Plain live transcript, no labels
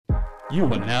You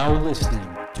are now listening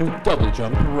to Double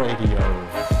Jump Radio.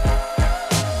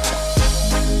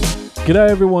 G'day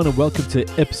everyone and welcome to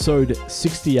episode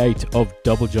 68 of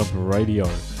Double Jump Radio.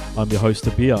 I'm your host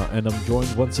Abir and I'm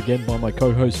joined once again by my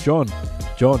co-host John.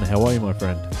 John, how are you, my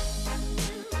friend?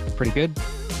 Pretty good.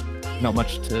 Not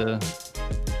much to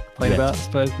complain about, I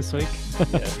suppose, this week.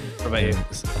 Yeah. What about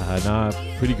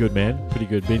you? Pretty good, man. Pretty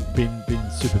good.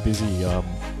 Been super busy.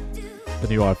 The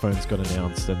new iPhone's got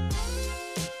announced and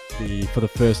for the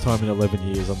first time in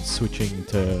 11 years I'm switching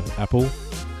to Apple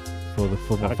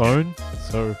for my phone.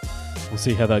 So we'll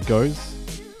see how that goes.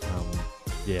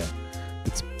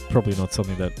 It's probably not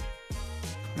something that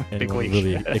anyone would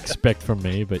really expect from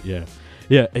me, but yeah,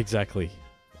 exactly.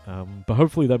 But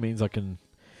hopefully that means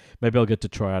maybe I'll get to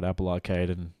try out Apple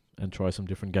Arcade and try some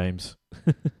different games.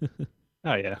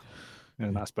 Oh yeah,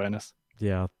 a nice bonus.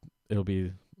 Yeah,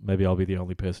 maybe I'll be the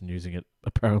only person using it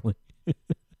apparently.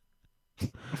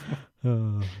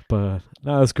 But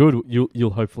no, that's good.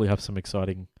 You'll hopefully have some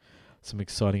exciting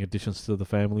additions to the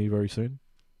family very soon.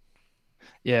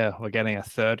 Yeah, we're getting a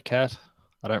third cat.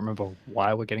 I don't remember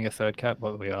why we're getting a third cat,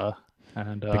 but we are.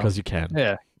 And because you can.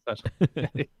 Yeah,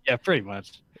 yeah, pretty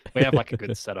much. We have like a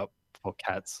good setup for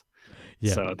cats.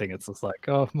 Yeah. So I think it's just like,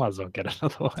 might as well get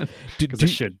another one because it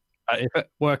should. If it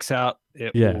works out,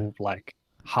 it will like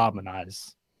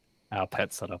harmonize our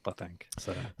pet setup, I think.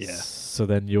 So yeah. So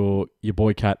then your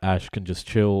boy cat Ash can just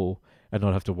chill and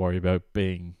not have to worry about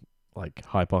being like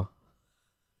hyper.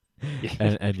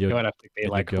 Yeah. And you don't have to be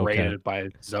like rated cat by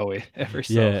Zoe every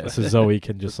so. Yeah, so Zoe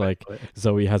can just like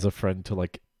Zoe has a friend to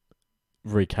like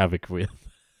wreak havoc with.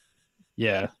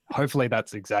 Yeah, hopefully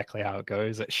that's exactly how it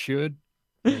goes. It should.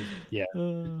 Yeah.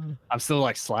 I'm still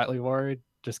like slightly worried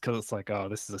just because it's like,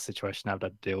 this is a situation I have to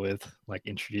deal with, like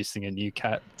introducing a new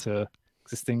cat to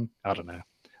existing. I don't know,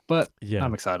 but yeah,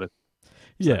 I'm excited.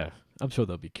 Yeah, so I'm sure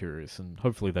they'll be curious and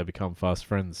hopefully they become fast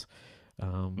friends.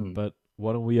 But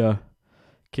why don't we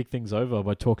kick things over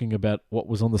by talking about what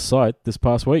was on the site this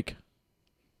past week?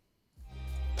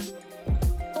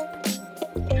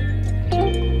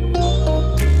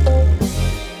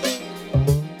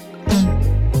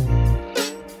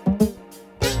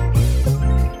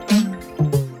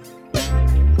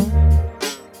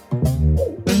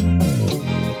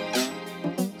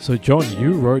 So, John,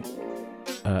 you wrote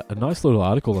a nice little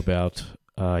article about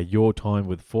your time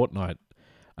with Fortnite.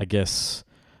 I guess,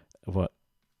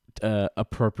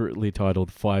 appropriately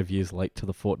titled 5 years late to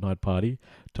the Fortnite party.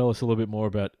 Tell us a little bit more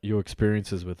about your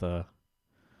experiences with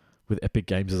Epic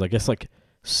Games as, I guess, like,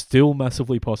 still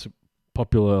massively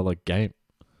popular, like, game.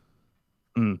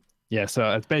 Yeah,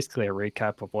 so it's basically a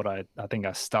recap of what I think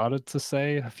I started to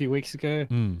say a few weeks ago.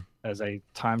 As a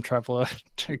time traveler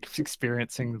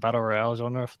experiencing the Battle Royale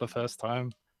genre for the first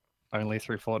time, only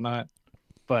through Fortnite.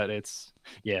 But it's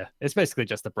basically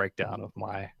just a breakdown of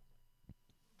my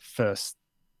first,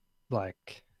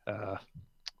 like,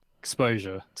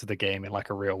 exposure to the game in,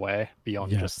 like, a real way,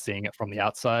 beyond just seeing it from the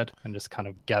outside and just kind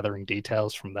of gathering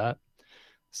details from that.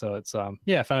 So it's, I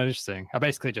found it interesting. A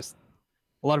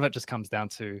lot of it just comes down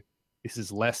to, this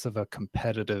is less of a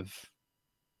competitive,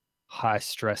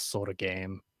 high-stress sort of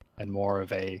game and more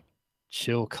of a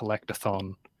chill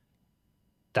collectathon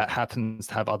that happens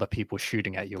to have other people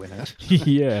shooting at you in it.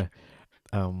 Yeah.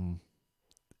 And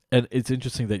it's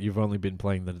interesting that you've only been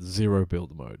playing the zero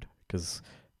build mode, because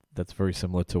that's very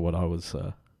similar to what I was,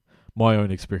 my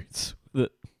own experience.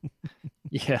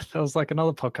 Yeah, there was like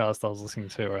another podcast I was listening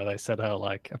to where they said how,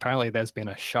 like, apparently there's been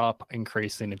a sharp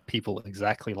increase in people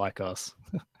exactly like us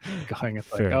going,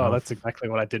 it's like, that's exactly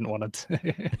what I didn't want to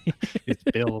do. It's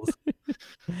builds.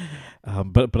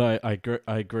 But I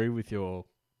agree with your,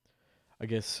 I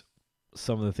guess,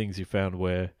 some of the things you found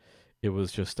where it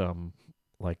was just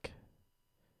like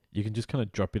you can just kind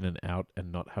of drop in and out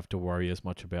and not have to worry as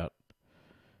much about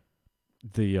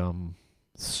the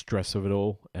stress of it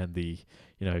all and the,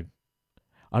 I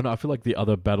don't know, I feel like the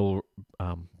other battle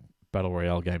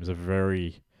royale games are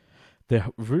they're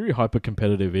very hyper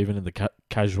competitive even in the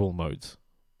casual modes.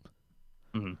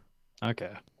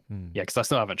 Okay. Yeah, because I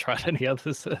still haven't tried any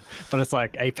others, but it's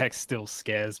like Apex still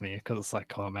scares me because it's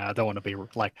like, oh man, I don't want to be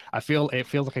like, it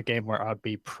feels like a game where I'd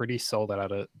be pretty sold out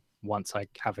at it once I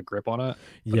have a grip on it.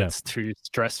 But it's too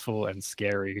stressful and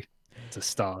scary to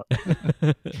start.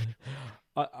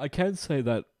 I can say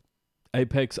that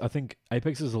Apex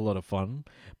is a lot of fun,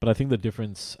 but I think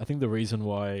the reason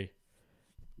why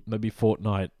maybe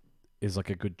Fortnite is like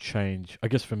a good change, I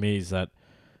guess for me, is that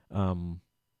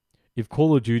if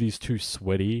Call of Duty is too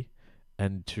sweaty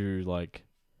and too like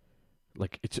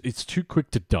it's too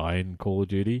quick to die in Call of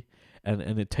Duty, and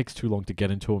it takes too long to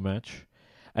get into a match.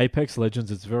 Apex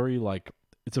Legends is very like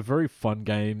it's a very fun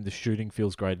game. The shooting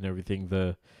feels great and everything.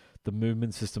 The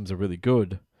movement systems are really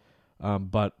good.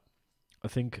 But I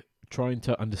think trying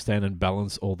to understand and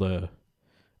balance all the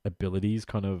abilities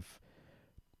kind of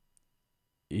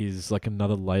is like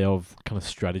another layer of kind of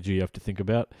strategy you have to think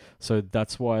about. So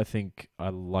that's why I think I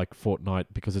like Fortnite,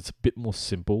 because it's a bit more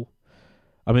simple.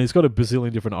 I mean, it's got a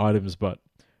bazillion different items, but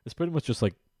it's pretty much just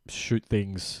like shoot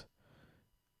things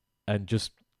and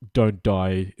just don't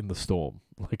die in the storm.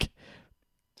 Like,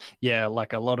 Yeah,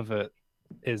 like a lot of it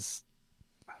is,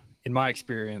 in my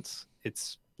experience,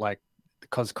 it's like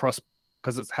because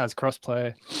it has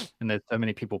crossplay and there's so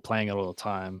many people playing it all the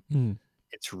time,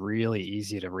 it's really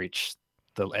easy to reach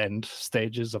the end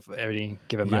stages of any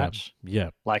given match. Yeah.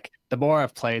 Like the more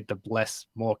I've played, the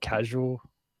more casual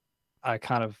I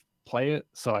kind of play it,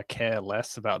 so I care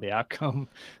less about the outcome.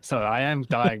 So I am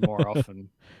dying more often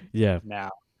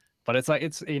now. But it's like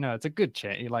it's a good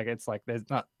chance. Like it's like there's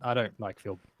not, I don't like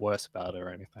feel worse about it or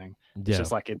anything. It's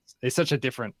just like it's such a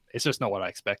different, it's just not what I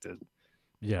expected.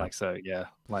 Yeah. Like so yeah.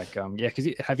 Like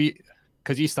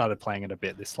because you started playing it a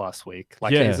bit this last week.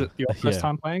 Like is it your first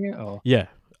time playing it or? Yeah.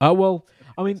 Well,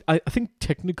 I mean, I think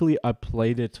technically I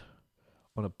played it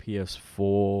on a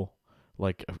PS4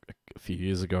 like a few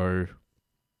years ago.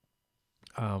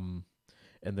 And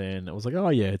then I was like, oh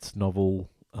yeah, it's novel.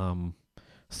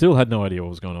 Still had no idea what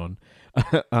was going on.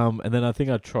 And then I think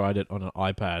I tried it on an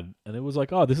iPad, and it was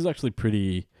like, oh, this is actually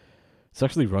pretty. This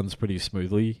actually runs pretty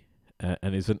smoothly,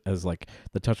 and isn't as like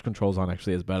the touch controls aren't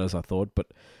actually as bad as I thought.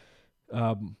 But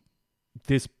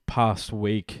this past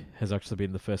week has actually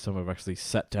been the first time I've actually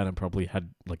sat down and probably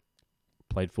had like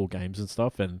played full games and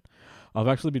stuff, and I've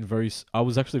actually been I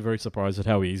was actually very surprised at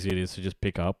how easy it is to just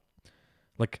pick up.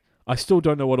 Like, I still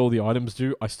don't know what all the items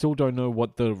do. I still don't know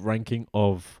what the ranking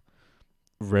of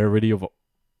rarity of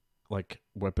like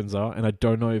weapons are, and I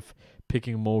don't know if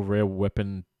picking a more rare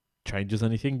weapon changes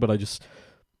anything, but I just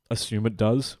assume it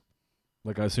does.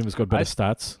 Like, I assume it's got better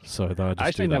stats, so that I just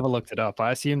actually never looked it up.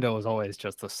 I assumed it was always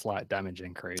just a slight damage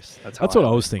increase. That's what I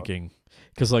was thinking.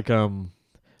 Because like I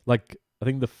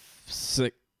think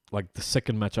the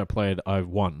second match I played, I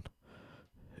won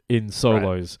in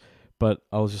solos, but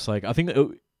I was just like, I think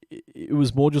it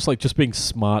was more just like just being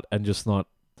smart and just not.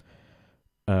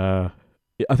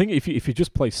 I think if you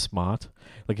just play smart,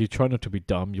 like you try not to be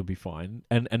dumb, you'll be fine.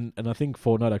 And I think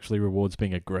Fortnite actually rewards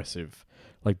being aggressive.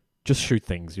 Like, just shoot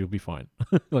things, you'll be fine.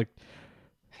 Like,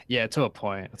 yeah, to a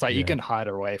point. It's like you can hide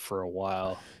away for a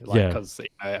while, like because it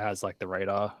has like the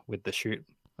radar with the shoot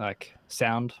like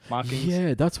sound markings.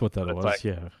 Yeah, that's what that was. Like,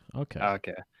 yeah.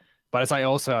 Okay. But it's like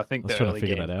also I think the early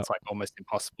game it's like almost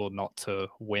impossible not to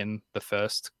win the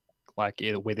first, like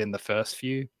within the first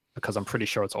few, because I'm pretty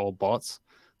sure it's all bots.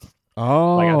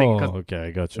 Oh, like, I think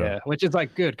okay, gotcha. Yeah, which is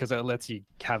like good because it lets you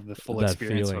have the full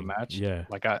experience of a match. Yeah,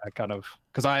 like I kind of,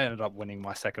 because I ended up winning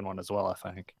my second one as well, I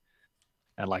think,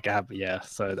 and like I have,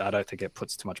 so I don't think it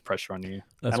puts too much pressure on you.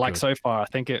 That's and like good. So far, I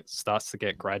think it starts to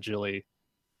get gradually.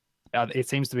 It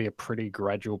seems to be a pretty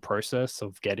gradual process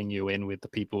of getting you in with the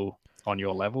people on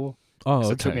your level. Oh,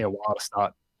 so it took me a while to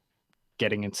start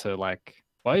getting into like.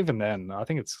 Well, even then, I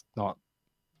think it's not.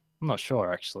 I'm not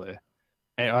sure actually.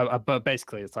 But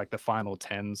basically, it's like the final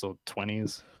 10s or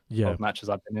 20s of matches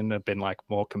I've been in have been like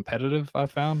more competitive, I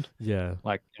found. Yeah.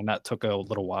 Like, and that took a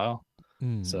little while.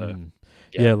 So,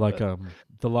 the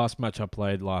last match I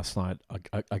played last night,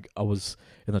 I was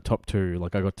in the top 2.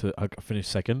 Like, I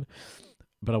finished second,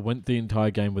 but I went the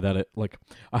entire game without it. Like,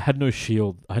 I had no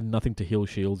shield. I had nothing to heal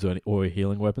shields or a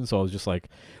healing weapon. So I was just like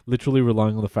literally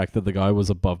relying on the fact that the guy was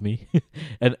above me,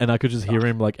 and I could just hear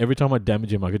him. Like, every time I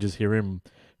damage him, I could just hear him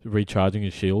recharging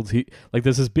his shields.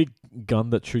 There's this big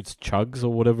gun that shoots chugs or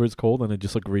whatever it's called, and it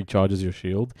just like recharges your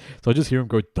shield. So I just hear him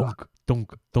go dunk,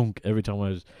 dunk, dunk every time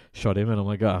I shot him, and I'm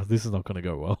like, this is not going to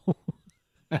go well.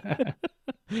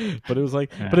 But it was like,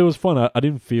 but it was fun. I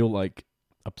didn't feel like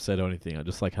upset or anything. I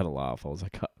just like had a laugh. I was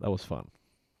like, that was fun.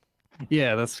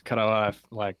 Yeah, that's kind of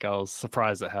why I was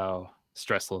surprised at how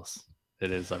stressless it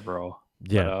is overall.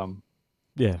 Yeah.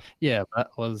 But, yeah,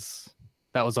 that was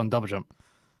on Double Jump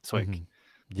this week. Mm-hmm.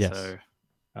 Yes. So,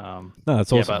 no,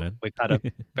 that's awesome, man. We've had a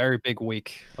very big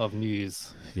week of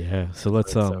news. Yeah. So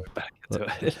let's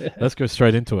let's go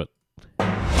straight into it.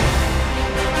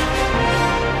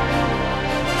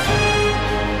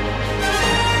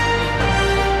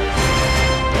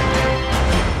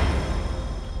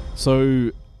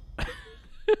 So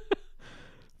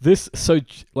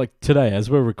today, as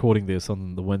we're recording this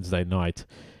on the Wednesday night,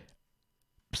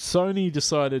 Sony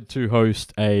decided to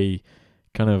host a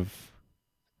kind of,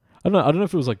 I don't know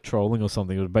if it was like trolling or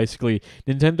something, but basically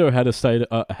Nintendo had a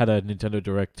Nintendo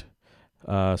Direct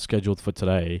scheduled for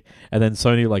today, and then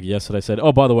Sony like yesterday said,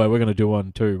 "Oh, by the way, we're going to do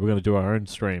one too. We're going to do our own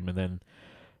stream," and then.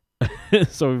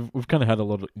 So we've kind of had a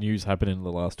lot of news happen in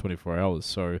the last 24 hours.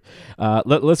 So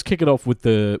let's kick it off with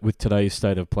today's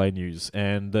state of play news.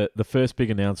 And the first big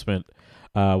announcement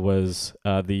was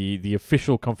the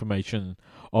official confirmation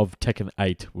of Tekken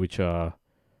 8, which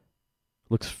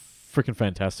looks freaking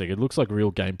fantastic. It looks like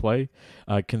real gameplay,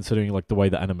 considering like the way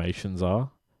the animations are.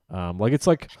 Like it's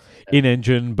like in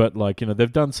engine, but like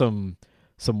they've done some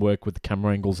work with the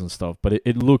camera angles and stuff. But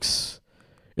it looks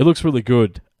really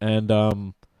good.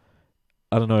 And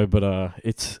I don't know, but I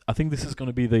think this is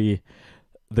going to be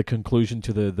the conclusion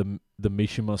to the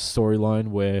Mishima storyline,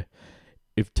 where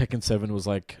if Tekken 7 was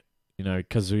like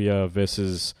Kazuya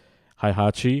versus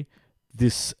Heihachi,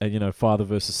 this father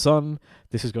versus son,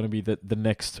 this is going to be the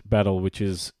next battle, which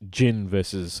is Jin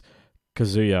versus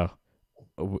Kazuya.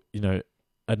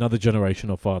 Another generation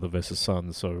of father versus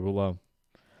son. So we'll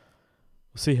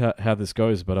see how this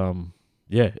goes, but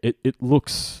yeah, it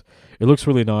looks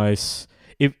really nice.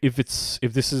 If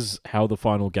this is how the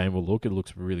final game will look, it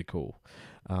looks really cool.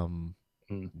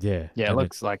 Yeah. Yeah, it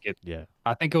looks like it. Yeah.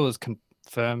 I think it was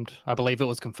confirmed. I believe it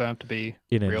was confirmed to be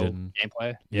in real engine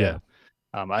gameplay. Yeah.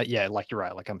 Yeah, like you're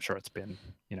right. Like I'm sure it's been,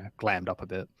 glammed up a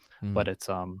bit, Mm. but it's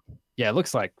yeah, it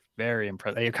looks like very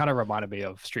impressive. It kind of reminded me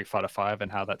of Street Fighter V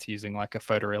and how that's using like a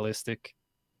photorealistic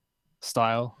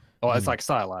style. Well, it's like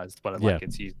stylized, but like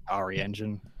it's used RE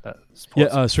engine. That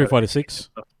Street Fighter 6.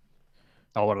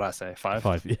 Oh, what did I say? 5?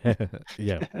 5.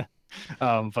 Yeah.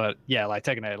 But yeah, like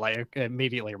taking it, like it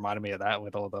immediately reminded me of that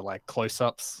with all the like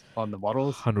close-ups on the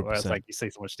models, 100%. where it's like you see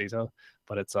so much detail.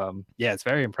 But it's yeah, it's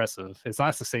very impressive. It's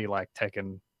nice to see like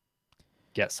Tekken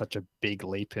get such a big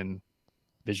leap in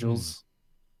visuals,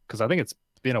 because I think it's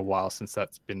been a while since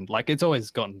that's been like, it's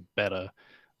always gotten better,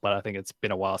 but I think it's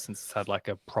been a while since it's had like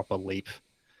a proper leap.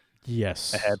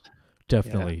 Yes. Ahead.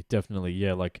 Definitely.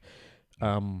 Yeah, like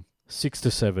 6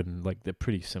 to 7, like they're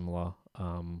pretty similar.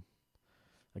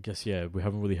 I guess we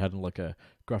haven't really had like a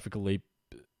graphical leap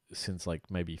since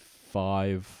like maybe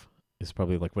 5 is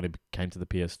probably like when it came to the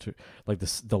PS2, like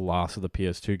the last of the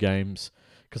PS2 games,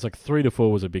 because like 3 to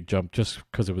 4 was a big jump just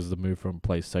because it was the move from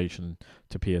PlayStation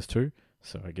to PS2.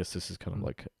 So I guess this is kind of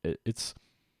like it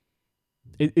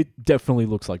definitely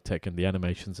looks like Tekken, the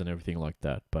animations and everything like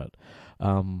that. But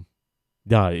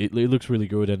yeah, it looks really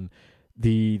good. And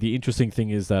the interesting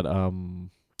thing is that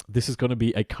this is going to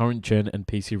be a current gen and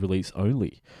PC release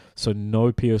only. So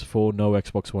no PS4, no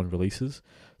Xbox One releases.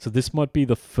 So this might be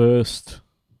the first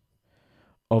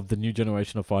of the new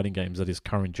generation of fighting games that is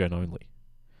current gen only.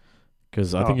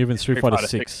 Because I think even Street Fighter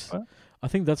 6, I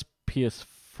think that's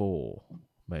PS4,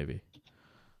 maybe.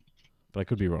 But I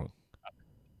could be wrong.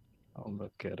 I'll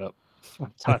look it up.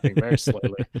 I'm typing very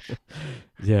slowly.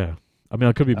 Yeah. I mean,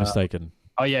 I could be mistaken.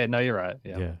 Oh, yeah. No, you're right.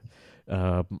 Yeah.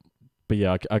 But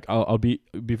yeah, I'll be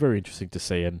very interesting to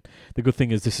see. And the good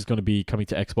thing is this is going to be coming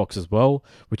to Xbox as well,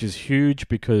 which is huge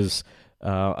because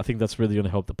I think that's really going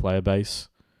to help the player base,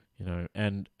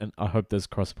 and I hope there's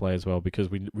crossplay as well, because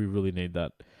we really need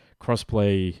that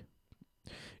crossplay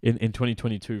in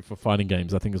 2022 for fighting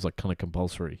games. I think is like kind of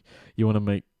compulsory. You want to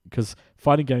make, because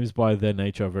fighting games by their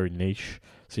nature are very niche,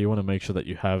 so you want to make sure that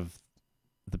you have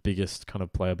the biggest kind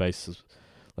of player base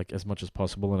as much as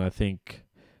possible. And I think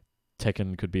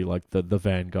Tekken could be like the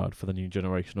vanguard for the new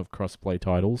generation of crossplay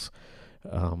titles.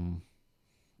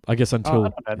 I guess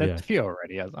until there's a few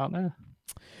already, aren't there?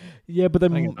 Yeah, but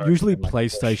they're usually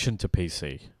PlayStation to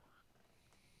PC.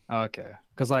 Okay,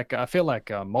 because like I feel like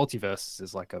Multiverse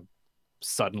is like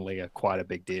suddenly quite a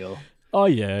big deal. Oh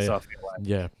yeah, so I feel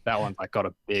like that one's like got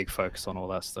a big focus on all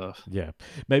that stuff. Yeah,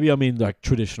 maybe I mean like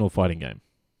traditional fighting game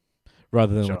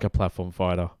rather than like a platform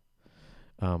fighter.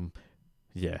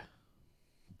 Yeah.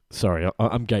 Sorry,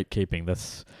 I'm gatekeeping.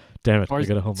 That's damn it. I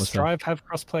gotta hold myself. Strive have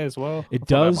crossplay as well. It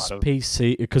does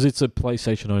PC because it's a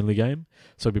PlayStation only game,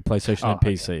 so it'd be PlayStation and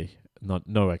PC,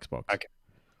 no Xbox. Okay.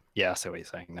 Yeah, I see what you're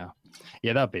saying now.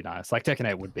 Yeah, that'd be nice. Like Tekken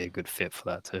 8 would be a good fit for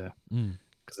that too,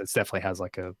 because it definitely has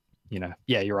like a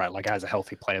you're right. Like it has a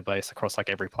healthy player base across like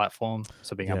every platform,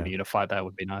 so being able to unify that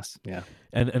would be nice. Yeah.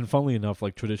 And funnily enough,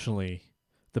 like traditionally,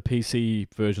 the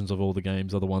PC versions of all the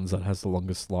games are the ones that has the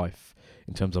longest life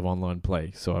in terms of online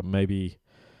play. So maybe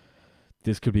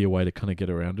this could be a way to kind of get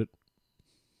around it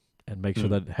and make sure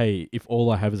that, hey, if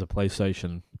all I have is a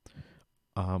PlayStation,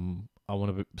 I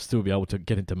want to still be able to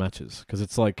get into matches, because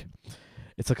it's like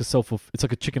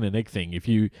a chicken and egg thing. If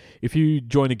you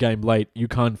join a game late, you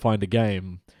can't find a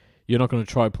game, you're not going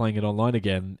to try playing it online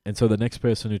again, and so the next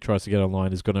person who tries to get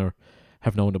online is going to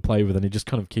have no one to play with, and it just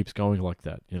kind of keeps going like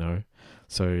that,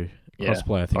 So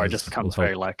crossplay, I think, or it just becomes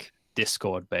very like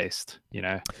Discord based,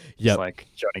 just Yep. like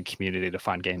joining community to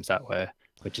find games that way,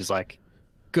 which is like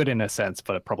good in a sense,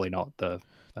 but probably not the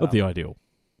Not the ideal.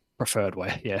 preferred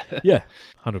way. Yeah. Yeah,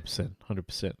 100%,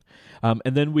 100%.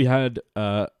 And then we had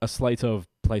a slate of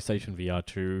PlayStation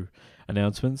VR2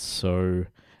 announcements. So,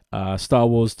 Star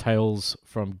Wars Tales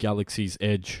from Galaxy's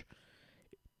Edge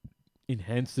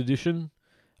Enhanced Edition,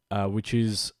 which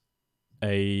is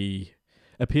a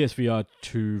PSVR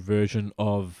 2 version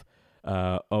of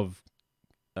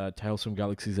Tales from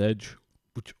Galaxy's Edge,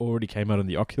 which already came out on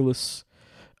the Oculus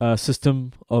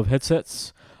system of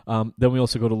headsets. Then we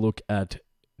also got a look at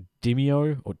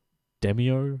Demio,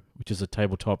 which is a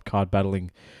tabletop card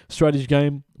battling strategy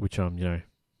game. Which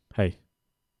hey,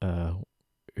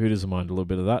 who doesn't mind a little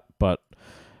bit of that? But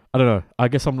I don't know. I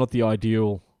guess I'm not the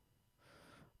ideal.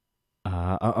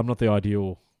 I'm not the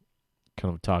ideal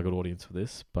kind of target audience for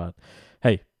this, but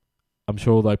hey, I'm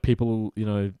sure like people,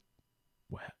 the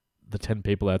 10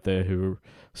 people out there who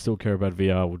still care about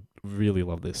VR would really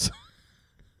love this.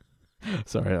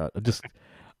 Sorry,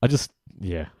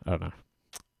 yeah, I don't know.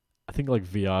 I think like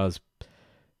VR's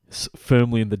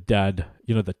firmly in the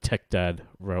the tech dad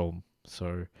realm.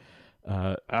 So,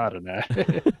 I don't know.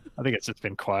 I think it's just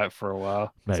been quiet for a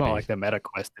while. It's not maybe. like the Meta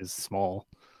Quest is small.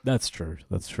 That's true.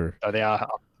 That's true. So they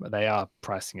are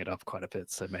pricing it up quite a bit.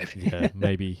 So maybe Yeah,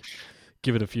 maybe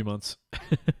give it a few months.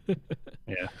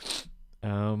 yeah.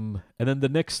 And then the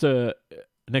next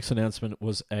announcement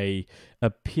was a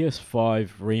PS5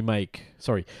 remake.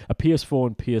 Sorry, a PS4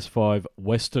 and PS5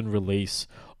 Western release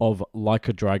of Like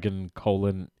a Dragon: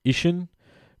 Ishin,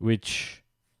 which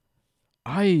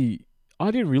I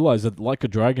didn't realize that Like a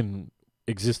Dragon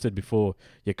existed before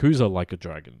Yakuza Like a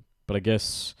Dragon, but I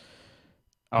guess.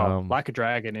 Like a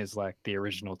Dragon is like the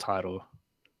original title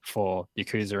for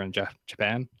Yakuza in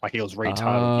Japan. Like it was retitled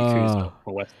Yakuza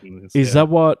for Western. Is that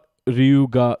what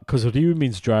Ryuga? Because Ryu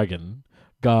means dragon.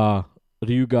 Ryuga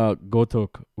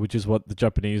Gotok, which is what the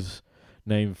Japanese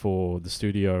name for the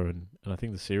studio and I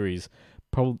think the series.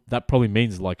 Probably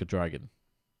means like a dragon.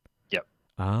 Yep.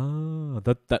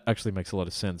 That actually makes a lot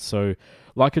of sense. So,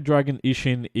 Like a Dragon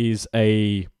Ishin is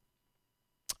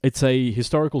it's a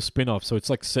historical spin-off, so it's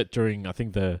like set during I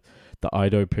think the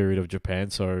Edo period of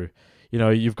Japan. So,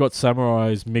 you've got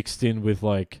samurais mixed in with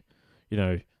like,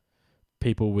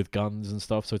 people with guns and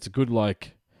stuff. So it's a good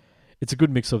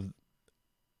mix of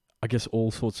I guess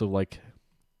all sorts of like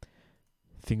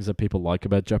things that people like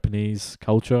about Japanese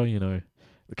culture,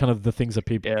 kind of the things that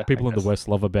people in the West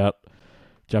love about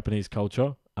Japanese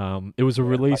culture. It was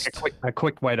released. Like a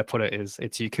quick way to put it is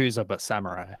it's Yakuza but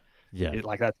samurai. Yeah.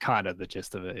 Like that's kind of the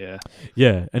gist of it, yeah.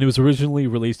 Yeah, and it was originally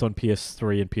released on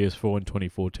PS3 and PS4 in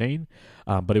 2014,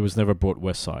 but it was never brought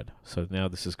West Side. So now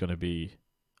this is going to be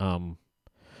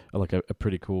like a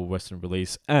pretty cool Western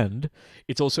release. And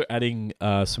it's also adding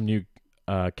some new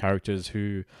characters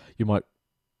who you might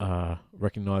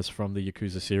recognize from the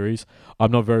Yakuza series.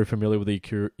 I'm not very familiar with the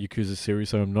Yakuza series,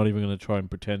 so I'm not even going to try and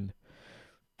pretend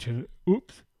to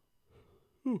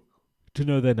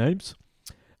know their names.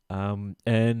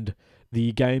 And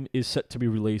the game is set to be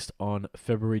released on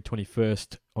February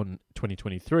 21st on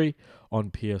 2023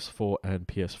 on PS4 and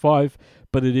PS5,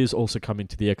 but it is also coming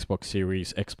to the Xbox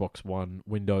Series, Xbox One,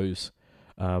 Windows,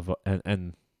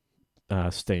 and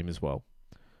Steam as well.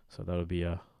 So that'll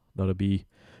be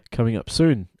coming up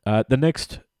soon. The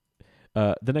next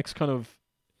kind of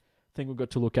thing we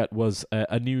got to look at was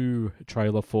a new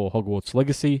trailer for Hogwarts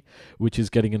Legacy, which is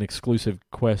getting an exclusive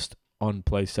quest on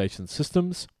PlayStation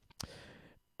systems.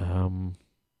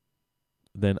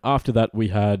 Then after that we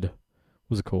had, what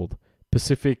was it called?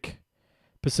 Pacific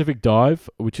Dive,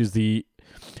 which is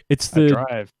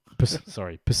Drive.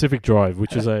 Pacific Drive,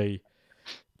 which is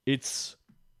it's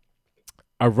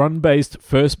a run-based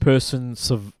first-person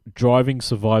driving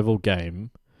survival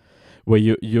game where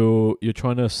you're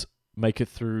trying to make it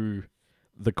through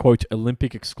the quote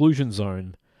Olympic exclusion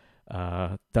zone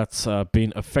that's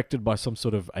been affected by some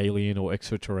sort of alien or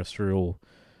extraterrestrial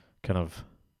kind of,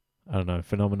 I don't know,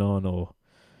 phenomenon, or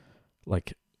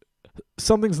like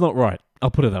something's not right.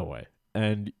 I'll put it that way.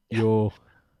 And you're,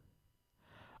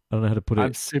 I don't know how to put it.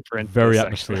 I'm super into very this,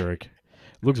 atmospheric.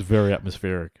 It looks very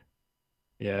atmospheric.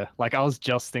 Yeah, like I was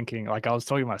just thinking, like I was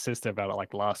talking to my sister about it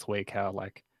like last week, how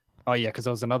like, oh yeah, because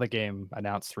there was another game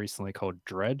announced recently called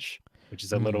Dredge, which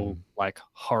is a little like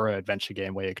horror adventure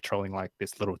game where you're controlling like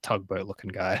this little tugboat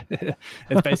looking guy.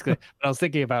 It's basically, I was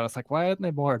thinking about it, it's like, why aren't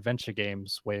there more adventure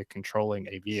games where you're controlling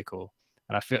a vehicle?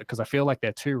 And I feel like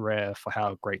they're too rare for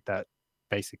how great that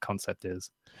basic concept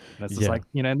is. And it's just like,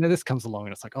 and then this comes along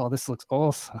and it's like, oh, this looks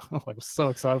awesome. Like I'm so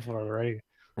excited for it already.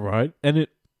 Right. And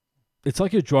it's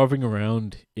like you're driving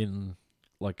around in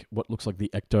like what looks like the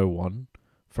Ecto-1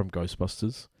 from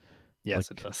Ghostbusters.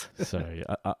 Yes, it does. So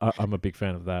I'm a big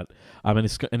fan of that. And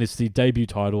it's the debut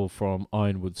title from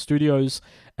Ironwood Studios,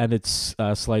 and it's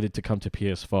slated to come to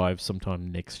PS5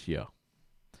 sometime next year,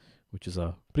 which is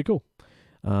pretty cool.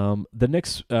 The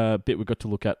next bit we got to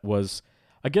look at was,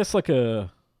 I guess, like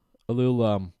a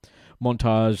little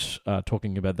montage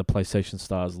talking about the PlayStation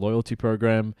Stars loyalty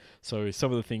program. So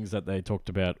some of the things that they talked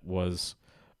about was,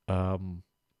 how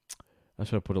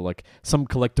should I put it, like some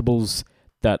collectibles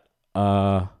that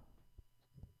are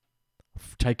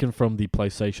taken from the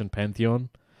PlayStation Pantheon,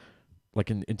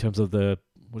 like in terms of the,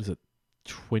 what is it,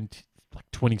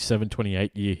 27,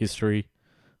 28 year history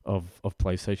of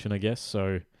PlayStation, I guess.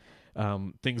 So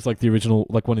things like the original,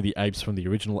 like one of the apes from the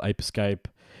original Ape Escape.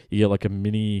 You get like a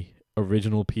mini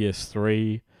original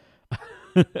PS3.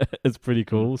 It's pretty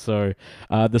cool. So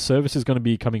the service is going to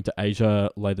be coming to Asia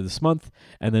later this month,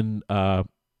 and then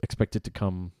expected to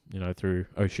come, through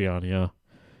Oceania,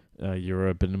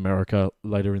 Europe, and America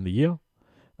later in the year.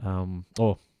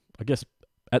 Or I guess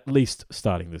at least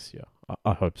starting this year.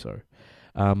 I hope so.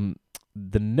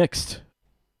 The next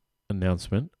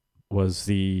announcement was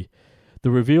the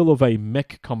reveal of a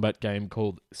mech combat game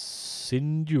called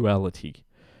Sinduality,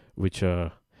 which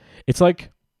it's like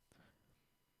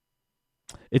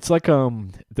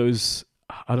those,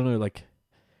 I don't know, like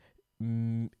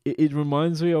it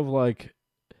reminds me of like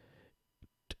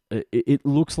it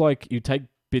looks like you take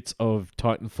bits of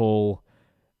Titanfall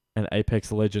and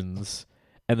Apex Legends,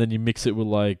 and then you mix it with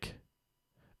like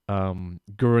Gurren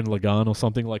Lagann or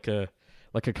something, like a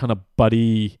kind of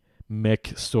buddy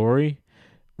mech story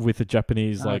with a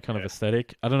Japanese kind of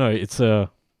aesthetic. I don't know. It's I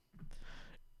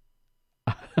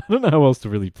don't know how else to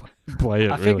really play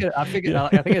it. I think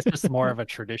it's just more of a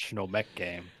traditional mech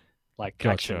game, like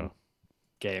action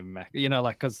game mech.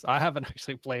 Because I haven't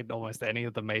actually played almost any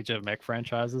of the major mech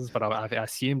franchises, but I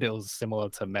assumed it was similar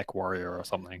to Mech Warrior or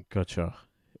something. Gotcha.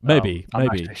 Maybe.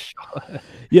 Sure.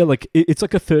 Yeah, like it's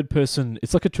like a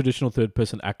traditional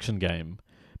third-person action game,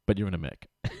 but you're in a mech.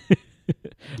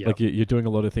 Yep. Like you're doing a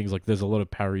lot of things. Like there's a lot of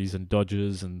parries and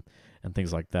dodges and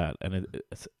things like that, and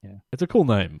it's a cool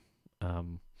name.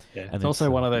 And it's also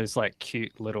one of those like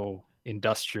cute little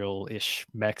industrial-ish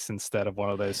mechs instead of one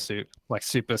of those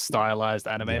super stylized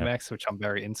anime mechs, which I'm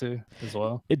very into as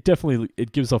well. It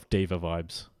gives off Diva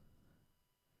vibes.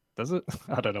 Does it?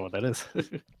 I don't know what that is.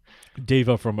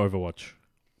 Diva from Overwatch.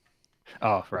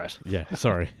 Oh, right. Yeah,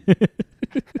 sorry.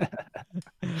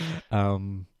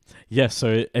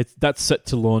 So that's set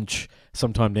to launch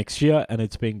sometime next year, and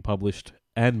it's being published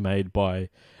and made by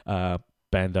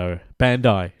Bandai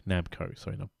Namco.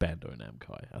 Sorry, not Bandai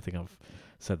Namco. I think I've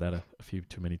said that a few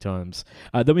too many times.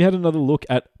 Then we had another look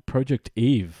at Project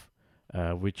Eve,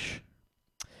 which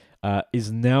is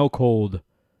now called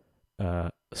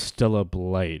Stellar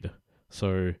Blade.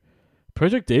 So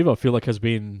Project Eve, I feel like, has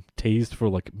been teased for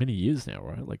like many years now,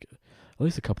 right? Like at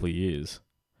least a couple of years,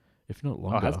 if not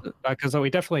longer. Because we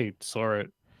definitely saw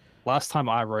it last time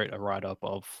I wrote a write-up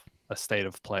of a State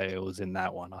of Play. It was in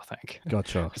that one, I think.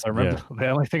 Gotcha. Because I remember the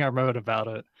only thing I remembered about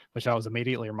it, which I was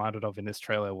immediately reminded of in this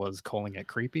trailer, was calling it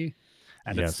creepy,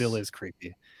 and it still is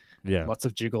creepy. Yeah, lots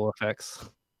of jiggle effects,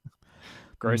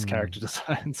 gross character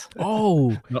designs.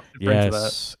 Oh,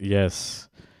 yes.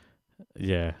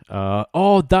 Yeah.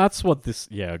 That's what this.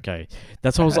 Yeah. Okay.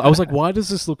 That's what I was like. Why does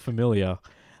this look familiar?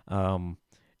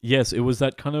 Yes, it was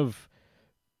that kind of.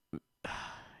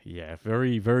 Yeah,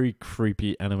 very very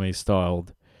creepy anime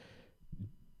styled.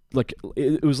 Like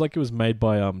it was made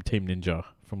by Team Ninja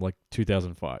from like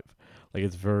 2005. Like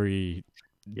it's very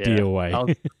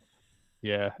DOA.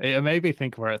 It made me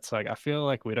think where it's like I feel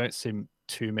like we don't see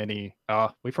too many.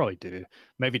 We probably do.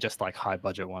 Maybe just like high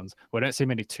budget ones. We don't see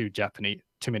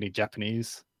too many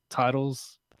Japanese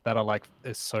titles that are like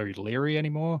so leery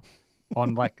anymore.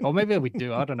 On like, or maybe we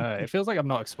do. I don't know. It feels like I'm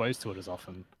not exposed to it as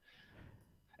often.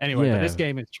 Anyway, but this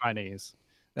game is Chinese.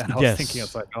 And I was thinking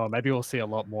it's like, maybe we'll see a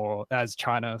lot more as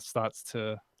China starts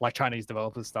to, like Chinese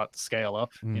developers start to scale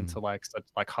up into like such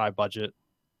like high budget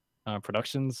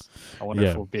productions. I wonder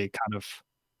if it will be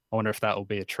I wonder if that will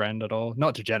be a trend at all.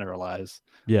 Not to generalize,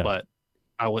 but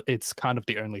it's kind of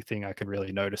the only thing I could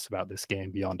really notice about this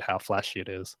game beyond how flashy it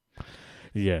is.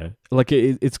 Yeah, like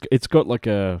it's got like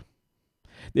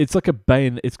it's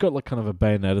got like kind of a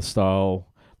Bayonetta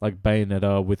style, like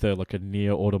Bayonetta with a like a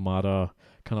Nier Automata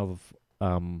kind of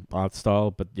art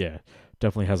style, but yeah,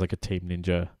 definitely has like a Team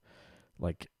Ninja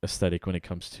like aesthetic when it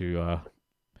comes to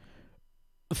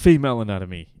female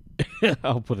anatomy.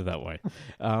 I'll put it that way.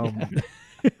 And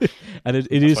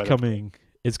it is coming.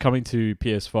 it's coming to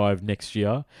PS5 next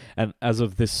year, and as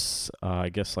of this, I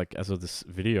guess like as of this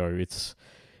video, it's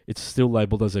still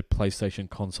labeled as a PlayStation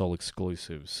console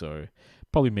exclusive. So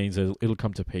probably means it'll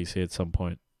come to PC at some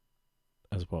point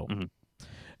as well.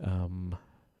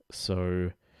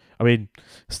 So I mean,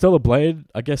 Stellar Blade,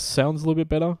 I guess, sounds a little bit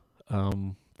better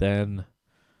than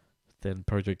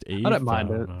Project Eve. I don't mind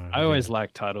it. I always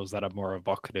like titles that are more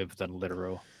evocative than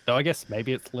literal. Though I guess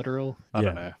maybe it's literal. I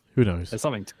don't know. Who knows? There's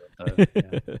something to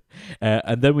it, though. Yeah.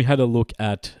 And then we had a look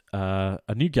at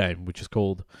a new game, which is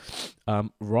called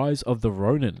Rise of the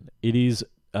Ronin. It is,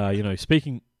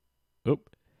 speaking of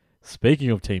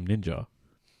Team Ninja.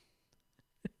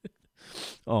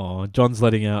 Oh, John's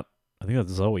letting out, I think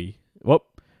that's Zoe. Whoop,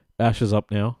 Ash is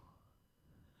up now.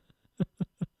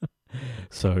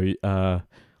 So,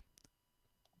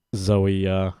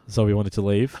 Zoe wanted to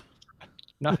leave.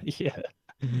 No, yeah.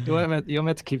 You're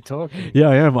meant to keep talking. Yeah,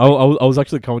 I am. I was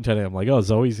actually commentating. I'm like, oh,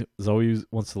 Zoe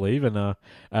wants to leave, and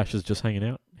Ash is just hanging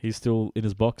out. He's still in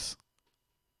his box.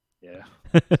 Yeah,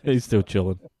 he's still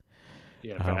chilling.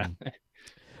 Yeah.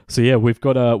 So yeah, we've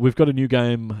got a new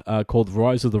game called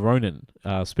Rise of the Ronin.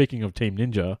 Speaking of Team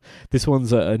Ninja, this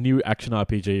one's a new action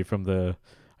RPG from the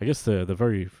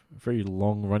very very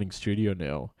long running studio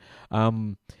now.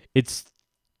 It's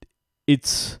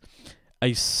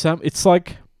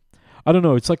like, I don't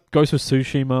know, it's like Ghost of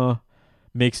Tsushima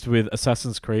mixed with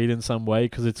Assassin's Creed in some way,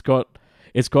 because it's got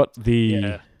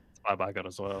the I got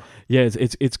as well. Yeah,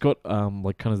 it's got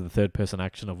like kind of the third person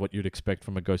action of what you'd expect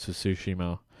from a Ghost of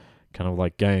Tsushima kind of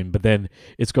like game, but then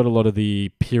it's got a lot of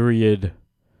the period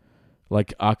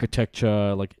like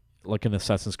architecture, like an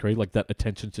Assassin's Creed, like that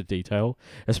attention to detail,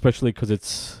 especially because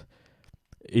it's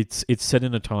set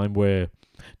in a time where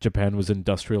Japan was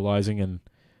industrializing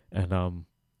and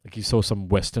like you saw some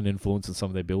Western influence in some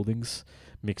of their buildings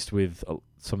mixed with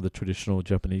some of the traditional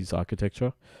Japanese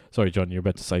architecture. Sorry, John, you're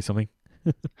about to say something.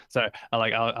 So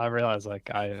I realized I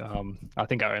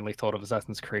think I only thought of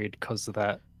Assassin's Creed because of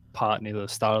that part near the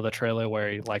start of the trailer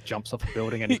where he like jumps off a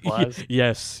building and he flies.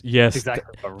 yes, that's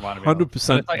exactly what reminded me.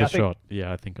 100% the shot.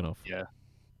 Yeah, I think enough. Yeah,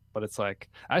 but it's like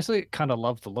I actually kind of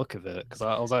love the look of it, because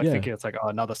I was thinking it's like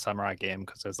another samurai game,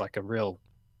 because there's like a real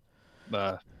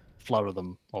flood of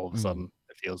them all of a sudden.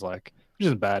 It feels like, which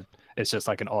isn't bad. It's just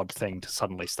like an odd thing to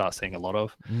suddenly start seeing a lot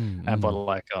of. But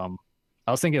like I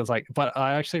was thinking, it was like, but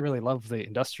I actually really love the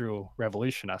Industrial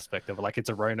Revolution aspect of it. Like, it's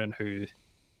a Ronin who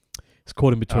is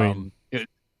caught in between.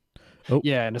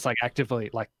 Yeah, and it's like actively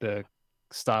like the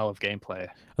style of gameplay.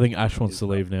 I think Ash wants to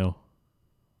leave now.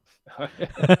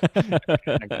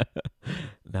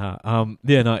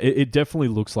 It definitely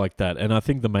looks like that, and I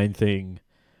think the main thing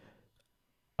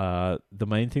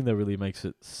that really makes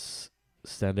it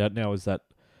stand out now is that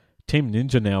Team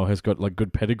Ninja now has got like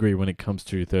good pedigree when it comes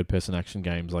to third person action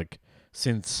games. Like,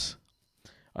 since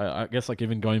I guess like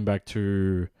even going back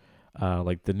to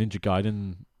like the Ninja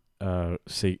Gaiden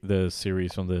the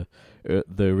series from the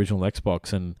original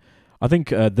Xbox, and I think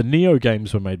the Neo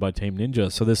games were made by Team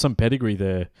Ninja, so there's some pedigree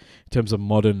there in terms of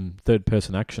modern third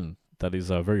person action that is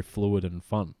very fluid and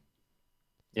fun.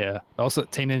 Yeah. Also,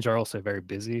 Team Ninja are also very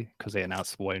busy because they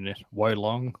announced Wo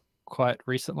Long quite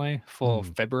recently for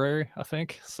February, I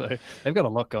think. So they've got a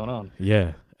lot going on.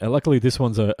 Yeah. And luckily, this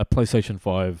one's a PlayStation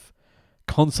 5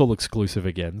 console exclusive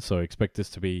again, so expect this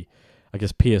to be, I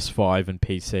guess, PS5 and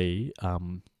PC.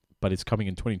 But it's coming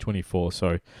in 2024,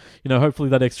 so hopefully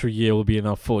that extra year will be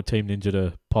enough for Team Ninja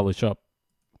to polish up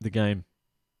the game.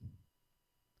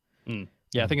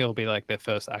 Yeah, I think it'll be like their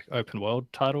first open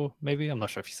world title, maybe. I'm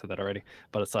not sure if you said that already,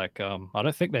 but it's like I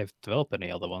don't think they've developed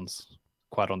any other ones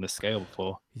quite on this scale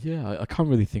before. Yeah, I can't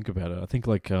really think about it. I think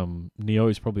like Neo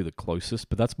is probably the closest,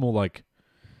 but that's more like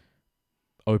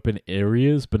open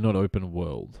areas, but not open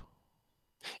world.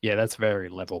 Yeah, that's very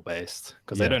level based,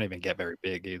 because they don't even get very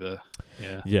big either.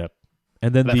 Yeah,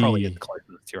 and then probably get the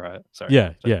closest. You're right. Sorry.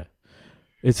 Yeah.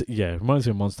 It reminds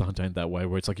me of Monster Hunter in that way,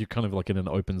 where it's like you're kind of like in an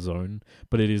open zone,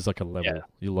 but it is like a level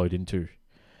you load into.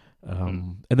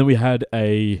 And then we had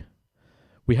another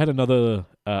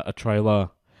a trailer,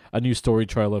 a new story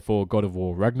trailer for God of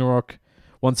War Ragnarok.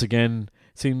 Once again,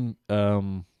 seemed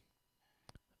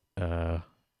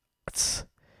it's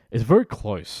very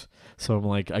close. So I'm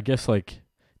like, I guess like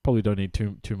probably don't need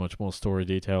too much more story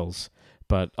details.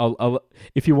 But I'll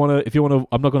if you wanna,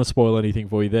 I'm not gonna spoil anything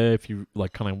for you there. If you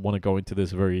like kind of want to go into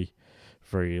this very,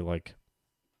 very like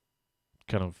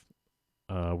kind of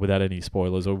without any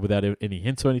spoilers or without any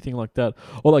hints or anything like that,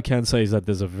 all I can say is that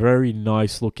there's a very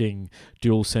nice looking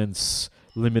DualSense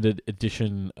limited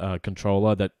edition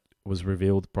controller that was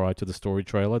revealed prior to the story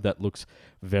trailer that looks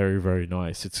very, very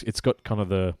nice. It's got kind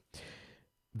of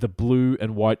the blue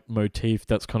and white motif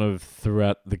that's kind of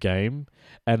throughout the game,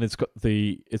 and it's got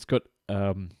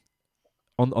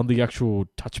on the actual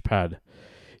touchpad,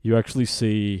 you actually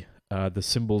see the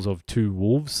symbols of two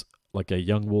wolves, like a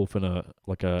young wolf and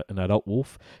an adult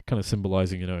wolf, kind of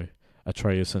symbolizing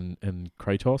Atreus and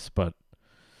Kratos. But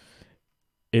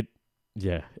it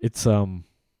yeah it's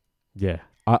yeah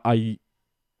I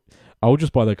will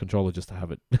just buy that controller just to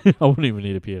have it. I wouldn't even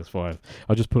need a PS5.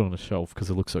 I'll just put it on a shelf because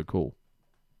it looks so cool.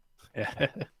 Yeah.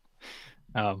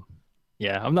 um,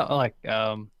 yeah, I'm not like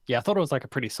yeah, I thought it was like a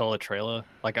pretty solid trailer.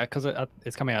 Like, because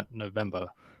it's coming out in November,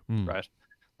 Mm. right?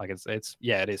 Like it's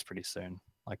yeah, it is pretty soon,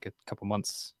 like a couple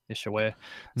months ish away.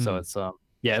 So Mm. it's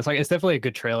yeah, it's like it's definitely a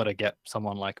good trailer to get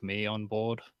someone like me on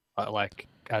board. Like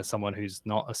as someone who's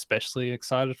not especially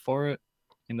excited for it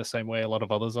in the same way a lot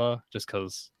of others are, just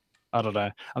because I don't know.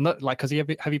 I'm not like because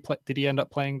did he end up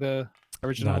playing the No, I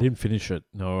original? didn't finish it.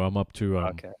 No, I'm up to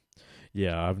Okay.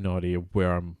 yeah, I have no idea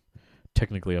where I'm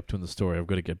technically up to in the story. I've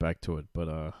got to get back to it,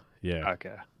 but yeah.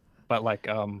 Okay. But like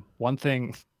one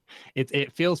thing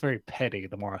it feels very petty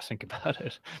the more I think about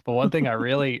it. But one thing I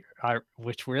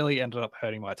which really ended up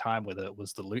hurting my time with it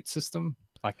was the loot system,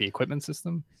 like the equipment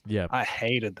system. Yeah. I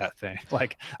hated that thing.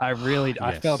 Like I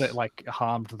felt it Yes. like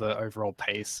harmed the overall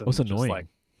pace It was and just annoying.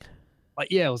 like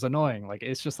yeah, it was annoying. Like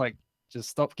it's just like just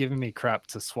stop giving me crap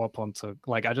to swap onto.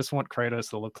 Like I just want Kratos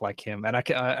to look like him, and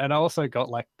I also got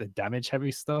like the damage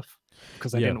heavy stuff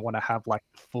because I Yeah. didn't want to have like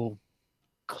full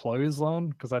clothes on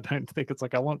because I don't think it's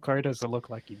like I want Kratos to look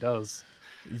like he does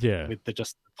Yeah. with the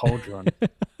just pauldron.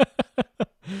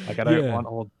 Like I don't Yeah. want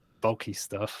all bulky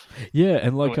stuff. Yeah,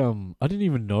 and like I didn't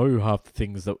even know half the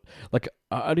things that like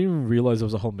I didn't even realize there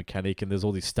was a whole mechanic and there's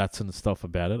all these stats and stuff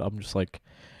about it. I'm just like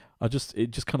it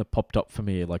just kind of popped up for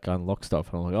me like I unlocked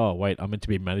stuff and I'm like, "Oh, wait, I'm meant to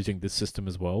be managing this system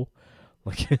as well."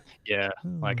 Like Yeah,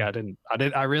 like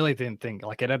I really didn't think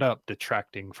like it ended up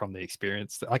detracting from the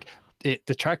experience. Like it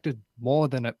detracted more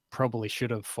than it probably should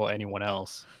have for anyone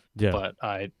else. yeah. But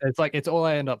it's like it's all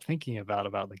I end up thinking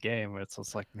about the game. It's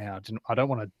just like, man, I don't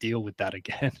want to deal with that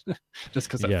again, just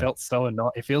because it Yeah. felt so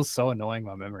annoying. It feels so annoying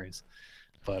my memories.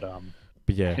 But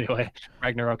But yeah. anyway,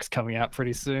 Ragnarok's coming out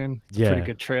pretty soon. It's a Yeah. pretty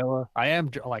good trailer. I am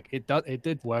like it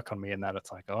did work on me in that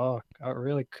it's like, oh, I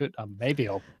really could maybe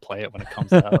I'll play it when it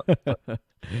comes out. We'll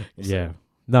Yeah. see.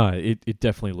 No, it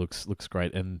definitely looks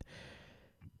great and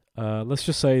let's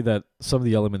just say that some of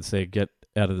the elements there get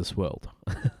out of this world.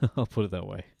 I'll put it that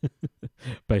way.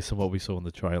 Based on what we saw in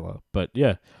the trailer. But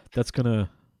yeah, that's gonna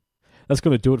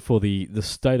do it for the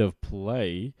state of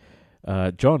play.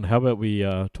 John, how about we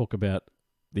talk about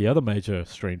the other major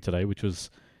stream today, which was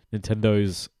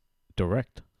Nintendo's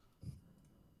Direct?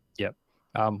 Yep.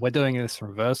 We're doing this in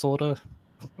reverse order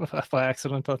by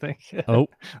accident, I think. Oh,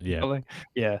 yeah. Probably.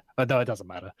 Yeah, but no, it doesn't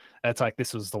matter. It's like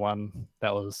this was the one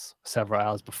that was several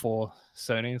hours before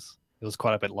Sony's. It was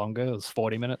quite a bit longer. It was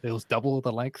 40 minutes. It was double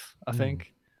the length, I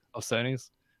think, of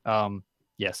Sony's.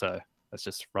 Yeah, so let's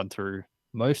just run through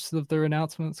most of their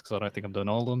announcements because I don't think I'm doing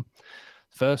all of them.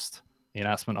 First, the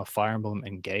announcement of Fire Emblem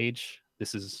Engage.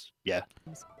 This is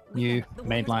new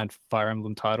mainline Fire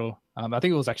Emblem title. I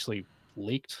think it was actually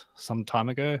leaked some time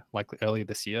ago, like earlier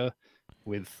this year,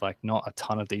 with like not a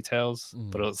ton of details.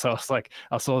 But so I was like,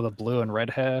 I saw the blue and red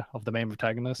hair of the main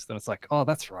protagonist, and it's like, oh,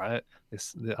 that's right.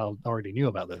 I already knew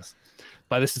about this.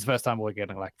 But this is the first time we're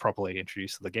getting like properly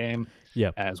introduced to the game,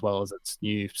 as well as its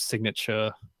new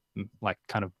signature, like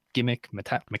kind of gimmick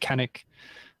mechanic,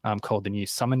 called the new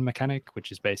summon mechanic,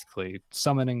 which is basically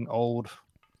summoning old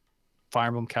Fire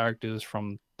Emblem characters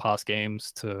from past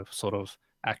games to sort of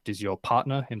act as your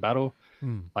partner in battle.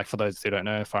 Like for those who don't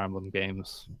know, Fire Emblem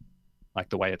games, like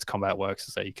the way its combat works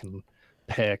is that you can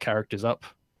pair characters up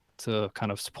to kind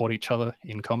of support each other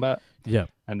in combat. Yeah.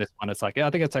 And this one, it's like, I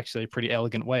think it's actually a pretty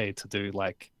elegant way to do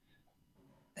like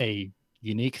a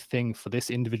unique thing for this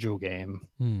individual game,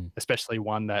 especially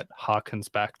one that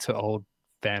harkens back to old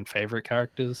fan favorite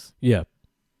characters. Yeah.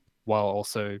 While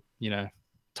also,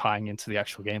 tying into the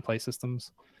actual gameplay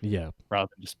systems. Yeah. Rather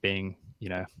than just being,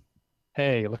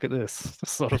 hey, look at this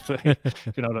sort of thing.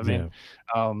 If you know what I mean?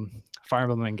 Fire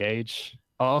Emblem Engage.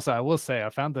 Also, I will say I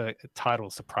found the title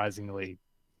surprisingly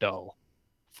dull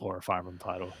for a Fire Emblem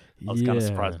title. I was kind of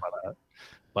surprised by that.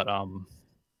 But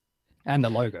and the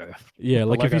logo. Yeah,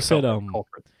 like if you said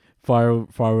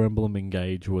Fire Emblem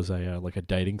Engage was a like a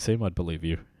dating sim, I'd believe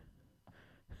you.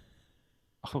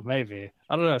 Oh, maybe.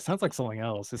 I don't know. It sounds like something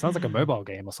else. It sounds like a mobile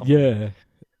game or something.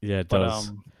 Yeah, it does.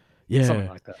 Something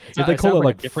like that. If they call it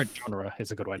like a different genre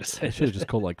is a good way to say they it. should have just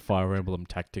called like Fire Emblem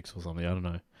Tactics or something. I don't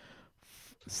know.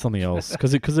 something else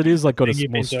because it is like got a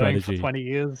Thing you've small been doing for strategy. 20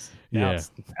 years. Now Yeah,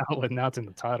 it's now it's in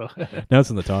the title. now it's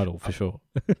in the title for sure.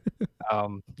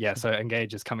 Yeah, so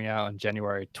Engage is coming out on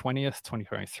January 20th,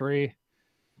 2023.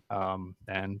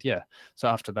 And yeah, so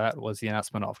after that was the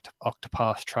announcement of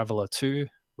Octopath Traveler 2,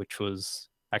 which was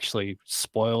actually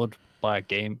spoiled by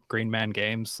Green Man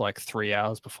Games like 3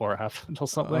 hours before it happened or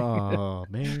something. Oh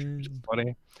Which is man.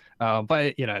 funny.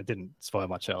 But you know, it didn't spoil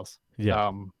much else.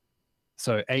 Yeah.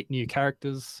 So 8 new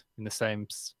characters in the same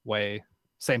way,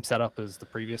 same setup as the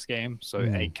previous game. So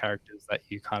 8 characters that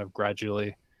you kind of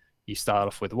gradually, you start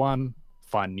off with one,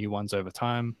 find new ones over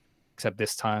time. Except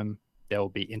this time there will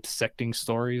be intersecting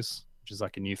stories, which is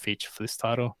like a new feature for this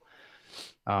title.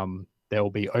 There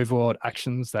will be overworld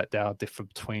actions that are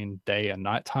different between day and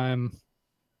nighttime.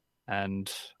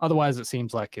 And otherwise, it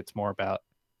seems like it's more about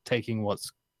taking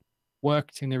what's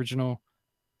worked in the original,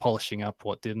 polishing up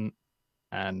what didn't,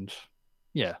 and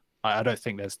yeah, I don't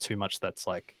think there's too much that's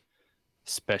like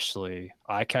especially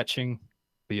eye-catching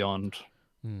beyond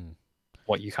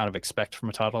what you kind of expect from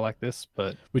a title like this.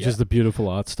 But which is the beautiful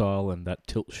art style and that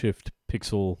tilt shift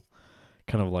pixel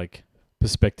kind of like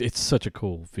perspective. It's such a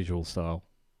cool visual style.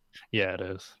 Yeah, it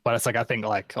is. But it's like I think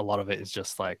like a lot of it is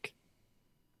just like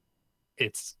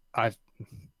I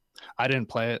didn't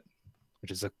play it,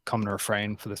 which is a common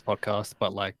refrain for this podcast,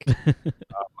 but like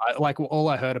all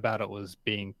I heard about it was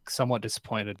being somewhat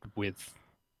disappointed with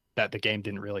that the game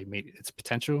didn't really meet its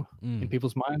potential in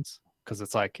people's minds, because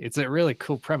it's like it's a really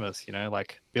cool premise, you know,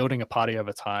 like building a party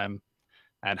over time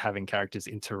and having characters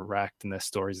interact and their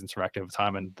stories interact over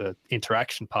time, and the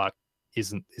interaction part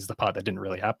is the part that didn't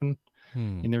really happen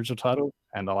in the original title,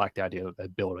 and I like the idea that they're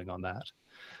building on that.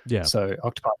 Yeah. So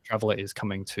Octopath Traveler is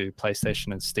coming to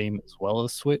PlayStation and Steam as well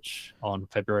as Switch on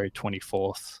February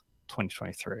 24th,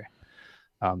 2023.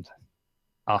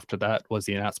 After that was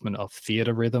the announcement of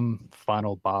Theatrhythm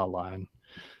Final Bar Line.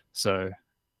 So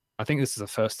I think this is the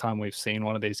first time we've seen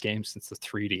one of these games since the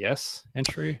 3DS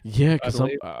entry. Yeah, because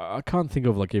I can't think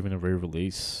of like even a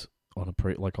re-release on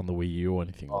on the Wii U or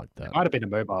anything like that. It might have been a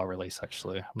mobile release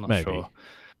actually. I'm not sure.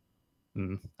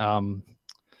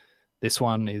 This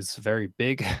one is very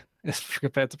big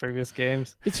compared to previous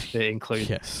games. It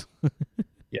includes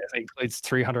it includes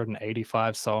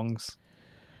 385 songs.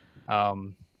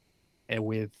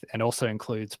 And also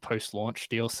includes post-launch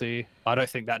DLC. I don't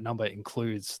think that number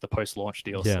includes the post-launch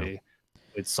DLC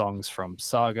with songs from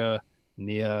Saga,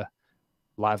 Nier,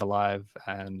 Live Alive,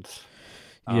 and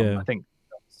I think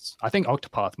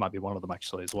Octopath might be one of them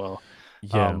actually as well.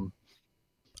 Yeah,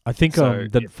 I think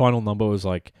the final number was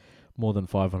like more than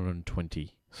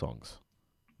 520 songs.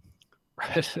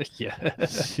 Yeah,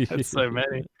 that's so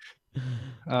many.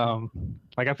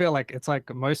 Like I feel like it's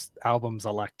like most albums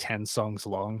are like 10 songs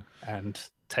long and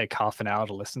take half an hour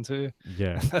to listen to.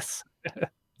 Yeah. That's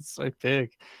so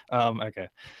big. Okay.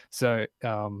 So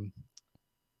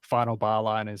Final Bar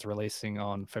Line is releasing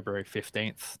on February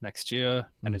 15th next year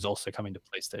and is also coming to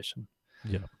PlayStation.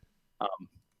 Yeah.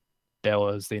 There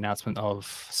was the announcement of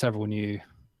several new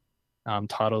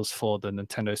titles for the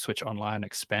Nintendo Switch Online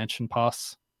expansion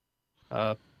pass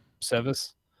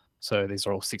service. So these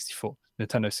are all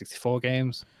Nintendo 64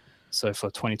 games. So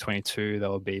for 2022, there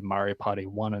will be Mario Party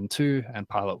 1 and 2 and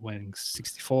Pilot Wings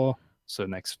 64. So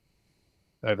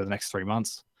over the next 3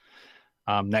 months.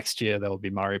 Next year, there will be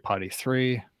Mario Party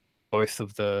 3, both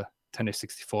of the Nintendo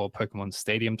 64 Pokemon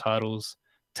Stadium titles,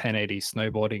 1080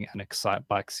 Snowboarding and Excite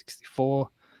Bike 64,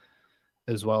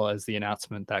 as well as the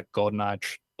announcement that GoldenEye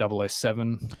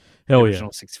 007, the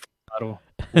original 64 title,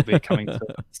 will be coming to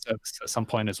service at some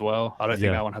point as well. I don't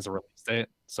think that one has a release date,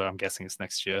 so I'm guessing it's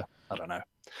next year. I don't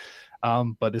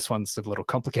know. But this one's a little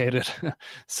complicated.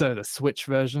 So the Switch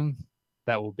version,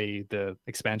 that will be the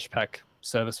expansion pack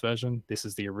service version. This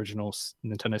is the original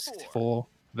Nintendo 64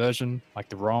 version, like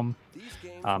the ROM.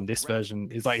 This version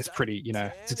is like, it's pretty, you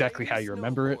know, it's exactly how you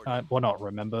remember it. Well, not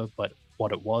remember, but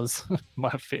what it was.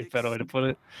 Might be a better way to put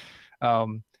it.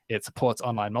 It supports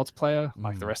online multiplayer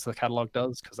like the rest of the catalog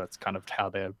does, because that's kind of how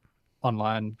their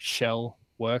online shell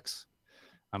works.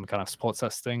 Kind of supports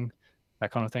that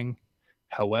kind of thing.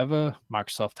 However,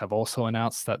 Microsoft have also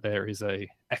announced that there is a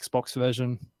Xbox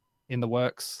version in the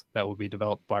works that will be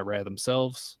developed by Rare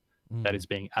themselves that is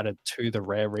being added to the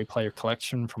Rare Replay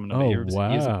collection from a number of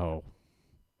years ago.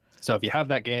 So if you have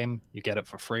that game, you get it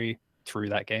for free through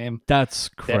that game. That's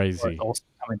crazy. It's also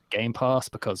coming to Game Pass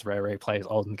because Rare Replay is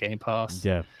old in Game Pass.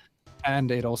 Yeah.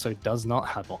 And it also does not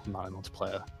have online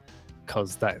multiplayer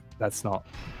because that's not,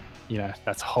 you know,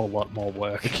 that's a whole lot more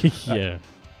work. Yeah.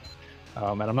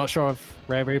 And I'm not sure if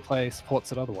Rare Replay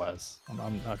supports it otherwise. I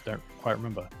don't quite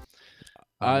remember.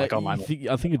 I think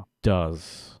it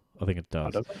does. I think it Oh,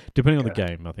 does. does it? Depending on the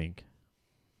Okay. game, I think.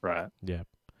 Right. Yeah.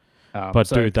 But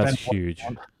So dude, that's depending on huge.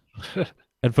 what you want.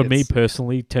 And for me It's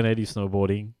personally, 1080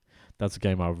 snowboarding, that's a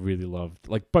game I really loved.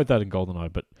 Like both that and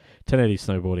GoldenEye, but 1080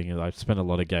 snowboarding, I spent a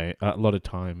lot of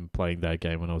time playing that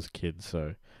game when I was a kid.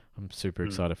 So I'm super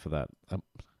excited for that.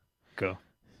 cool.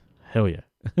 Hell yeah.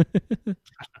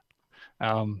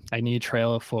 A new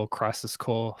trailer for Crisis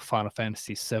Core Final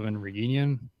Fantasy VII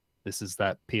Reunion. This is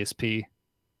that PSP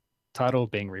title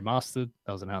being remastered.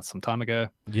 That was announced some time ago.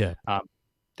 Yeah.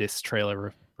 This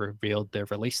trailer revealed their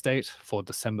release date for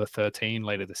December 13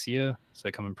 later this year.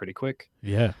 So coming pretty quick.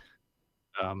 Yeah.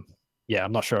 Yeah,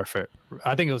 I'm not sure if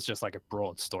I think it was just like a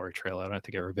broad story trailer. I don't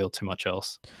think it revealed too much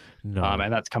else. No.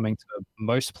 And that's coming to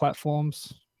most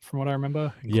platforms from what I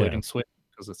remember, including Switch,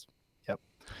 because it's, yep.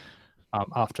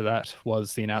 After that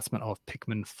was the announcement of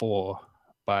Pikmin 4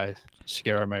 by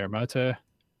Shigeru Miyamoto,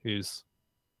 who's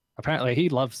apparently he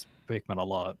loves Pikmin a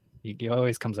lot. He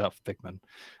always comes out for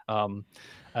Pikmin.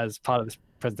 As part of this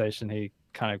presentation, he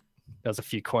kind of does a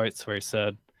few quotes where he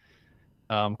said,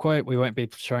 quote, "We won't be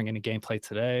showing any gameplay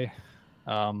today,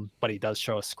 but he does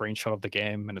show a screenshot of the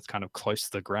game and it's kind of close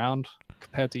to the ground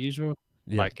compared to usual.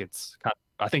 Yeah. Like it's kind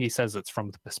of, I think he says it's from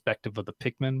the perspective of the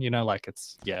Pikmin, like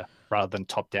it's, rather than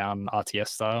top-down RTS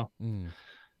style.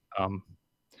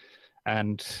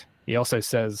 And he also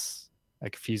says a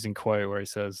confusing quote where he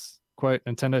says, quote,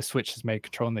 "Nintendo Switch has made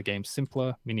controlling the game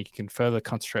simpler, meaning you can further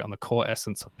concentrate on the core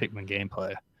essence of Pikmin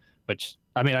gameplay," which,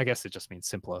 I mean, I guess it just means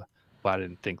simpler, but I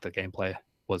didn't think the gameplay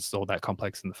was all that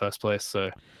complex in the first place, so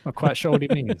I'm not quite sure what he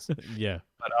means. Yeah.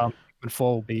 But Pikmin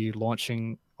 4 will be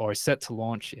launching, or is set to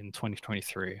launch in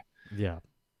 2023. Yeah.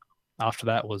 After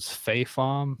that was Fae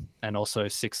Farm, and also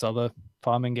 6 other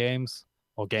farming games,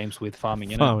 or games with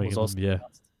farming in it. Was also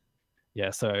announced. Yeah,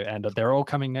 so, and they're all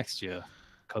coming next year,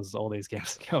 because all these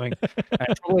games are coming,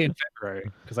 and probably in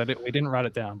February, because we didn't write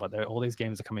it down, but all these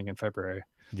games are coming in February.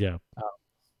 Yeah.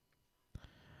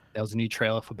 There was a new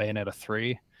trailer for Bayonetta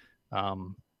 3. I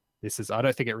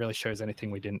don't think it really shows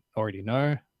anything we didn't already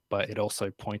know, but it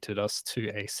also pointed us to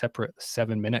a separate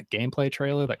 7-minute gameplay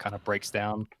trailer that kind of breaks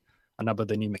down a number of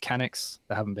the new mechanics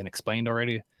that haven't been explained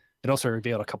already. It also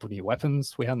revealed a couple of new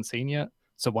weapons we hadn't seen yet.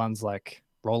 So one's like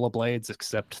rollerblades,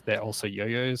 except they're also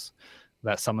yo-yos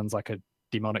that summons like a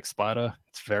demonic spider.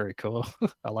 It's very cool.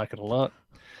 I like it a lot.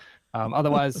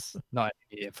 Otherwise, not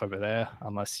any info over there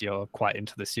unless you're quite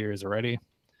into the series already.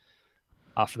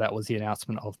 After that was the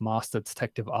announcement of Master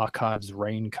Detective Archives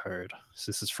Rain Code.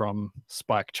 So this is from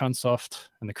Spike Chunsoft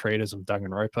and the creators of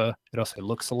Danganronpa. It also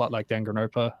looks a lot like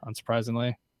Danganronpa,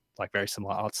 unsurprisingly, like very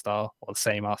similar art style, or the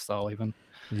same art style even.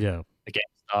 Yeah. The game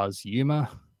stars Yuma,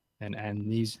 an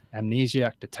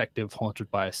amnesiac detective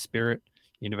haunted by a spirit.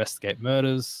 You investigate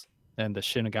murders, and the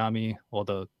Shinigami, or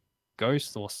the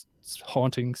ghost or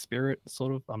haunting spirit,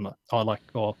 sort of.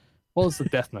 What was the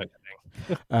Death Note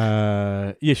thing?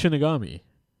 Yeah, Shinigami.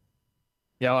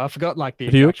 Yeah, I forgot like the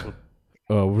Ryuk? actual.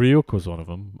 Ryuk was one of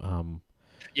them.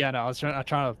 Yeah, no, I was trying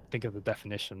to think of the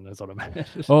definition. Is what I meant.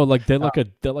 Oh, like they're like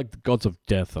the gods of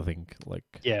death, I think. Like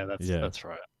yeah, that's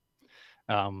right.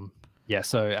 Yeah.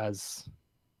 So as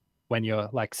when you're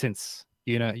like, since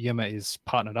Yuma is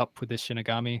partnered up with this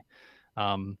Shinigami,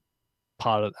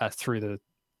 part of through the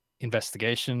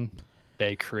investigation,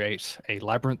 they create a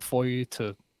labyrinth for you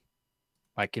to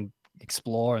like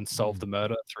explore and solve the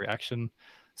murder through action.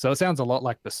 So it sounds a lot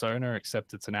like Persona,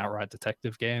 except it's an outright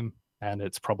detective game, and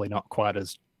it's probably not quite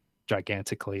as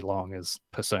gigantically long as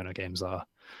Persona games are.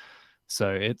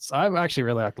 So I actually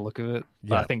really like the look of it,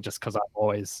 but I think just because I'm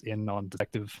always in on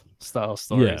detective style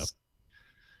stories.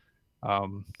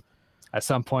 At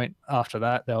some point after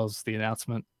that, there was the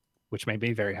announcement, which made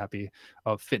me very happy,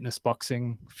 of Fitness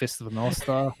Boxing Fist of the North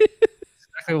Star.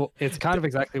 It's kind of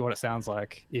exactly what it sounds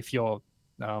like if you're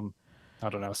I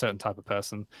don't know, a certain type of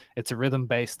person. It's a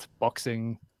rhythm-based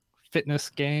boxing fitness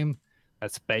game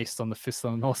that's based on the Fist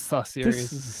of the North Star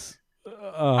series.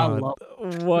 I love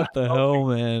what the hell,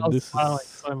 man? I was smiling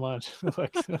so much.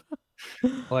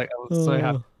 like I was so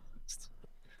happy.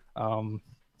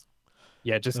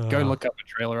 Yeah, just go look up a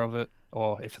trailer of it,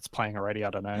 or if it's playing already, I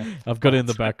don't know. I've got it in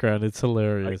the background. It's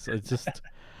hilarious. It's just,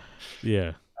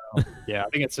 yeah. Yeah, I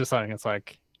think it's just something. It's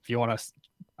like, if you want to,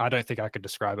 I don't think I could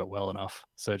describe it well enough.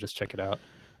 So just check it out.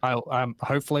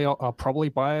 Hopefully I'll probably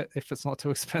buy it if it's not too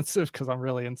expensive, because I'm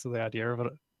really into the idea of it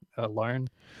alone.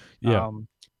 Yeah.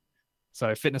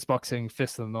 So Fitness Boxing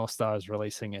Fist of the North Star is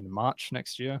releasing in March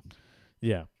next year.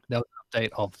 Yeah. There was an update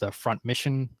of the Front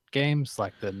Mission games,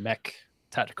 like the mech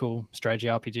tactical strategy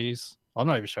RPGs. I'm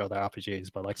not even sure they're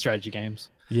RPGs, but like strategy games.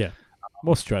 Yeah.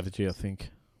 More strategy, I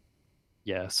think.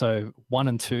 Yeah. So 1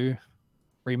 and 2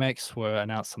 remakes were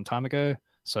announced some time ago.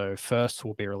 So first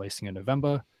will be releasing in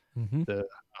November. Mm-hmm. The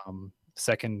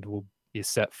second will be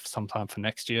set sometime for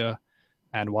next year,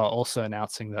 and while also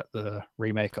announcing that the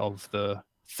remake of the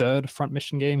third Front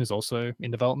Mission game is also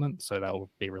in development, so that will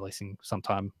be releasing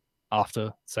sometime after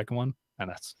the second one, and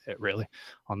that's it really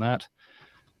on that.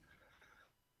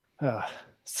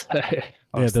 So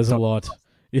Yeah, there's a lot.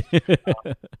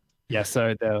 Yeah,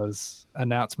 so there was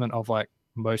announcement of like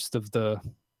most of the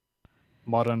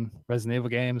modern Resident Evil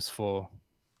games for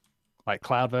like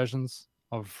cloud versions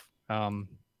of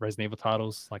Resident Evil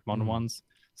titles, like modern ones.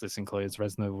 So this includes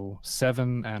Resident Evil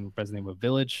 7 and Resident Evil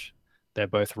Village. They're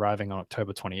both arriving on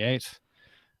October 28th.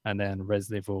 And then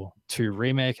Resident Evil 2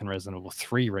 Remake and Resident Evil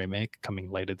 3 Remake coming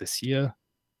later this year.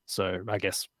 So I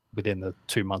guess within the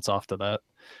 2 months after that.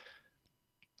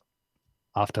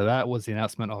 After that was the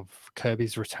announcement of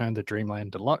Kirby's Return to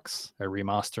Dreamland Deluxe, a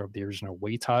remaster of the original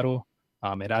Wii title.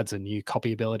 It adds a new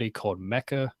copy ability called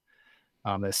Mecha.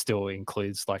 There still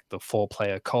includes like the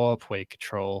 4-player co-op where you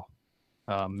control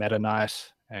Meta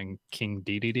Knight and King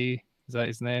DDD. Is that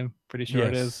his name? Pretty sure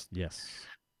it is. Yes.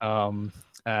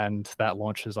 And that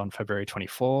launches on February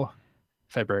 24.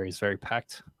 February is very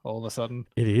packed all of a sudden.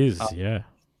 It is, yeah.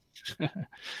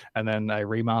 And then a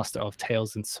remaster of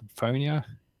Tales in Symphonia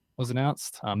was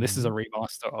announced. This is a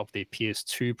remaster of the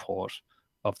PS2 port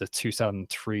of the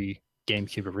 2003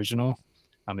 GameCube original.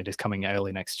 It is coming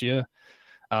early next year.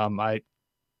 I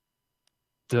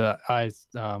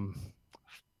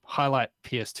highlight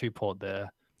PS2 port there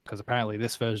because apparently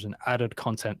this version added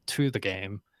content to the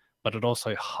game, but it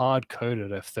also hard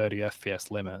coded a 30 FPS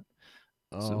limit,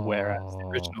 whereas the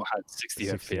original had 60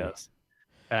 FPS.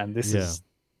 And this is,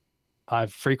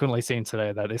 I've frequently seen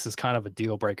today that this is kind of a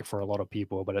deal breaker for a lot of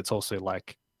people, but it's also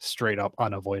like straight up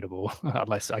unavoidable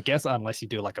unless you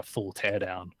do like a full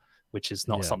teardown, which is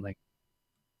not something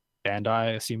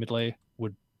Bandai assumedly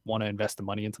would want to invest the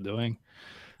money into doing.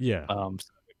 Yeah.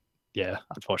 Yeah,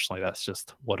 unfortunately, that's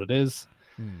just what it is.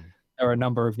 There are a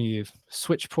number of new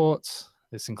Switch ports.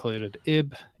 This included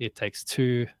IB, It Takes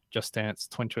Two, Just Dance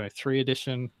 2023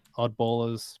 edition,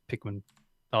 Oddballers, Pikmin.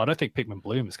 Oh, I don't think Pikmin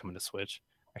Bloom is coming to Switch,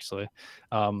 actually.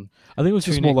 I think it was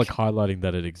just more like highlighting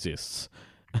that it exists.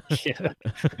 Yeah.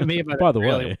 Me, by the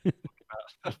way,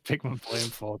 Pikmin Bloom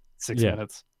for 6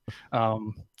 minutes.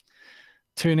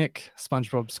 Tunic,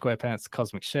 SpongeBob SquarePants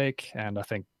Cosmic Shake, and I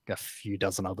think a few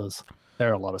dozen others. There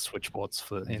are a lot of Switch ports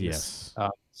in this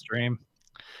stream.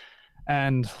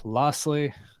 And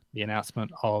lastly, the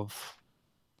announcement of,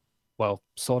 well,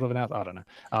 sort of announced, I don't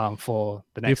know, for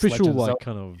the next official like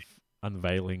kind of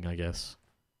unveiling, I guess.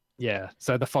 Yeah,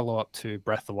 so the follow-up to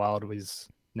Breath of the Wild was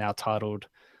now titled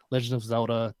Legend of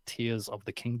Zelda Tears of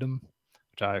the Kingdom,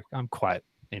 which I'm quite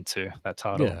into that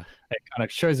title. Yeah. It kind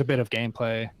of shows a bit of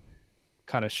gameplay,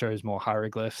 kind of shows more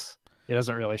hieroglyphs. It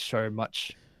doesn't really show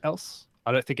much else.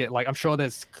 I don't think it, like, I'm sure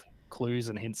there's clues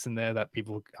and hints in there that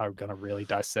people are going to really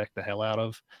dissect the hell out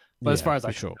of. But as far as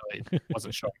I can tell, it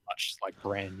wasn't showing much like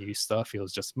brand new stuff. It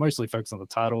was just mostly focused on the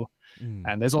title.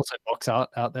 And there's also box art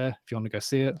out there if you want to go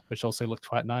see it, which also looked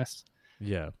quite nice.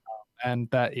 Yeah. And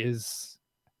that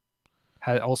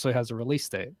also has a release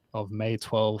date of May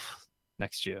 12th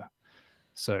next year.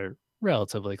 So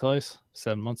relatively close,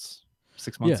 6 months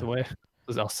away.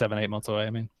 7, 8 months away,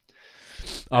 I mean.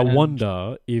 I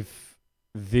wonder if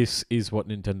this is what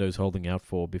Nintendo's holding out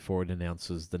for before it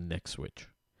announces the next Switch.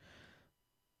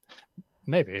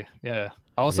 Maybe, yeah.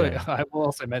 I will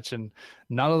also mention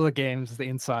none of the games the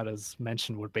insiders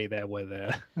mentioned would be there were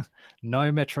there.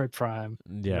 No Metroid Prime,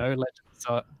 no Legend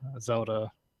of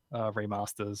Zelda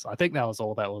remasters. I think that was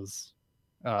all that was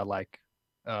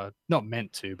not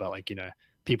meant to, but like, you know,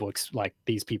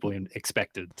 these people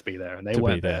expected to be there, and they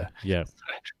weren't there. Yeah.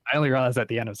 I only realized at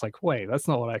the end, it's like, wait, that's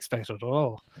not what I expected at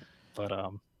all. But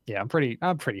yeah, I'm pretty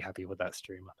happy with that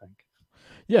stream, I think.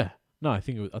 Yeah. No, I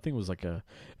think it was like a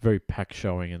very packed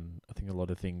showing, and I think a lot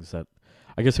of things that,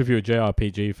 I guess if you're a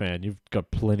JRPG fan, you've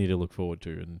got plenty to look forward to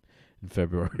in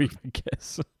February, I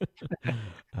guess.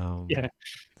 Yeah.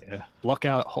 Block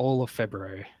out whole of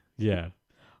February. Yeah,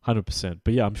 100%.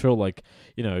 But yeah, I'm sure, like,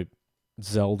 you know,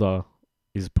 Zelda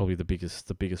is probably the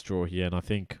biggest draw here, and I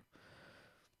think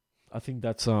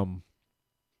that's I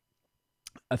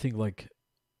think like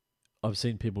I've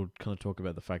seen people kind of talk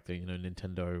about the fact that, you know,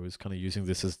 Nintendo is kind of using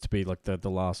this as to be like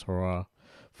the last hurrah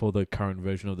for the current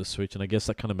version of the Switch, and I guess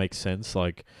that kind of makes sense.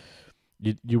 Like,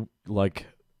 you like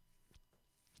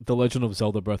The Legend of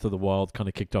Zelda Breath of the Wild kind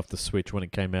of kicked off the Switch when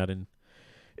it came out, and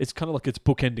it's kind of like it's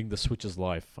bookending the Switch's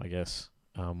life, I guess.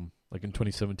 Like in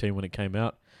 2017 when it came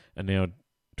out, and now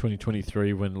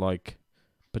 2023 when like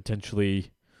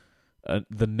potentially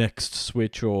the next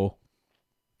Switch or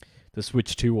the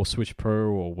Switch 2 or Switch Pro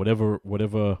or whatever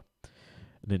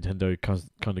Nintendo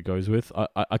kind of goes with.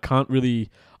 I can't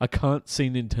see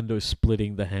Nintendo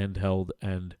splitting the handheld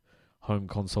and home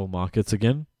console markets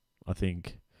again. I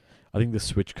think the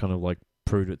Switch kind of like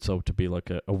proved itself to be like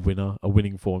a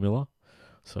winning formula.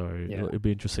 So it'd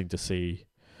be interesting to see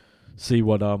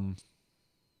what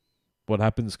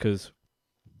happens, because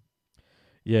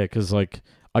like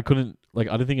I don't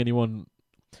think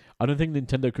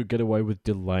Nintendo could get away with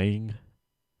delaying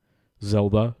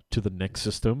Zelda to the next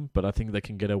system, but I think they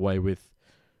can get away with,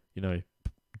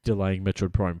 delaying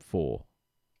Metroid Prime 4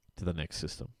 to the next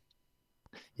system.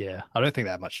 Yeah, I don't think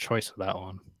they have much choice with that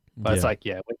one. But it's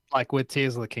like, with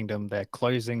Tears of the Kingdom, they're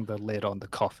closing the lid on the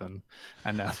coffin,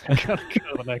 and now they're going to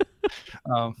go to the next.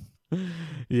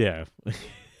 Yeah.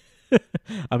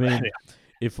 I mean,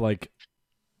 if like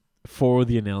 4 of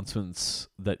the announcements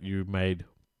that you made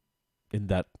in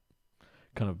that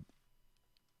kind of,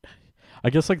 I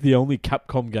guess like the only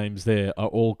Capcom games there are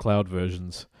all cloud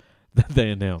versions that they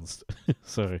announced.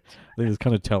 So I think it's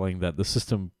kind of telling that the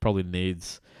system probably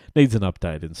needs an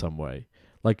update in some way.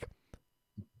 Like,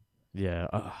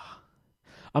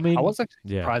 I mean, I was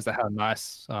actually surprised at how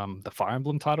nice the Fire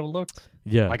Emblem title looked.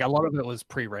 Yeah, like a lot of it was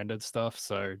pre-rendered stuff,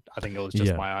 so I think it was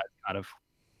just my eyes kind of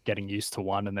getting used to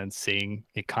one and then seeing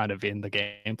it kind of in the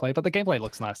gameplay. But the gameplay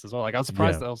looks nice as well. Like I was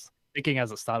surprised. I was thinking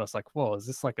as it started, I was like, "Whoa, is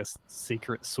this like a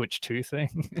secret Switch 2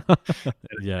 thing?"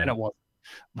 And it wasn't.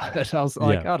 But I was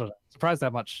like, I don't know, surprised how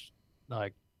much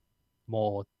like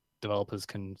more developers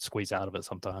can squeeze out of it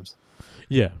sometimes.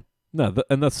 Yeah, no,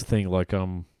 and that's the thing. Like,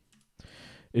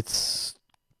 it's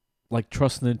like,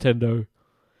 trust Nintendo.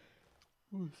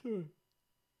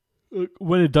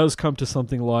 When it does come to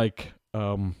something like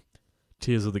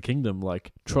Tears of the Kingdom,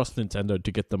 like, trust Nintendo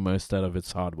to get the most out of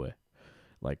its hardware.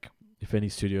 Like, if any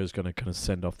studio is going to kind of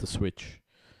send off the Switch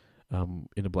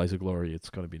in a blaze of glory, it's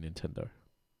going to be Nintendo.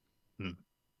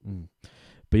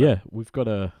 But yeah, we've got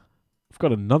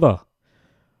another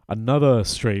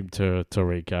stream to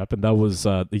recap, and that was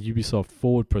the Ubisoft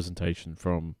Forward presentation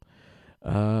from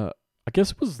I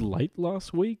guess it was late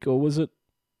last week, or was it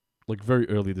like very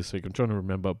early this week? I'm trying to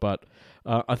remember, but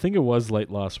I think it was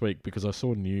late last week, because I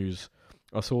saw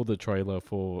the trailer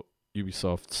for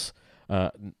Ubisoft's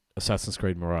Assassin's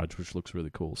Creed Mirage, which looks really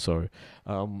cool. So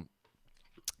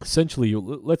essentially,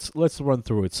 let's run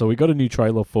through it. So we got a new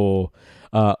trailer for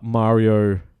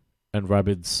Mario and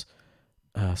Rabbids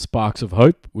Sparks of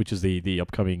Hope, which is the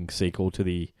upcoming sequel to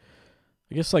the,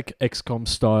 I guess, like XCOM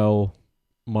style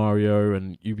Mario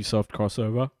and Ubisoft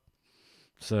crossover.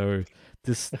 So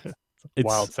it's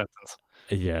wild sentence.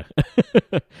 Yeah.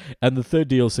 And the third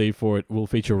DLC for it will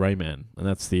feature Rayman, and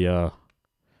that's I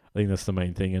think that's the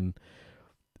main thing. And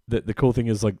the cool thing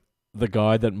is, like, the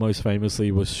guy that most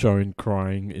famously was shown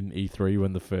crying in E3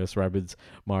 when the first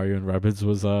Mario and Rabbids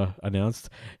was announced,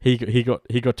 he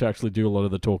got to actually do a lot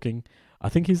of the talking. I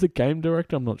think he's the game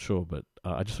director, I'm not sure, but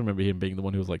I just remember him being the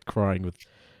one who was like crying with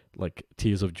like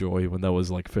tears of joy when that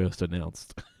was like first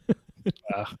announced.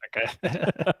 Okay.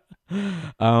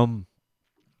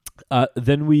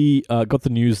 Then we got the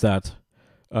news that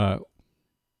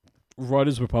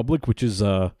Riders Republic, which is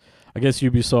I guess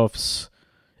Ubisoft's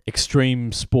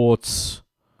extreme sports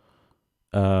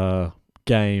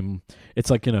game. It's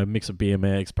like, mix of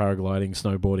BMX, paragliding,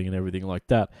 snowboarding, and everything like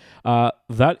that.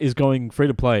 That is going free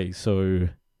to play. So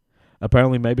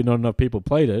apparently, maybe not enough people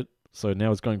played it. So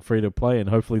now it's going free to play, and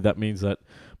hopefully that means that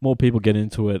more people get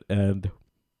into it, and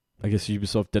I guess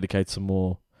Ubisoft dedicates some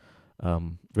more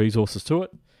resources to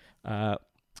it.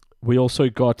 We also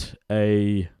got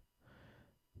a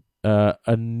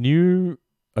new.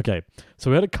 Okay, so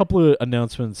we had a couple of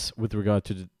announcements with regard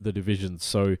to the Division.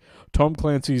 So Tom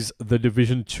Clancy's The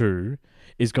Division 2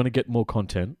 is going to get more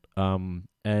content, and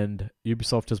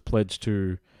Ubisoft has pledged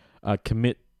to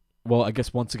commit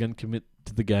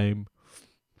to the game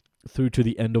through to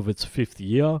the end of its 5th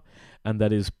year, and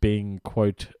that is being,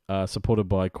 quote, supported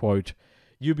by, quote,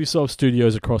 Ubisoft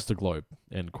studios across the globe,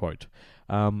 end quote.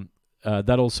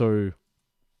 That also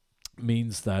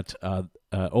means that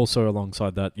also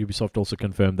alongside that, Ubisoft also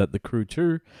confirmed that The Crew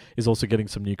 2 is also getting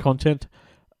some new content.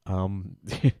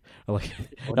 It will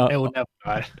never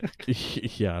die.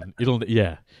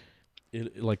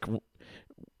 Like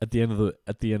at the end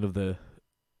of the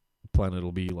planet,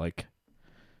 it'll be like,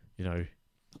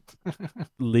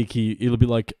 leaky. It'll be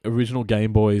like original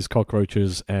Game Boys,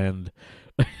 cockroaches, and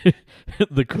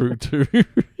The Crew 2.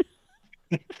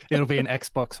 It'll be an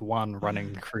Xbox One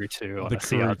running Crew 2 on a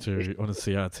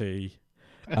CRT.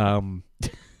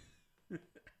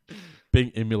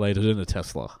 Being emulated in a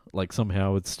Tesla. Like,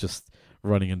 somehow it's just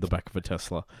running in the back of a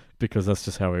Tesla. because that's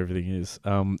just how everything is.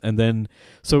 And then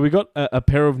so we got a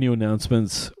pair of new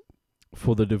announcements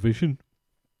for The Division.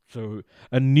 So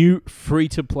a new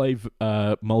free-to-play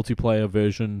multiplayer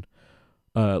version,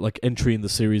 like entry in the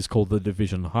series called The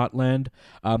Division Heartland.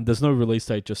 There's no release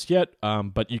date just yet,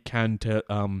 but you can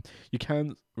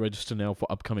register now for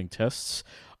upcoming tests.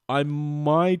 I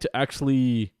might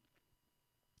actually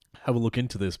have a look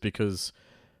into this because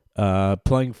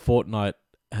playing Fortnite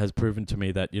has proven to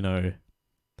me that, you know,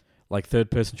 like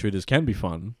third-person shooters can be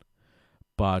fun,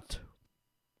 but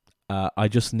I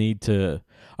just need a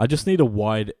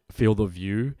wide field of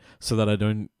view so that I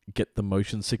don't get the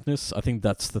motion sickness. I think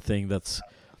that's the thing that's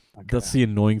the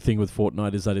annoying thing with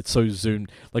Fortnite, is that it's so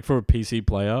zoomed. Like for a PC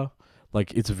player,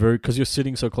 like it's very, because you're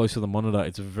sitting so close to the monitor,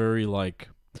 it's very like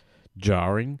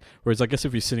jarring. Whereas I guess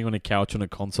if you're sitting on a couch on a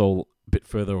console a bit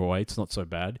further away, it's not so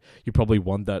bad. You probably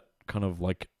want that kind of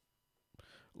like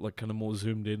kind of more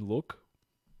zoomed in look.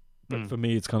 But for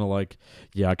me, it's kind of like,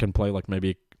 yeah, I can play like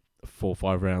maybe 4 or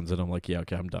 5 rounds and I'm like, yeah,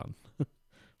 okay, I'm done.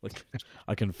 Like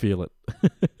I can feel it.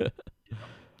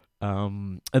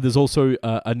 And there's also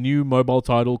a new mobile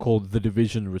title called The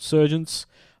Division Resurgence.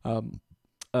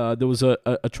 There was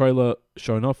a trailer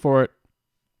shown off for it,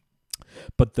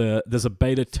 but there's a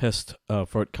beta test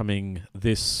for it coming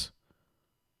this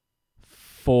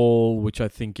fall, which I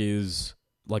think is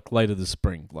like later this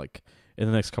spring, like in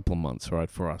the next couple of months,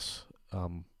 right, for us.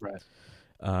 Right.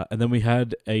 And then we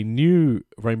had a new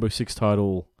Rainbow Six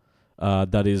title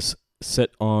that is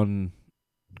set on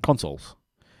consoles.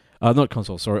 Not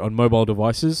consoles, sorry, on mobile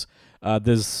devices.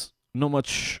 There's not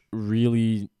much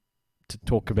really to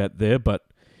talk about there, but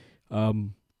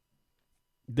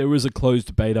there is a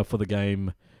closed beta for the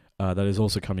game that is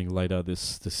also coming later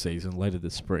this season, later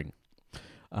this spring.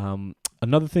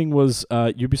 Another thing was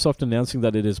Ubisoft announcing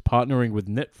that it is partnering with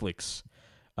Netflix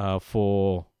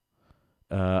for,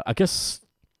 I guess,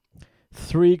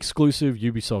 3 exclusive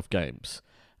Ubisoft games.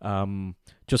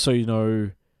 Just so you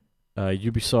know,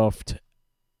 Netflix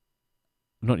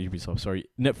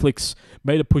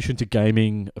made a push into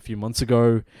gaming a few months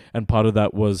ago, and part of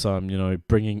that was,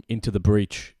 bringing Into the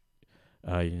Breach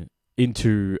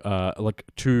into like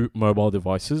 2 mobile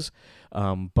devices.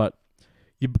 But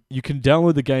you can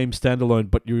download the game standalone,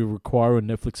 but you require a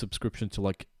Netflix subscription to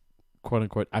like quote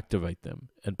unquote activate them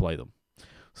and play them.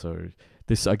 So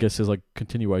this, I guess, is like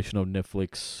continuation of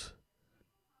Netflix.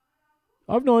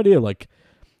 I have no idea. Like,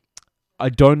 I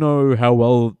don't know how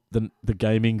well the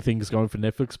gaming thing's going for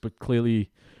Netflix, but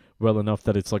clearly well enough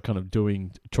that it's like kind of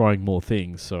trying more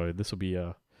things. So this will be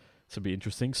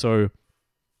interesting. So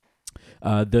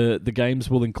the games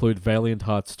will include Valiant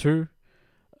Hearts 2,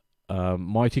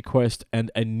 Mighty Quest,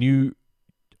 and a new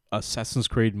Assassin's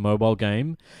Creed mobile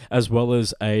game, as well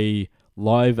as a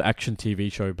live action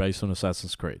TV show based on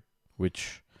Assassin's Creed,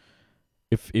 which,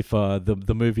 if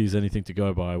the movie is anything to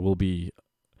go by, will be,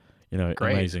 great.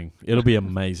 Amazing. It'll be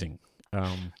amazing.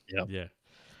 Yep. Yeah.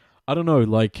 I don't know,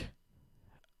 like,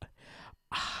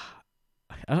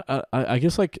 I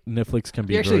guess like Netflix can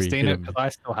be. You actually very seen it? Because I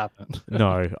still haven't.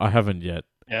 No, I haven't yet.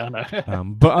 Yeah, I know.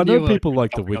 But I know people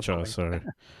like The Witcher, so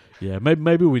yeah,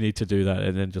 maybe we need to do that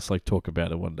and then just like talk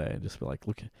about it one day and just be like,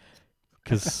 look,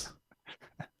 because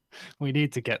we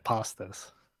need to get past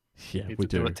this. Yeah, we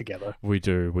do it together. We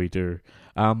do.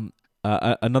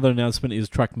 Another announcement is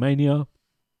Trackmania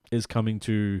is coming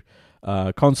to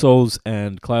consoles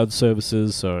and cloud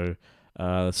services. So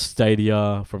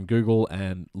Stadia from Google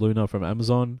and Luna from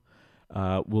Amazon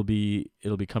it'll be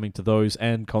coming to those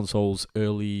and consoles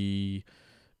early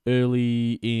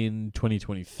in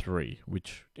 2023,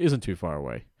 which isn't too far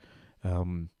away.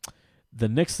 The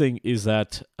next thing is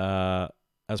that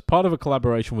as part of a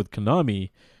collaboration with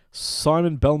Konami,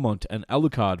 Simon Belmont and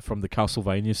Alucard from the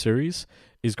Castlevania series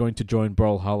is going to join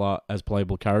Brawlhalla as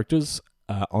playable characters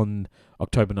on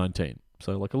October 19.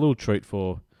 So like a little treat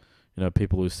for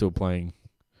people who are still playing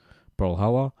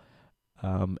Brawlhalla.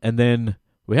 And then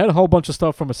we had a whole bunch of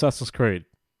stuff from Assassin's Creed.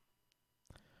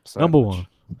 Number one,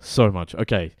 so much.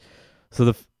 Okay,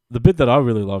 so the bit that I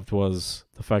really loved was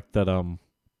the fact that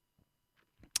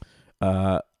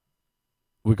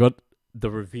we got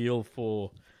the reveal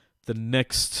for the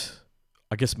next,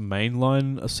 I guess,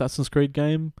 mainline Assassin's Creed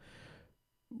game,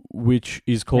 which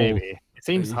is called. Maybe. It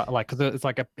seems like, because it's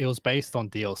like it was based on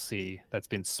DLC that's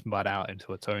been spun out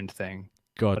into its own thing.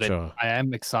 Gotcha. I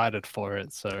am excited for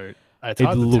it, so it's it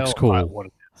hard looks to tell cool. What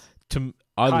it is.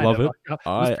 I love it.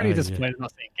 I was pretty disappointed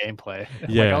not seeing gameplay.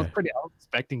 Yeah, I was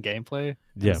expecting gameplay.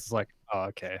 Yeah, it's like, oh,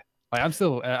 okay. Like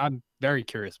I'm very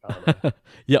curious about it.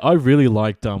 Yeah, I really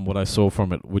liked what I saw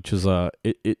from it, which is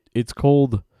it's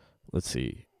called, let's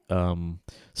see,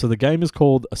 so the game is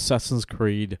called Assassin's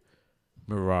Creed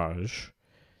Mirage.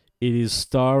 It is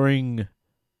starring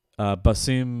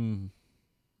Basim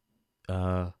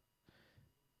Al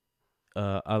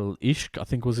Ishq, I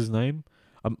think was his name.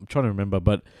 I'm trying to remember,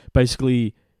 but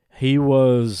basically he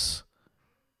was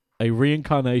a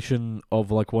reincarnation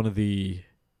of like one of the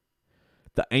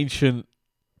ancient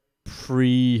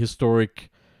prehistoric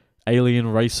alien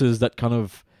races that kind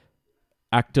of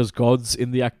act as gods in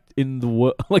the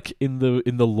like in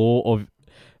the lore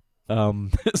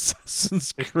of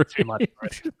Assassin's Creed. Too much.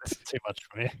 This is too much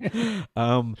for me.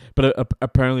 But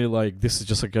apparently, like this is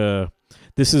just like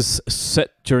this is set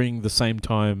during the same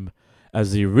time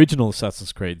as the original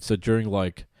Assassin's Creed. So during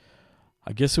like,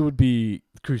 I guess it would be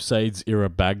Crusades era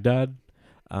Baghdad,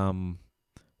 and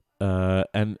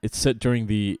it's set during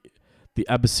the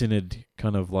Abbasid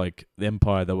kind of like the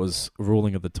empire that was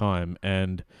ruling at the time,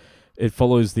 and it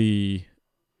follows the,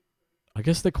 I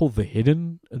guess they're called the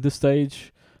Hidden at this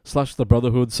stage / the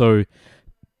Brotherhood. So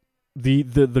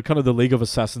the kind of the League of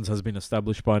Assassins has been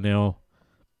established by now,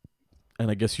 and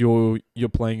I guess you're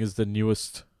playing as the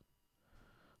newest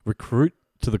recruit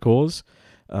to the cause,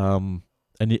 and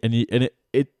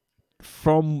it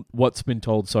from what's been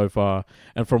told so far,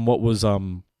 and from what was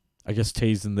I guess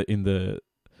teased in the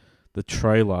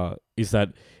trailer, is that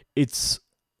it's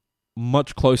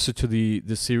much closer to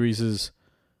the series'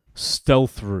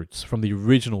 stealth routes from the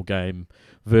original game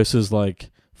versus like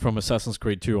from Assassin's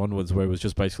Creed 2 onwards, where it was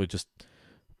just basically just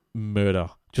murder,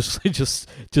 just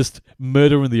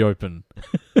murder in the open.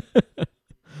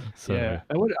 So yeah,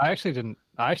 I actually didn't.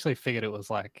 I actually figured it was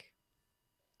like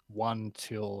 1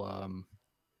 till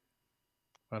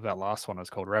whatever that last one was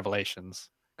called, Revelations,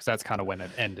 because that's kind of when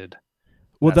it ended.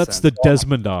 well, that's the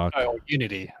Desmond arc. Oh,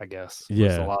 Unity, I guess. Yeah,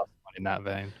 was the last one in that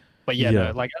vein. But yeah,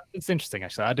 no, like it's interesting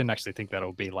actually. I didn't actually think that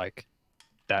would be like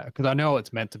that, because I know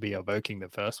it's meant to be evoking the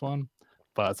first one,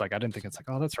 but it's like I didn't think it's like,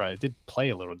 oh, that's right, it did play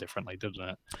a little differently, didn't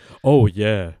it? Oh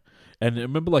yeah, and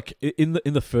remember, like in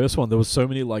the first one, there was so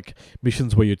many like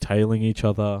missions where you're tailing each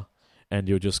other, and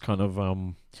you're just kind of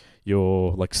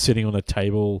you're like sitting on a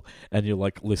table and you're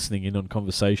like listening in on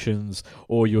conversations,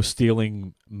 or you're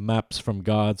stealing maps from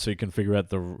guards so you can figure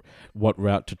out what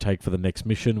route to take for the next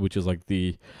mission, which is like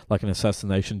an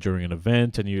assassination during an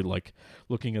event, and you're like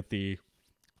looking at the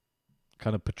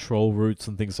kind of patrol routes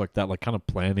and things like that, like kind of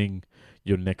planning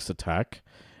your next attack.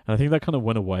 And I think that kind of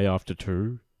went away after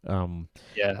 2.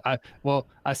 Yeah, I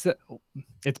said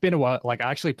it's been a while. Like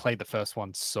I actually played the first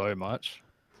one so much,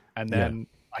 and then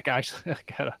like I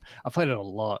played it a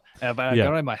lot, but I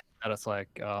got in my head. It's like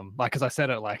because I said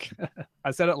it like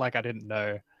I said it like I didn't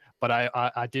know, but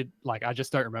I did, like I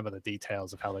just don't remember the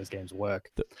details of how those games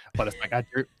work. But it's like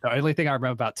the only thing I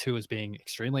remember about 2 is being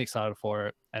extremely excited for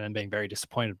it and then being very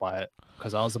disappointed by it,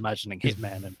 because I was imagining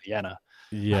Hitman in Vienna.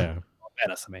 Yeah,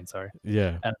 Venice, I mean, sorry.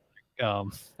 Yeah.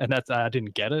 And that's I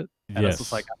didn't get it. And it's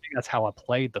just like, I think that's how I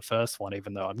played the first one,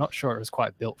 even though I'm not sure it was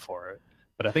quite built for it.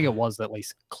 But I think it was at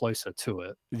least closer to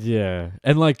it. Yeah.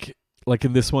 And like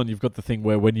in this one, you've got the thing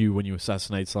where when you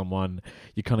assassinate someone,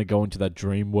 you kind of go into that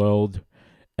dream world,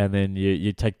 and then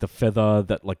you take the feather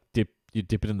that like dip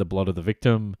it in the blood of the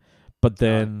victim, but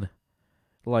then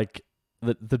like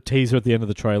the teaser at the end of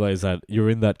the trailer is that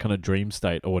you're in that kind of dream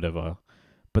state or whatever,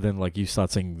 but then like you start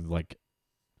seeing like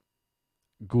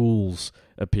ghouls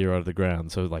appear out of the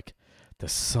ground. So like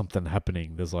there's something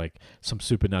happening. There's like some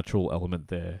supernatural element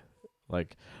there.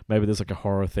 Like maybe there's like a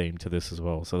horror theme to this as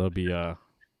well. So that'll be the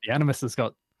Animus has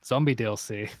got zombie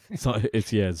DLC. So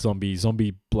it's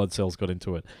zombie blood cells got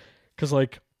into it. Cause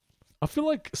like I feel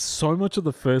like there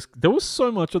was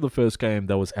so much of the first game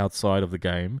that was outside of the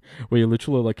game, where you're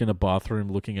literally like in a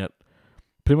bathroom looking at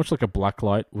pretty much like a black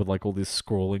light with like all these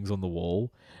scrawlings on the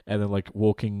wall, and then like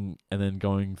walking and then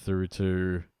going through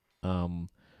to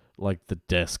like the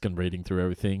desk and reading through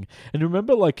everything. And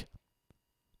remember, like,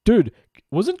 dude,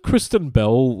 wasn't Kristen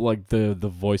Bell like the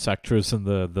voice actress and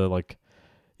the like,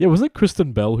 yeah, wasn't it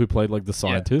Kristen Bell who played like the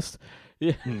scientist?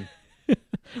 Yeah. Like,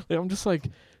 I'm just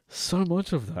like, so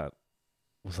much of that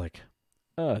was like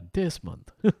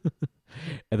Desmond.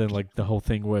 And then like the whole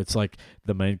thing where it's like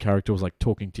the main character was like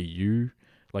talking to you,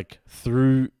 like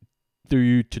through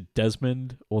you to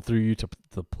Desmond, or through you to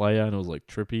the player, and it was like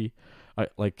trippy. I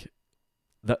like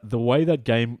that the way that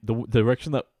game, the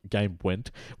direction that game went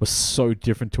was so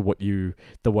different to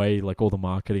the way like all the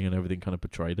marketing and everything kind of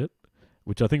portrayed it,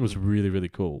 which I think was really, really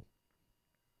cool.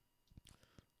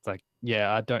 It's like,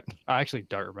 yeah, I actually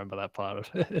don't remember that part of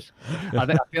it. I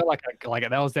feel like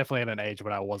that was definitely at an age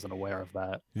when I wasn't aware of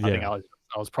that. Yeah. I think I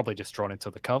was probably just drawn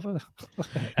into the cover.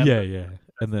 And the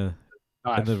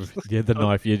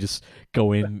knife. You just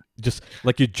go in, just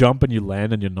like you jump and you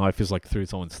land, and your knife is like through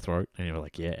someone's throat, and you're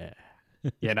like, yeah.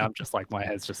 Yeah, now I'm just like my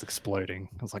head's just exploding.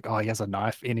 I was like, oh, he has a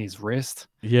knife in his wrist.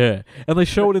 Yeah, and they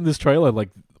show it in this trailer, like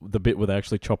the bit where they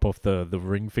actually chop off the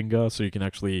ring finger, so you can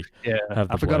actually Yeah, have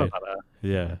I the forgot blade. about that.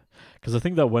 Yeah, because I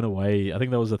think that went away. I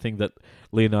think that was the thing that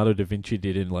Leonardo da Vinci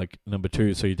did in like number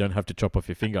two, so you don't have to chop off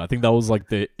your finger. I think that was like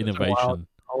the Such a wild, innovation.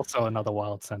 also another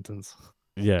wild sentence.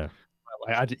 Yeah,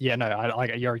 Yeah, no, I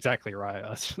like you're exactly right. I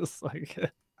was just like,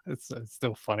 it's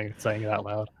still funny saying it out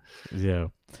loud. yeah,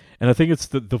 and I think it's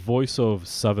the voice of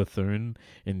Savathun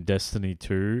in Destiny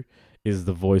 2 is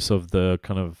the voice of the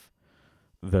kind of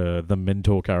the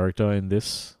mentor character in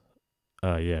this.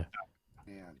 Yeah,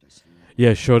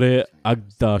 yeah, Shore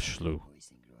Agdashlu.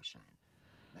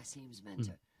 Mm.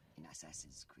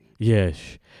 Yeah,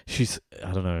 she's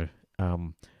I don't know.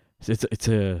 It's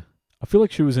a. I feel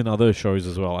like she was in other shows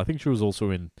as well. I think she was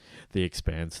also in The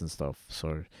Expanse and stuff.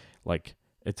 So like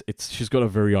it's she's got a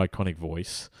very iconic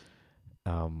voice.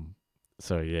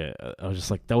 So yeah, I was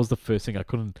just like that was the first thing I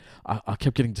couldn't. I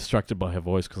kept getting distracted by her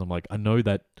voice because I'm like I know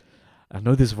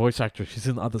this voice actress. She's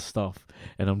in other stuff,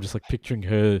 and I'm just like picturing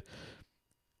her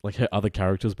like her other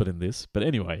characters, but in this. But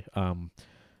anyway,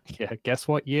 Yeah, guess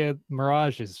what year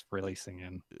Mirage is releasing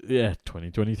in? yeah,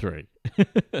 2023.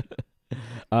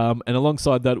 And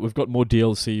alongside that, we've got more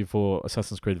DLC for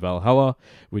Assassin's Creed Valhalla,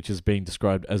 which is being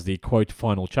described as the quote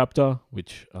final chapter,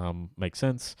 which makes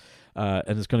sense.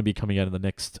 And it's going to be coming out in the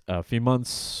next few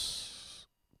months,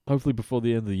 hopefully before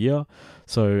the end of the year.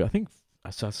 So I think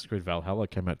Assassin's Creed Valhalla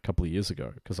came out a couple of years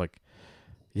ago, because like,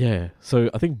 yeah. So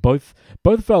I think both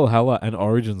Valhalla and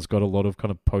Origins got a lot of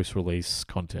kind of post release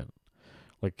content.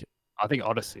 Like, I think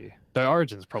Odyssey. The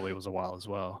Origins probably was a while as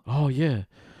well. oh yeah,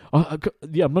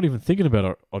 yeah. I'm not even thinking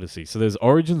about Odyssey. So there's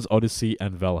Origins, Odyssey,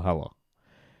 and Valhalla,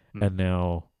 and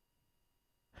now,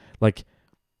 like,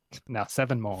 now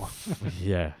 7 more.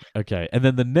 yeah, okay. And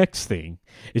then the next thing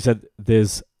is that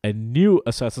there's a new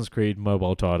Assassin's Creed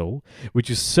mobile title,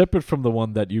 which is separate from the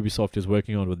one that Ubisoft is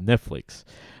working on with Netflix.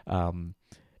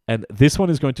 And this one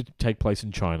is going to take place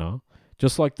in China,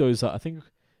 just like those. I think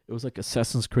it was like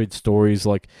Assassin's Creed Stories.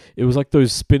 Like it was like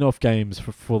those spin-off games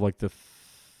for like I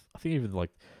think even like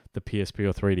the PSP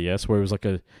or 3DS, where it was like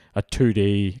a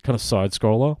 2D kind of side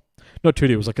scroller. Not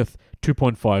 2D. It was like a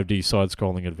 2.5D side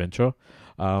scrolling adventure.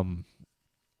 And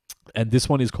this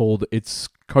one is called. It's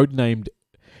codenamed.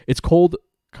 It's called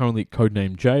currently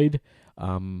codenamed Jade.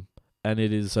 And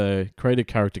it is a creative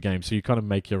character game, so you kind of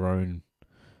make your own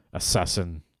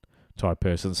assassin type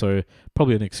person. So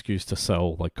probably an excuse to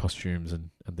sell like costumes and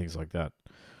things like that.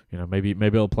 You know,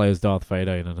 maybe I'll play as Darth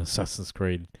Vader in an Assassin's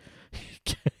Creed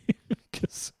game,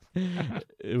 because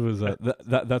it was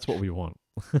that's what we want.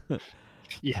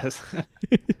 Yes.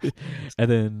 and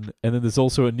then there's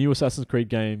also a new Assassin's Creed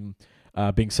game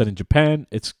being set in Japan.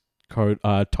 It's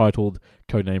titled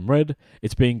Codename Red.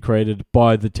 It's being created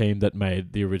by the team that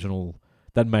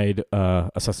made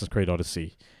Assassin's Creed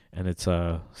Odyssey, and it's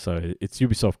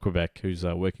Ubisoft Quebec who's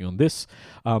working on this,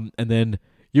 and then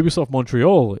Ubisoft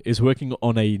Montreal is working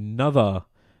on another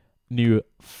new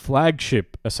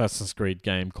flagship Assassin's Creed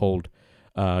game called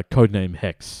Codename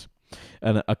Hex.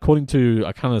 And according to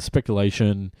a kind of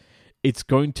speculation, it's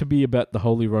going to be about the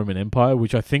Holy Roman Empire,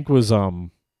 which I think was I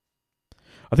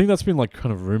think that's been like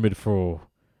kind of rumored for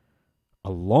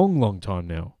a long time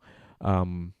now.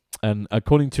 And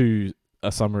according to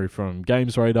a summary from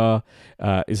Games Radar,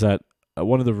 is that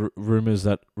one of the rumors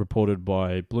that reported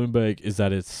by Bloomberg is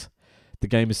that the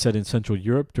game is set in Central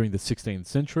Europe during the 16th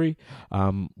century,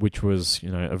 which was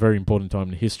a very important time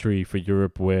in history for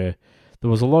Europe, where there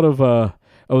was a lot of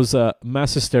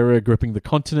mass hysteria gripping the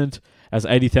continent as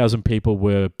 80,000 people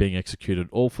were being executed,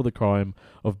 all for the crime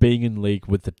of being in league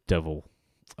with the devil.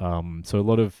 So a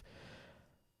lot of,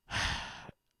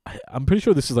 I'm pretty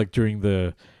sure this is like during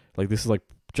this is like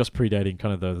just predating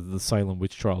kind of the Salem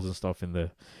witch trials and stuff in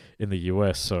the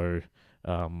US. So,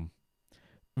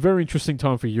 very interesting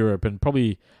time for Europe, and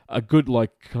probably a good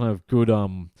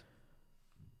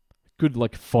good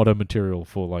like fodder material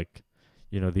for like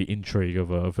the intrigue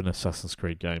of an Assassin's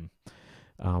Creed game.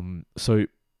 So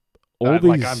all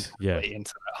these, I'm yeah, really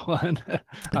into that one.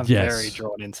 I'm yes. very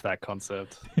drawn into that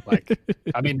concept. Like,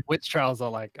 I mean, witch trials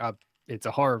are like, it's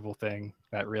a horrible thing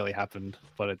that really happened,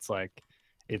 but it's like,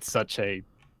 it's such a,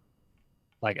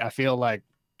 like, I feel like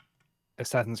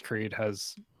Assassin's Creed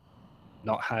has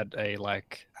not had a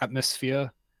like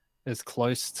atmosphere as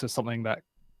close to something that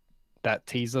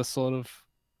teaser sort of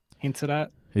hinted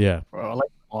at. Yeah, for like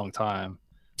a long time.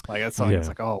 Like that's something. It's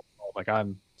like, oh, like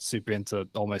I'm super into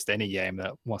almost any game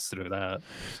that wants to do that.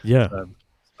 Yeah, so,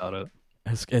 about it.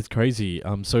 It's crazy.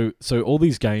 So all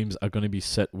these games are going to be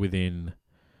set within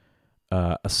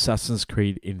Assassin's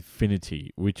Creed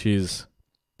Infinity, which is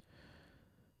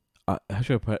how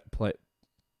should I play?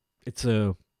 It's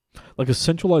a like a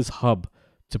centralized hub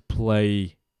to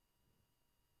play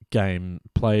I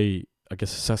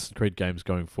guess Assassin's Creed games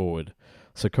going forward.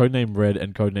 So Codename Red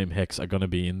and Codename Hex are going to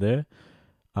be in there.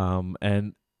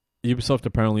 And Ubisoft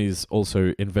apparently is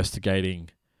also investigating,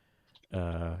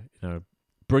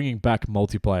 bringing back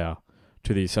multiplayer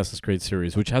to the Assassin's Creed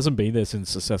series, which hasn't been there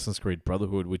since Assassin's Creed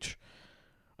Brotherhood, which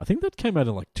I think that came out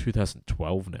in like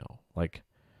 2012 now. Like,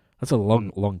 that's a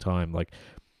long time. Like,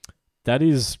 that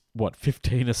is,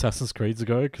 15 Assassin's Creeds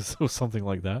ago? Because it was something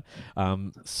like that.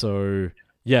 So,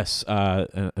 yes,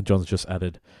 and John's just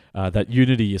added that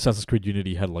Assassin's Creed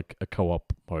Unity had like a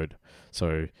co-op mode.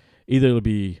 So, either it'll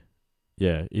be,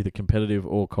 either competitive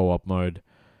or co-op mode.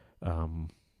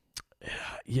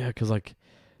 Because like,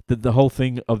 the whole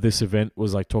thing of this event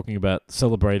was like talking about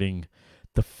celebrating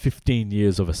the 15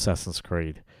 years of Assassin's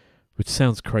Creed, which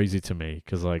sounds crazy to me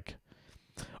because like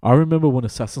I remember when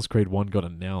Assassin's Creed 1 got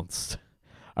announced.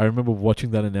 I remember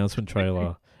watching that announcement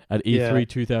trailer at E3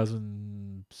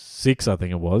 2006, I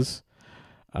think it was.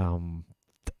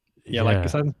 Like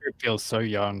Assassin's Creed feels so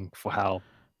young for how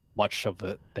much of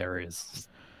it there is.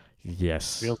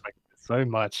 Yes. It feels like so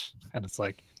much, and it's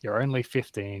like, you're only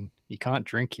 15. You can't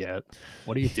drink yet.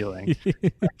 What are you doing?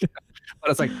 But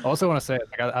it's like, I also want to say,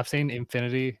 like, I've seen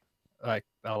Infinity, like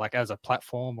as a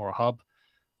platform or a hub.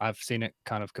 I've seen it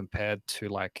kind of compared to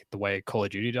like the way Call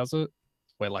of Duty does it,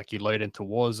 where like you load into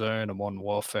Warzone and Modern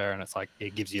Warfare, and it's like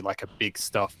it gives you like a big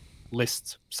stuff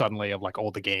list suddenly of like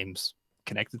all the games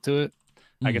connected to it.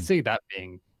 I can see that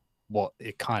being what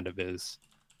it kind of is.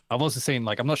 I've also seen,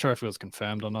 like, I'm not sure if it was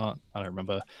confirmed or not. I don't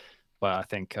remember, but I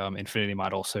think Infinity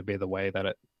might also be the way that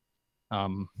it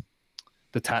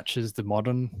detaches the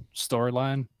modern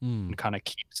storyline and kind of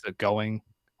keeps it going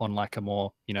on like a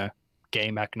more,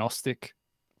 game agnostic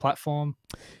platform.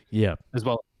 Yeah. As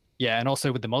well. Yeah, and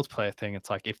also with the multiplayer thing, it's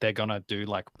like if they're gonna do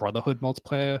like Brotherhood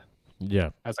multiplayer,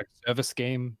 as like service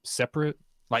game separate,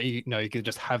 like you could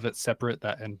just have it separate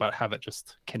but have it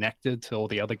just connected to all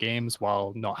the other games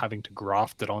while not having to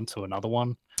graft it onto another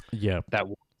one. Yeah. That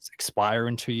will expire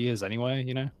in 2 years anyway,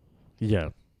 Yeah.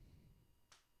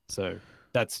 So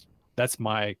that's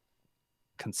my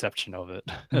conception of it.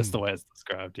 That's the way it's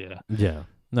described. Yeah.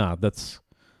 No, that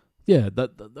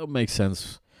makes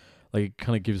sense. Like, it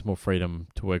kind of gives more freedom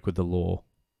to work with the lore,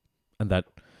 and that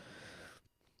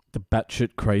the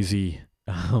batshit crazy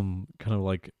kind of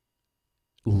like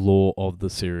lore of the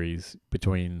series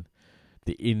between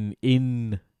the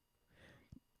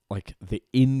the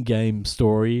in-game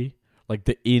story, like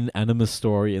the in-Animus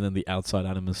story, and then the outside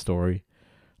Animus story,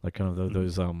 like kind of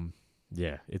those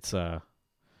it's I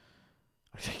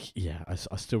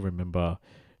still remember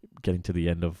getting to the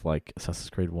end of like Assassin's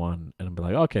Creed 1 and I'd be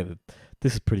like, okay,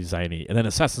 this is pretty zany. And then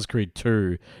Assassin's Creed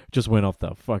 2 just went off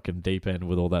the fucking deep end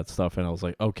with all that stuff, and I was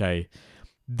like, okay,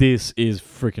 this is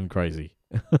freaking crazy.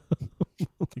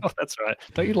 Oh, that's right.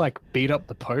 Don't you like beat up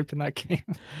the Pope in that game?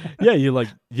 You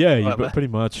pretty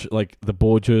much like the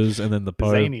Borgias and then the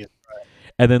Pope. Zany, right.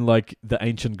 And then like the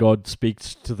ancient god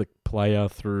speaks to the player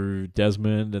through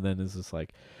Desmond, and then it's just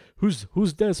like,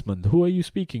 who's Desmond? Who are you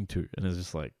speaking to? And it's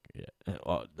just like,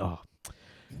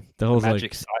 that was magic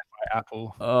like sci-fi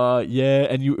apple.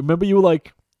 And you remember you were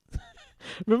like,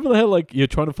 remember how like you're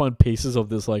trying to find pieces of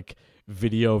this like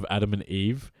video of Adam and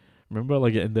Eve? Remember,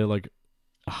 like, and they're like,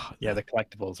 the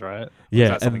collectibles, right?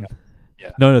 Yeah,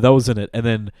 no, that wasn't it. And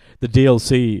then the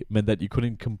DLC meant that you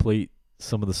couldn't complete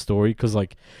some of the story because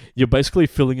like you're basically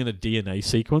filling in a DNA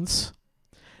sequence,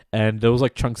 and there was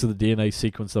like chunks of the DNA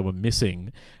sequence that were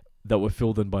missing, that were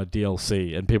filled in by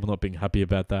DLC, and people not being happy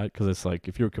about that because it's like,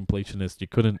 if you're a completionist, you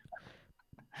couldn't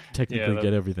technically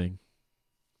get everything.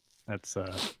 That's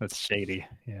shady.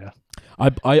 Yeah.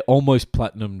 I almost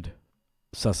platinumed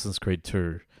Assassin's Creed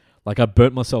 2. Like, I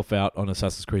burnt myself out on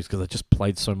Assassin's Creed because I just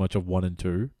played so much of 1 and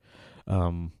 2.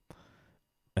 I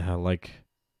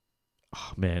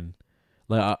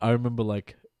remember,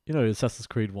 like, Assassin's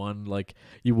Creed 1, like,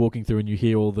 you're walking through and you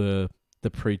hear all the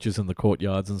preachers in the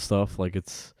courtyards and stuff. Like,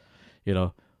 it's,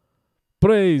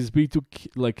 praise be to,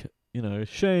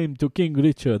 shame to King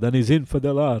Richard and his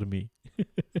infidel army.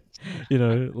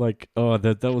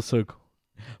 That was so cool.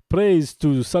 Praise to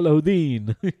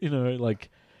Salahuddin.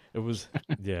 It was,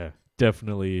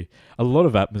 definitely a lot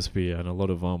of atmosphere and a lot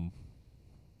of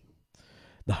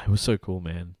it was so cool,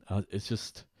 man. It's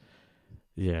just,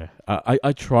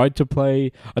 I tried to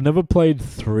play. I never played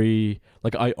 3.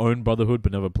 Like, I own Brotherhood,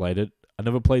 but never played it. I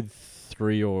never played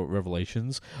 3 or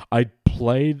Revelations. I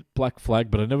played Black Flag,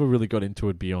 but I never really got into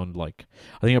it beyond like,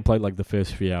 I think I played like the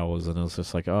first few hours, and I was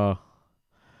just like,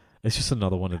 it's just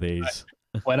another one of these.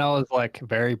 when I was like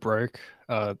very broke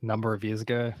a number of years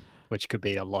ago, which could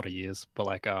be a lot of years, but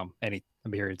like any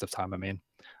periods of time, I mean.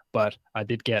 But I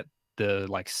did get the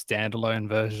like standalone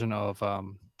version of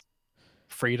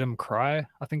Freedom Cry,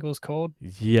 I think it was called,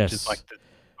 which is like Yes. the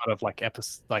kind of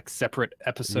like separate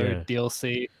episode Yeah.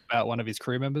 DLC about one of his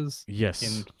crew members in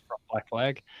Yes. from Black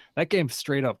Flag. That game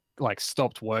straight up like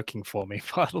stopped working for me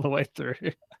part of the way through.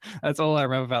 That's all I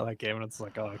remember about that game, and it's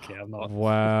like, oh, okay, I'm not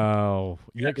Wow.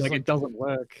 Yeah, because like it like doesn't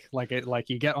work. Like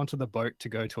you get onto the boat to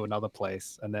go to another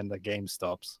place, and then the game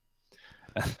stops.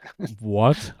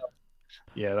 what?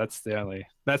 Yeah,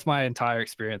 that's my entire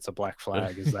experience of Black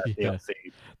Flag is that Yeah,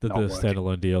 DLC the not working.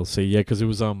 standalone DLC. Yeah, because it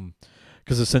was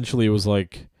because essentially it was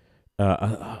like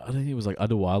I don't think it was like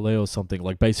Adewale or something.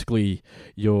 Like basically,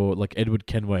 you're like Edward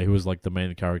Kenway, who was like the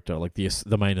main character, like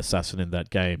the main assassin in that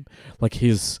game. Like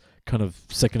his kind of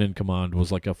second in command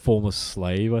was like a former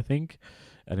slave, I think,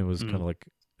 and it was kind Mm. of like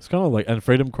it's kind of like and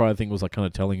Freedom Cry, I think, was like kind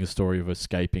of telling a story of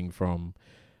escaping from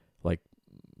like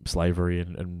slavery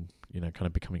and kind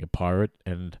of becoming a pirate.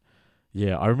 And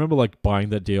yeah, I remember like buying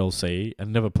that DLC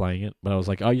and never playing it, but I was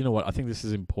like, oh, you know what? I think this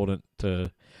is important to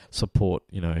support,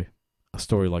 a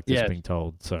story like this Yeah, being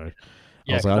told. So I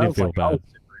yeah, was like, because I I didn't was like, feel I was bad.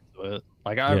 super into it.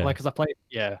 Yeah, Because I played,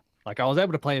 yeah, like I was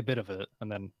able to play a bit of it,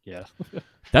 and then yeah,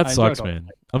 that I enjoyed sucks, it. man.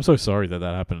 I'm so sorry that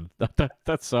happened.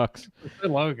 That sucks. It's so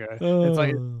long ago. Oh,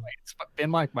 It's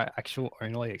been like my actual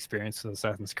only experience with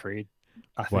Assassin's Creed.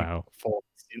 I think wow. for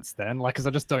since then, like, because I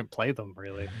just don't play them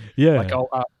really. Like, Yeah.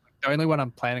 the only one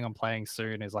I'm planning on playing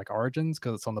soon is like Origins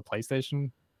because it's on the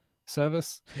PlayStation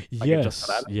service. Like, it just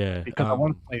got Yes. added Yeah. because I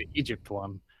want to play the Egypt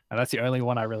one, and that's the only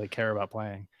one I really care about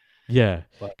playing. Yeah.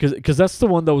 But Because that's the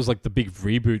one that was like the big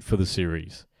reboot for the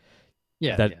series.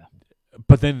 yeah, That, yeah,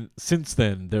 but then since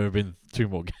then there have been two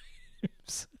more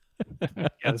games. yeah.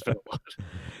 There's been a lot.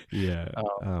 Yeah.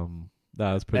 Um,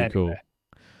 That was pretty anyway, cool.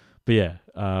 But yeah,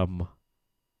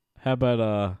 how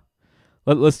about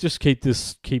let's just keep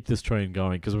this train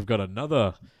going because we've got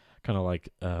another kind of like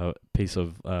piece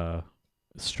of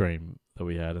stream that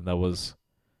we had, and that was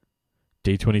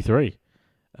D23,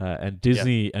 and yeah,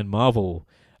 Disney and Marvel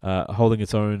holding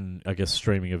its own, I guess,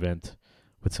 streaming event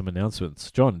with some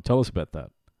announcements. John, tell us about that.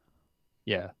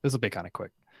 yeah. This will be kind of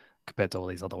quick compared to all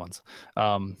these other ones.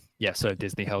 Yeah, so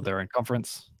Disney held their own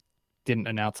conference. Didn't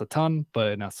announce a ton,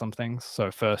 but announced some things.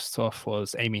 So first off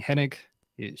was Amy Hennig.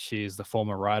 She's the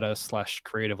former writer slash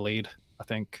creative lead. I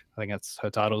think that's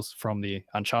her titles from the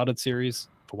Uncharted series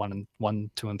for one,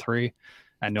 two, and three,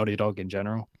 and Naughty Dog in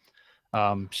general.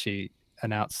 She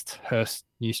announced her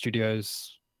new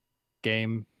studio's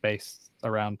game based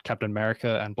around Captain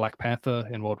America and Black Panther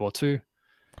in World War II.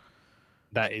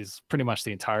 That is pretty much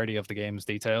the entirety of the game's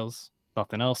details.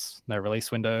 Nothing else. No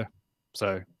release window.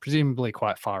 So presumably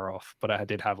quite far off. But I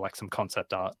did have like some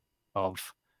concept art of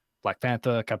Black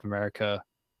Panther, Captain America,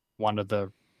 one of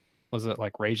the was it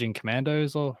like Raging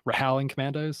Commandos or Howling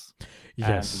Commandos, and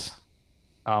Yes.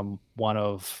 one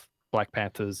of Black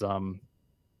Panther's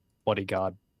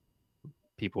bodyguard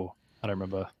people. I don't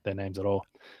remember their names at all,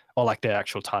 or like their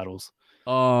actual titles.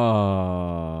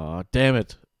 Oh, damn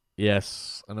it.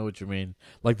 Yes, I know what you mean.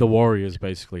 Like the Warriors,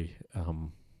 basically.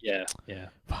 Yeah, yeah.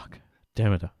 Fuck.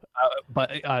 Damn it.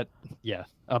 But yeah,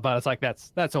 but it's like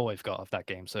that's all we've got of that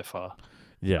game so far.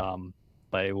 Yeah. Um,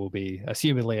 but it will be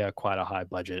assumedly quite a high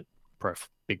budget,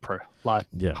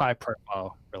 Yeah. high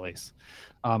profile release.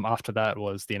 After that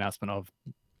was the announcement of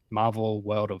Marvel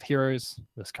World of Heroes.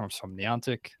 This comes from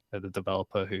Niantic, they're the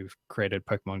developer who created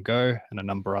Pokemon Go and a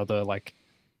number of other like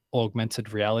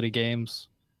augmented reality games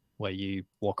where you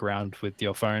walk around with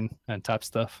your phone and type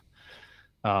stuff.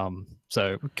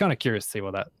 So kind of curious to see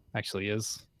what that actually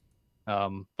is.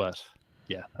 But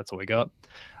yeah, that's all we got.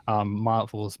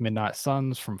 Marvel's Midnight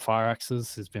Suns from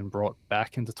Firaxis has been brought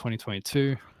back into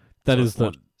 2022. That So is it's the.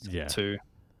 launched Yeah. to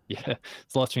yeah,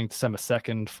 it's launching December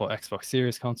 2nd for Xbox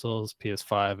Series consoles,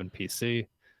 PS5 and PC.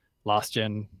 Last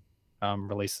gen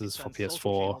releases for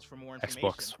PS4,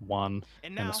 Xbox One,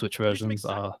 and the Switch versions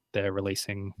are they're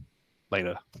releasing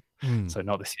later. Mm. So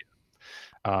not this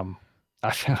year.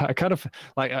 I kind of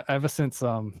like ever since I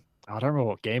don't remember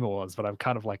what game it was, but I've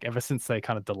kind of like ever since they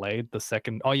kind of delayed the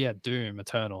second. Oh yeah, Doom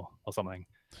Eternal or something.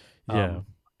 Yeah.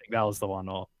 I think that was the one,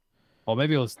 or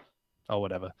maybe it was, or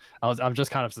whatever. I'm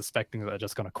just kind of suspecting that they're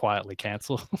just going to quietly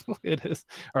cancel it is,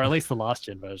 or at least the last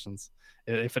gen versions,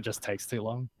 if it just takes too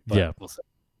long. But Yeah. we'll see.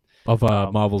 Of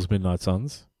Um, Marvel's Midnight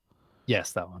Suns.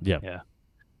 yes, that one. Yeah. Yeah,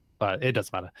 but it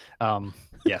doesn't matter.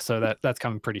 Yeah, so that's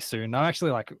coming pretty soon. I'm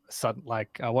actually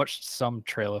like I watched some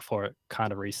trailer for it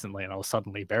kind of recently, and I was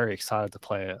suddenly very excited to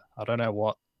play it. I don't know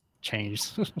what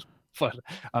changed but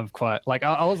I'm quite like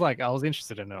I was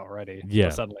interested in it already. Yeah.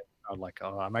 But suddenly I'm like,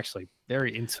 oh, I'm actually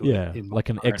very into Yeah, it. In like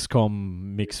an current,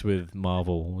 XCOM mix with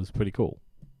Marvel was pretty cool.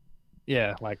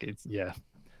 yeah, like it's yeah.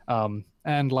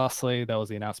 And lastly, there was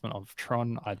the announcement of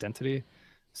Tron Identity,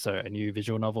 so a new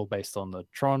visual novel based on the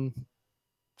Tron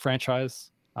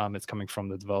franchise. It's coming from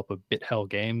the developer BitHell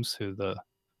Games, who the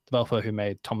developer who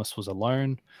made Thomas Was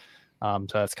Alone. So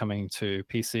that's coming to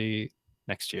PC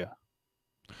next year.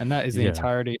 And that is the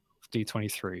entirety of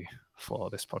D23 for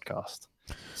this podcast.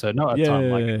 So not a ton,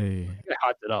 like I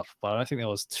hyped it up, but I don't think there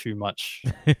was too much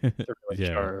to really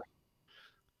show.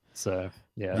 So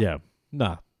yeah. Yeah.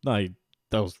 No, that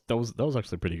was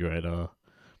actually pretty great.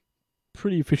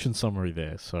 Pretty efficient summary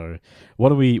there. So why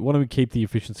don't we keep the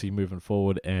efficiency moving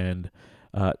forward? And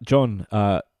John,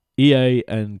 EA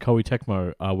and Koei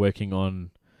Tecmo are working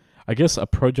on, I guess, a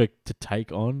project to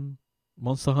take on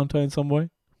Monster Hunter in some way.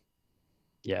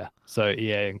 Yeah. So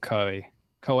EA and Koei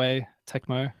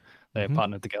Tecmo, they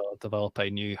partnered together to develop a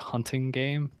new hunting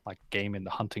game, like game in the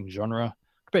hunting genre.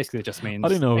 Basically, it just means I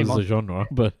didn't know it was a genre,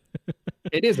 but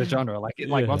it is a genre. Like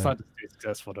like Monster Hunter is too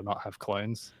successful to not have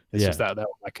clones. It's just that they're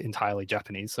like entirely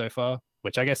Japanese so far,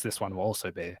 which I guess this one will also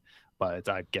be. But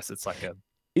I guess it's like a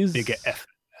bigger effort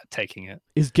at taking it.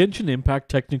 Is Genshin Impact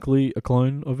technically a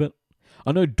clone of it?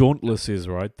 I know Dauntless is,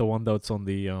 right? The one that's on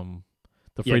the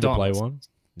free to play one.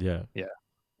 Yeah. Yeah.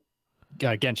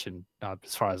 Genshin,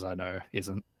 as far as I know,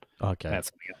 isn't. Okay. That's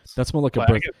something else. That's more like a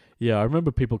Breath. Yeah, I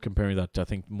remember people comparing that, I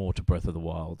think, more to Breath of the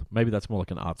Wild. Maybe that's more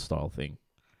like an art style thing.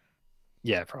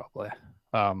 Yeah, probably.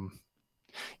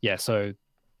 Yeah, so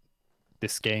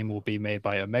this game will be made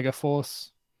by Omega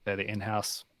Force. They're the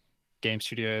in-house game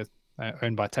studio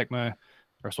owned by Tecmo,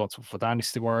 responsible for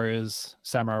Dynasty Warriors,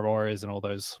 Samurai Warriors, and all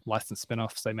those licensed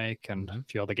spin-offs they make, and a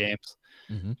few other games.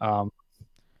 It'll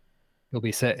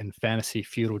be set in fantasy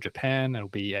feudal Japan. It'll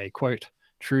be a, quote,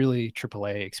 truly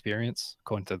AAA experience,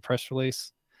 according to the press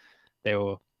release. They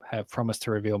will have promised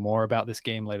to reveal more about this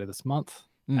game later this month,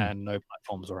 and no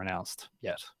platforms are announced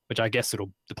yet, which I guess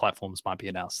the platforms might be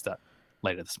announced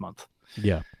later this month.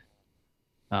 Yeah.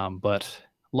 But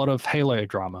a lot of Halo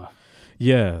drama.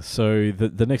 Yeah, so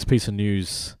the next piece of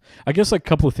news, I guess a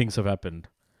couple of things have happened.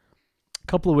 A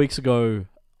couple of weeks ago,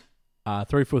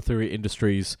 343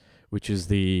 Industries, which is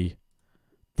the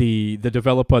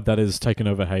developer that has taken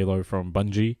over Halo from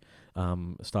Bungie,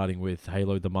 starting with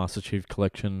Halo the Master Chief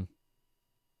Collection.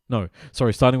 No,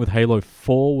 sorry, starting with Halo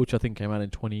 4, which I think came out in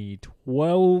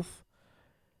 2012,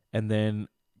 and then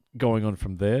going on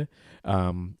from there.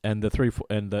 And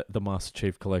the Master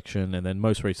Chief Collection, and then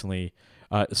most recently,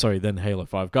 then Halo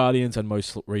 5 Guardians, and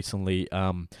most recently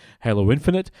Halo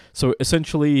Infinite. So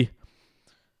essentially,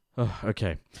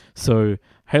 so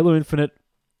Halo Infinite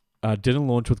didn't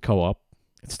launch with co-op.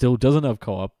 It still doesn't have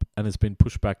co-op, and it's been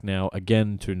pushed back now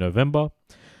again to November.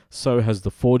 So has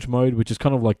the Forge mode, which is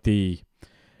kind of like the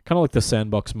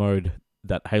sandbox mode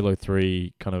that Halo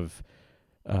 3 kind of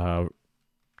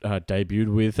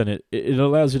debuted with, and it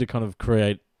allows you to kind of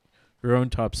create your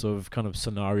own types of kind of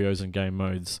scenarios and game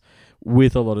modes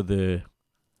with a lot of the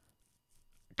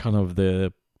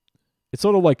it's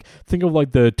sort of like, think of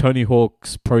like the Tony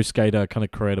Hawk's Pro Skater kind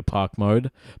of creator park mode,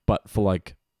 but for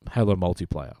like Halo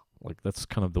multiplayer. Like, that's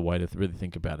kind of the way to really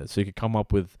think about it. So you could come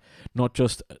up with not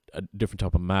just a different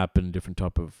type of map and different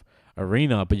type of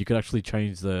arena, but you could actually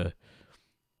change the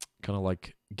kind of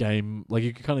like game, like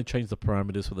you could kind of change the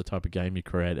parameters for the type of game you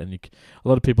create. And a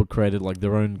lot of people created like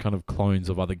their own kind of clones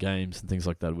of other games and things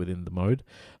like that within the mode.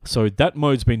 So that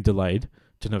mode's been delayed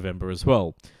to November as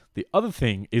well. The other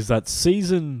thing is that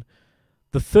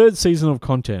the third season of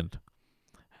content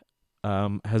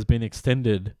has been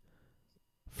extended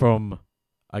from,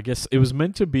 I guess it was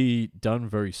meant to be done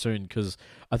very soon, because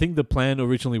I think the plan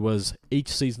originally was each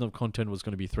season of content was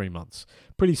going to be 3 months.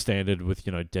 Pretty standard with,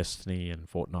 Destiny and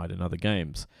Fortnite and other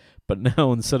games. But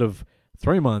now instead of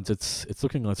 3 months, it's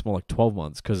looking like it's more like 12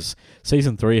 months, because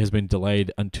Season 3 has been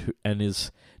delayed and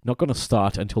is not going to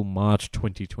start until March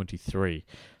 2023.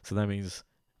 So that means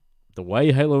the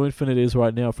way Halo Infinite is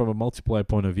right now from a multiplayer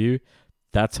point of view,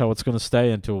 that's how it's going to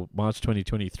stay until March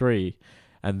 2023.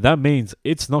 And that means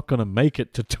it's not going to make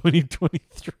it to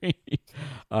 2023,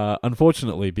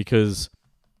 unfortunately, because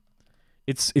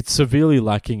it's severely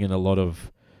lacking in a lot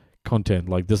of content.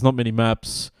 Like, there's not many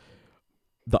maps.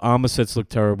 The armor sets look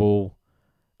terrible.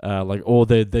 Or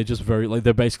they're just very, like,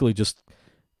 they're basically just,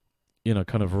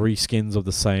 kind of reskins of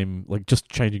the same, like, just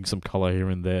changing some color here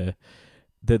and there.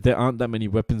 There aren't that many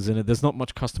weapons in it. There's not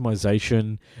much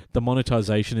customization. The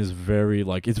monetization is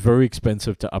it's very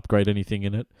expensive to upgrade anything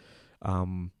in it.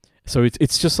 So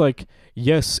it's just like,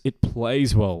 yes, it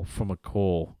plays well from a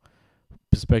core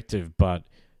perspective, but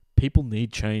people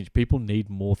need change. People need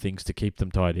more things to keep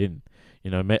them tied in.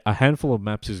 A handful of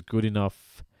maps is good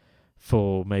enough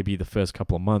for maybe the first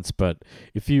couple of months, but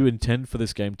if you intend for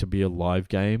this game to be a live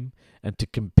game and to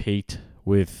compete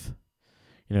with,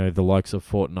 the likes of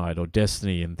Fortnite or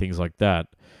Destiny and things like that,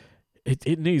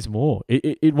 it needs more.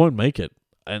 It won't make it.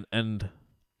 And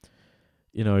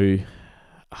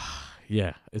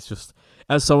yeah, it's just,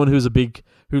 as someone who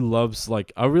loves,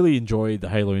 like, I really enjoy the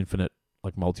Halo Infinite,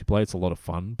 like, multiplayer. It's a lot of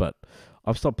fun, but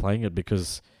I've stopped playing it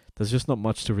because there's just not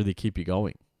much to really keep you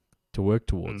going, to work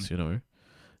towards,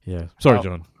 Yeah. Sorry,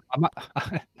 John.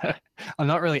 I'm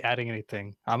not really adding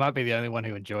anything. I might be the only one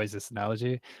who enjoys this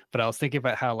analogy, but I was thinking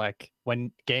about how, like,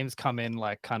 when games come in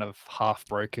like kind of half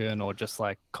broken or just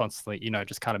like constantly,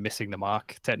 just kind of missing the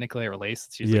mark technically at release,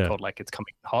 it's usually called like it's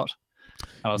coming hot.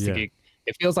 I was thinking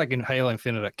it feels like in Halo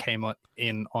Infinite it came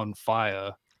in on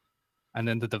fire, and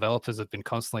then the developers have been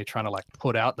constantly trying to like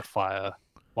put out the fire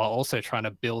while also trying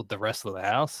to build the rest of the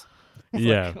house.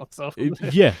 Yeah. Like, 100%.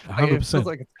 It feels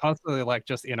like it's constantly like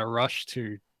just in a rush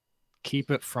to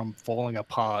keep it from falling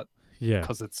apart. Yeah.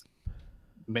 Because it's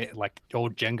like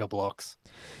old Jenga blocks.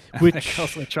 Which they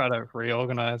constantly try to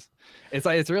reorganize. It's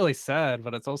like, it's really sad,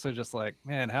 but it's also just like,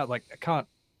 man, how, like, I can't.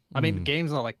 I mean,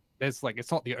 games are like, there's like,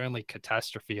 it's not the only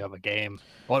catastrophe of a game.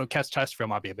 Well, catastrophe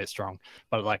might be a bit strong,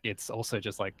 but like, it's also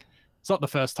just like, it's not the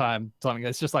first time something.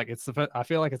 It's just like, I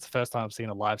feel like it's the first time I've seen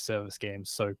a live service game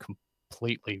so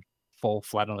completely fall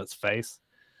flat on its face,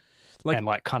 like, and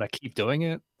like kind of keep doing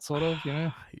it, sort of,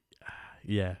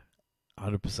 Yeah,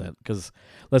 100%. Because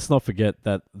let's not forget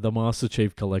that the Master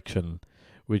Chief Collection,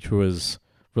 which was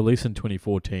released in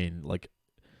 2014, like,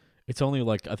 it's only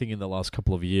like, I think in the last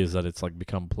couple of years that it's like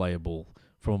become playable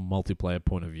from a multiplayer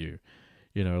point of view.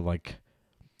 Like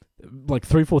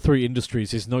 343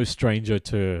 Industries is no stranger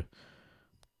to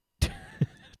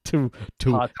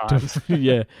hard times.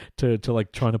 to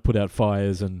like trying to put out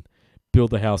fires and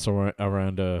build a house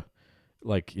around a,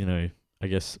 like, I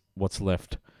guess what's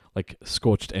left, like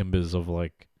scorched embers of,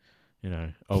 like,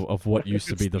 of what used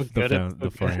to be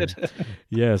the frame.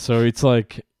 Yeah, so it's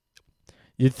like,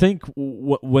 you'd think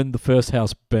when the first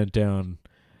house burnt down,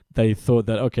 they thought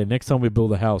that, okay, next time we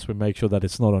build a house, we make sure that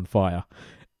it's not on fire.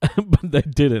 But they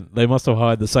didn't. They must have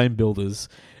hired the same builders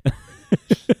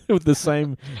with the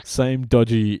same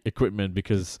dodgy equipment,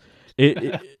 because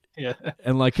yeah.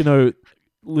 And like,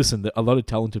 listen, a lot of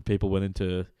talented people went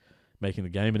into making the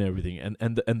game and everything,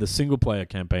 and the single player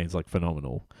campaign is like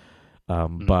phenomenal.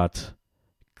 But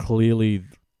clearly,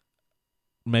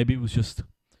 maybe it was just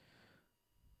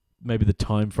the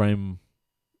time frame.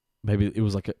 Maybe it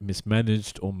was like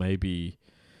mismanaged, or maybe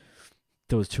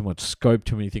there was too much scope.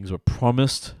 Too many things were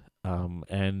promised,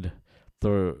 and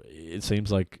it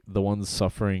seems like the ones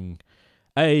suffering,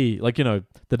 the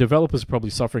developers are probably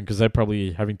suffering because they're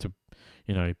probably having to,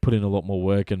 put in a lot more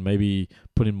work and maybe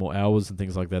put in more hours and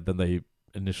things like that than they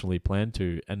initially planned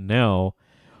to. And now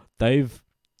they've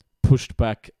pushed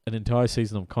back an entire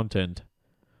season of content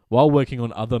while working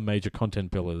on other major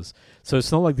content pillars. So it's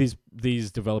not like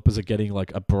these developers are getting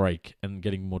like a break and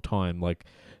getting more time. Like,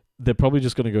 they're probably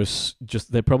just going to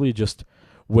they're probably just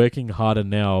working harder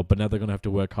now, but now they're going to have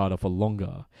to work harder for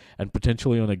longer, and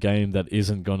potentially on a game that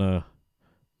isn't going to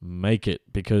make it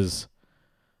because,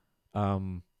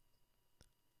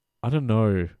 I don't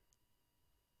know.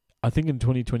 I think in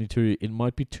 2022, it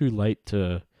might be too late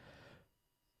to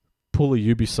pull a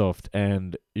Ubisoft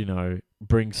and,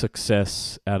 bring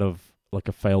success out of like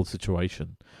a failed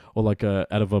situation, or like out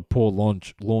of a poor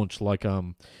launch like,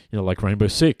 like Rainbow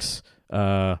Six,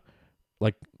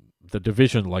 like The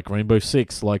Division, like Rainbow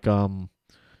Six, like, For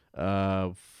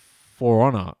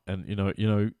Honor, and,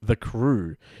 The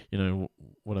Crew,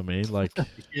 what I mean? Like,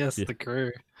 yes, The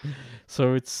Crew.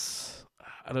 So it's,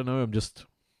 I don't know, I'm just,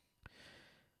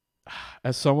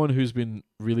 as someone who's been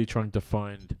really trying to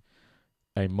find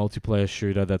a multiplayer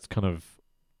shooter that's kind of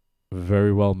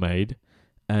very well made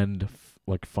and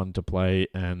like fun to play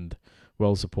and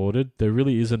well supported, there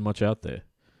really isn't much out there.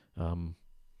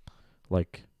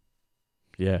 Like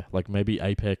maybe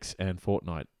Apex and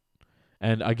Fortnite,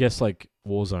 and I guess like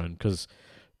Warzone, because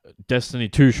Destiny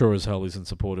 2 sure as hell isn't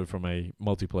supported from a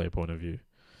multiplayer point of view.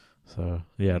 So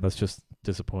yeah, that's just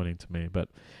disappointing to me. But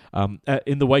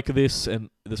in the wake of this and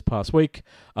this past week,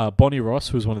 Bonnie Ross,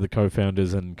 who's one of the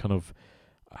co-founders and kind of,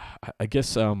 I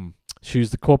guess,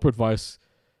 she's the corporate vice.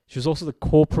 She's also the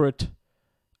corporate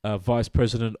vice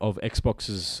president of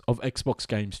Xbox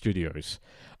Game Studios.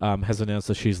 Has announced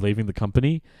that she's leaving the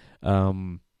company.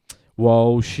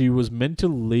 While she was meant to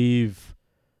leave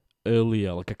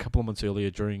earlier, like a couple of months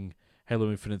earlier during Halo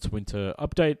Infinite's winter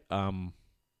update,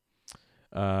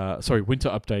 winter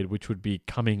update, which would be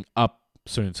coming up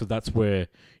soon. So that's where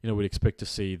we'd expect to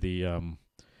see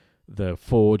the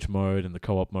Forge mode and the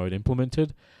co-op mode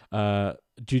implemented.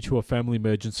 Due to a family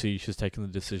emergency, she's taken the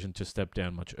decision to step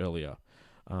down much earlier.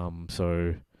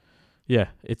 So yeah,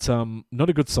 it's not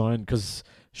a good sign because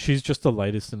she's just the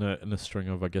latest in a string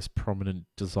of, I guess, prominent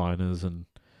designers and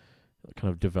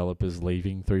kind of developers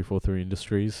leaving 343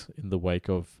 Industries in the wake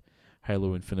of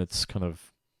Halo Infinite's kind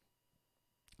of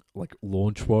like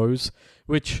launch woes,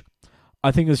 which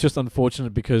I think is just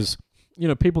unfortunate because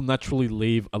people naturally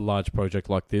leave a large project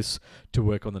like this to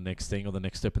work on the next thing or the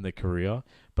next step in their career.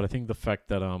 But I think the fact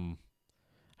that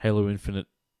Halo Infinite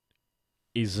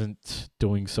isn't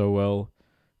doing so well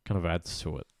kind of adds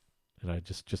to it.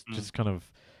 Just kind of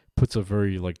puts a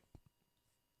very like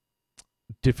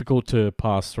difficult to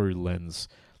pass through lens,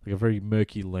 like a very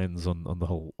murky lens on the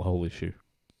whole issue.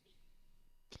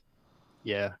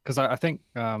 Yeah, because I think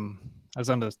as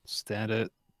I understand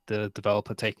it, the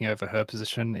developer taking over her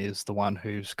position is the one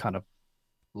who's kind of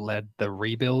led the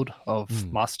rebuild of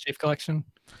Master Chief Collection.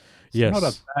 So yes, not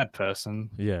a bad person.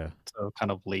 Yeah, to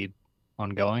kind of lead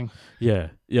ongoing. Yeah.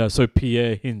 So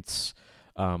Pierre Hintz,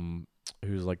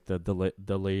 who's like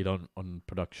the lead on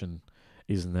production,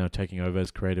 is now taking over as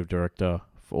creative director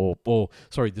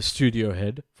the studio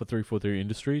head for 343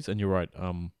 Industries. And you're right.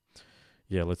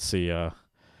 Yeah. Let's see.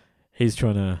 He's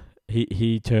trying to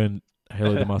he turned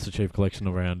Halo the Master Chief Collection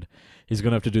around. He's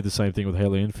gonna have to do the same thing with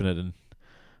Halo Infinite, and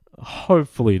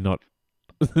hopefully not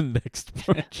the next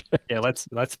project. Yeah, let's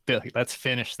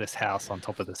finish this house on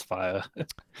top of this fire.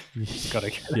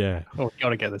 Gotta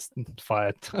get this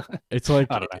fired. It's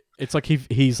like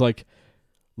he's like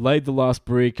laid the last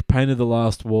brick, painted the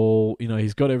last wall.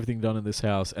 He's got everything done in this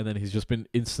house, and then he's just been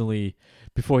instantly,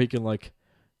 before he can like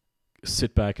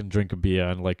sit back and drink a beer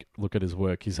and like look at his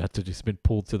work, he's had to just been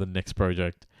pulled to the next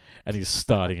project, and he's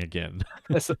starting again.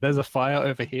 There's a fire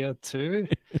over here too.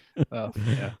 Well,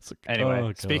 yeah.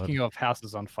 Anyway, speaking of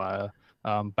houses on fire,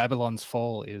 Babylon's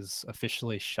Fall is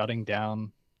officially shutting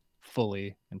down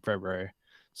fully in February.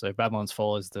 So Babylon's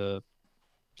Fall is the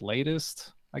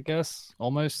latest, I guess,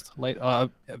 almost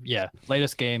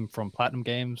latest game from Platinum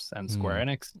Games and Square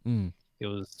Enix. It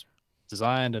was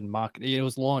designed and marketed. It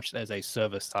was launched as a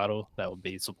service title that would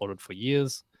be supported for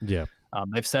years. Yeah.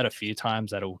 They've said a few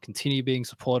times that it will continue being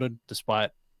supported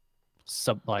despite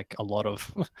a lot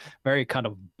of very kind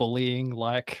of bullying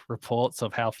like reports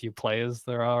of how few players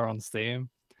there are on Steam.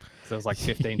 So there was like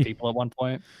 15 people at one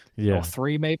point. Yeah. Or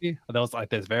 3 maybe.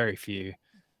 There's very few.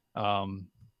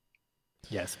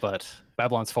 Yes, but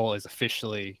Babylon's Fall is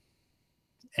officially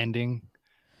ending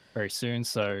very soon.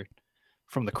 So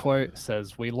from the quote, it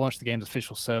says, "We launched the game's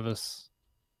official service."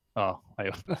 On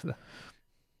the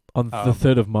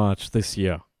 3rd of March this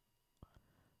year.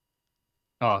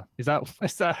 Oh, is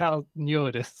that how new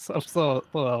it is? I thought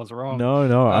I was wrong. No.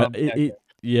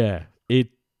 It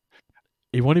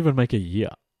won't even make a year.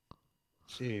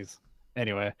 Jeez.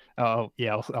 Anyway, I'll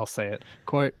say it.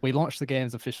 Quote, "We launched the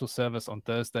game's official service on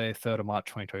Thursday, 3rd of March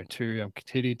 2022, and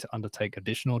continued to undertake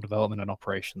additional development and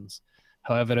operations.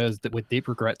 However, it is with deep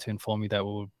regret to inform you that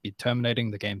we'll be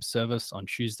terminating the game's service on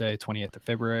Tuesday, 28th of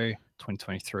February,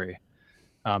 2023.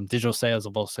 Digital sales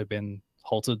have also been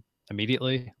halted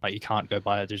immediately. Like, you can't go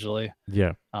buy it digitally.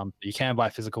 Yeah. You can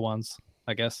buy physical ones,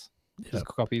 I guess.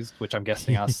 Physical copies, which I'm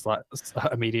guessing are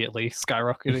immediately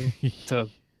skyrocketing to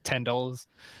 $10.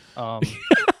 So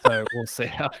we'll see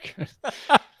how it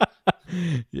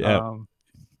goes. Yeah.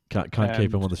 Can't keep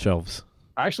them on the shelves.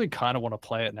 I actually kind of want to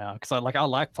play it now because I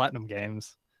like Platinum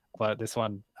games, but this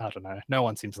one, I don't know. No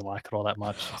one seems to like it all that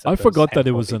much. I forgot that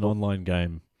it was an online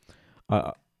game.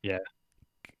 Yeah.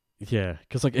 Yeah,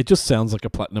 because like it just sounds like a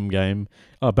Platinum game.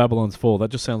 Babylon's Fall. That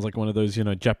just sounds like one of those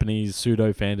Japanese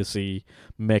pseudo fantasy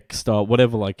mech style,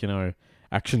 whatever,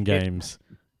 action games.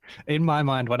 In my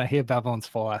mind, when I hear Babylon's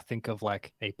Fall, I think of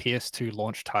like a PS2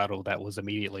 launch title that was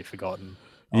immediately forgotten.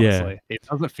 Honestly. Yeah, it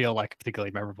doesn't feel like a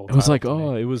particularly memorable. It was like,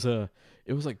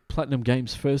 it was like Platinum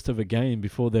Games' first ever game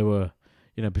before they were,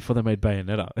 before they made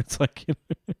Bayonetta. It's like,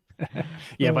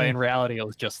 yeah, but in reality, it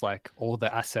was just like all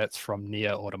the assets from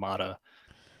Nier Automata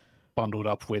bundled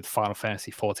up with Final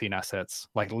Fantasy 14 assets,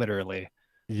 like literally.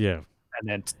 Yeah, and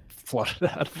then flooded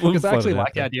out. Because I actually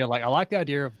like the idea. Like, I like the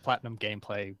idea of Platinum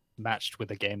gameplay matched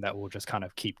with a game that will just kind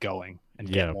of keep going and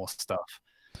get more stuff.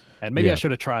 And maybe I should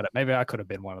have tried it. Maybe I could have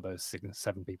been one of those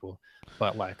 7 people.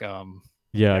 But like, I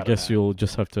guess you'll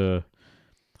just have to.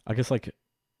 I guess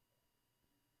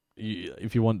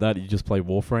if you want that, you just play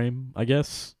Warframe. I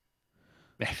guess.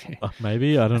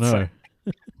 Maybe I don't know.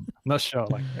 I'm not sure.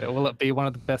 Like, will it be one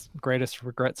of the greatest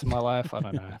regrets in my life? I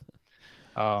don't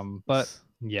know. But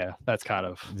yeah, that's kind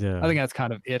of. Yeah. I think that's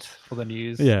kind of it for the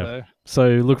news, Yeah. though. So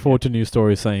look Yeah. forward to news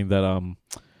stories saying that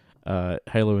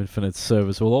Halo Infinite's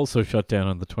service will also shut down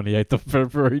on the 28th of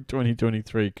February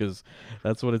 2023 because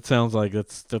that's what it sounds like.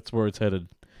 That's where it's headed.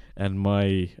 And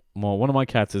one of my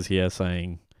cats is here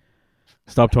saying,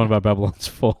 "Stop talking about Babylon's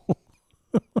Fall."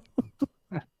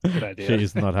 Good idea. She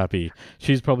is not happy.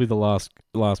 She's probably the last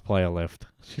player left.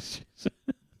 She-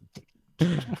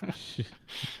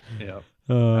 Yeah.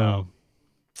 uh,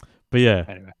 but yeah,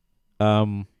 Anyway.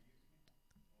 um,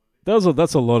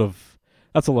 that's a lot of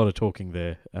talking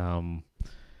there.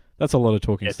 That's a lot of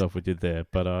talking Yes. stuff we did there.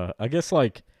 But I guess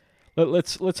like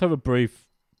let's have a brief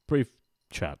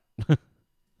chat.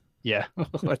 Yeah.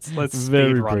 let's Very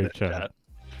speed run brief this chat. chat.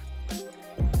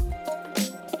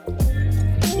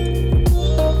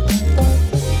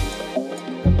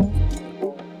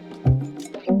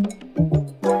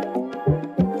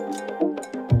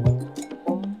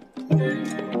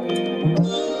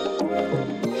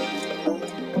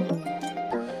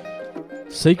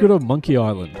 Secret of Monkey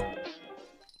Island.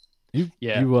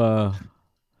 Yeah.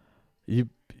 You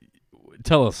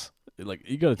tell us. Like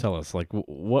you got to tell us. Like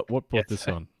what brought Yes. this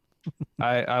on?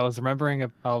 I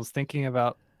was thinking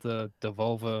about the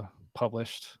Devolver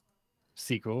published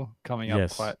sequel coming up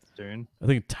Yes. quite soon. I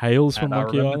think Tales from And I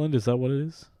Monkey remember- Island. Is that what it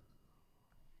is?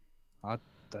 I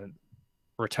don't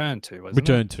Return to, wasn't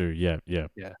Return to. Yeah.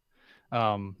 it?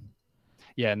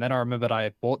 Yeah, and then I remembered I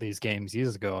bought these games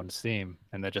years ago on Steam,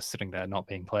 and they're just sitting there not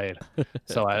being played.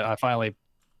 So I finally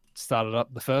started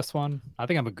up the first one. I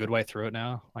think I'm a good way through it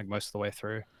now, like most of the way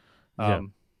through. Yeah.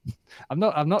 I'm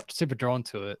not super drawn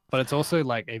to it, but it's also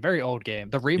like a very old game.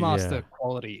 The remaster Yeah.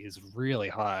 quality is really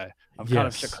high. I'm kind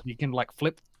of Yes. you can like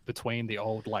flip between the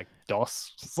old like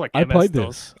DOS. It's like I MS played DOS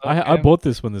this. style I game. bought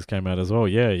this when this came out as well.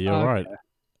 Yeah, you're Oh, right. okay.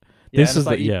 This and is it's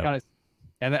like the you yeah. kinda-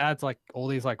 and it adds like all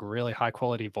these like really high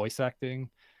quality voice acting,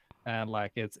 and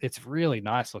like it's really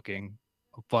nice looking.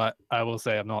 But I will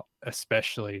say I'm not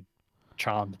especially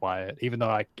charmed by it, even though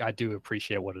I do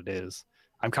appreciate what it is.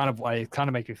 It kind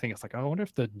of make you think it's like, oh, I wonder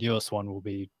if the newest one will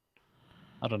be.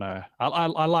 I don't know.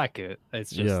 I like it.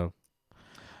 It's just Yeah.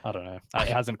 I don't know. It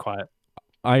hasn't quite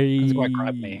I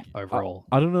grabbed me overall.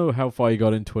 I don't know how far you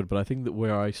got into it, but I think that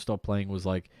where I stopped playing was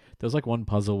like there's like one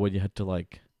puzzle where you had to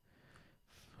like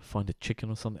find a chicken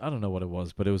or something. I don't know what it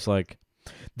was, but it was like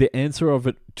the answer of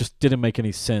it just didn't make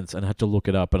any sense and I had to look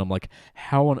it up and I'm like,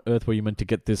 how on earth were you meant to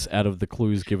get this out of the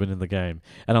clues given in the game?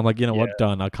 And I'm like, you know what,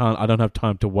 done. I don't have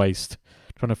time to waste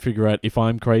trying to figure out if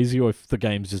I'm crazy or if the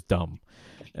game's just dumb.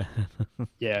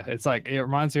 Yeah, it's like it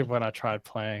reminds me of when I tried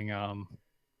playing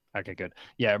okay, good.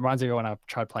 Yeah, it reminds me of when I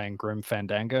tried playing Grim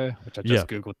Fandango, which I just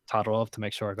googled the title of to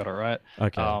make sure I got it right.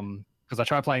 Okay. Because I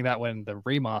tried playing that when the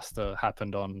remaster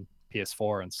happened on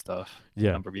PS4 and stuff a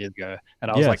number of years ago,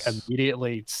 and I was like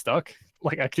immediately stuck.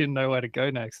 Like I didn't know where to go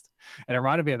next, and it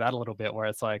reminded me of that a little bit, where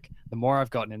it's like the more I've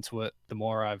gotten into it, the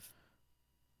more I've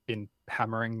been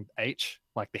hammering H,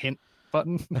 like the hint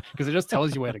button, because it just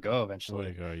tells you where to go eventually.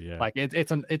 Where to go, yeah. Like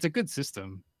it's a good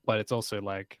system, but it's also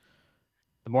like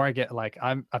the more I get, like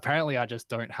I just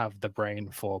don't have the brain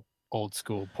for old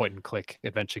school point and click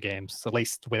adventure games, at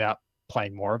least without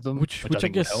playing more of them, which I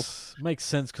think guess makes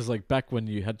sense because like back when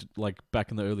you had to, like back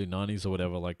in the early 90s or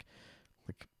whatever, like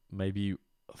maybe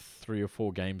 3 or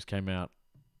 4 games came out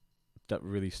that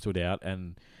really stood out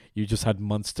and you just had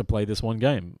months to play this one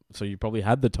game, so you probably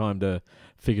had the time to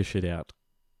figure shit out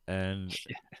and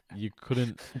you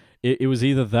couldn't it was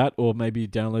either that or maybe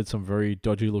download some very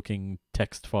dodgy looking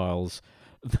text files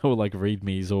that were like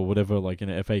readmes or whatever, like in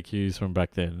FAQs from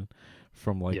back then,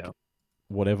 from like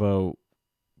whatever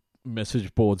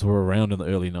message boards were around in the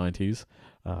early 90s.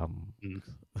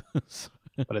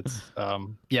 But it's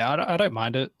I don't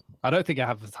mind it. I don't think I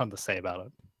have a ton to say about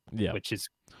it, which is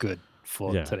good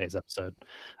for today's episode.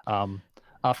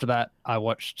 After that I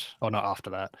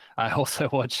also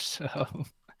watched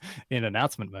in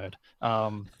announcement mode,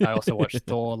 I also watched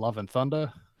Thor Love and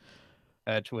Thunder,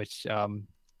 which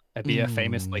Abia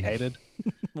famously hated.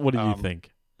 What do you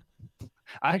think?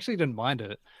 I actually didn't mind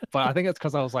it, but I think it's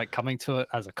because I was like coming to it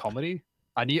as a comedy.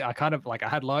 I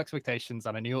had low expectations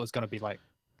and I knew it was going to be like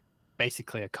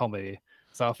basically a comedy.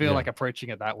 So I feel like approaching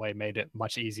it that way made it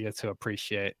much easier to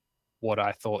appreciate what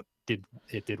I thought did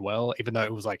well, even though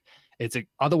it was like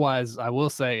otherwise I will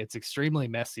say it's extremely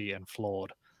messy and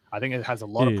flawed. I think it has a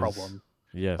lot of problems.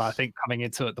 Yes. But I think coming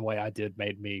into it the way I did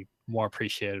made me more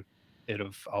appreciative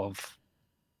of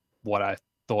what I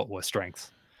thought were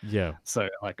strengths. Yeah. So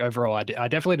like overall, I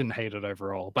definitely didn't hate it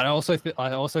overall, but I also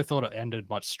thought it ended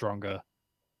much stronger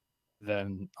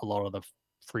than a lot of the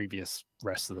previous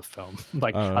rest of the film.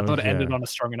 Like I thought it ended on a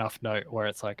strong enough note where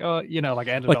it's like, oh, you know, like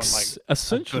ended like on like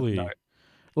essentially, a good note.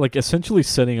 like essentially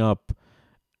setting up.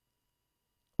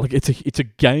 Like it's a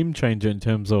game changer in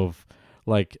terms of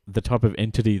like the type of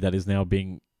entity that is now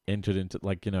being entered into,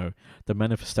 like, you know, the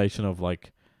manifestation of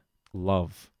like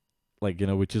love, like, you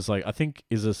know, which is like, I think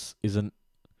isn't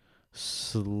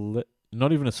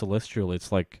not even a celestial.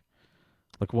 It's like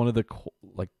one of the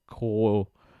core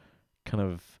kind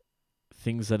of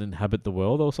things that inhabit the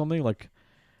world or something. Like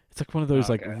it's like one of those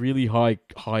like really high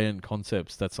end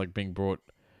concepts that's like being brought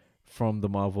from the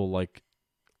Marvel like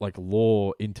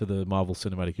lore into the Marvel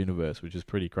Cinematic Universe, which is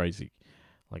pretty crazy.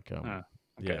 Like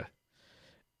yeah.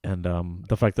 And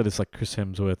the fact that it's like Chris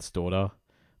Hemsworth's daughter,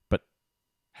 but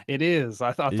it is.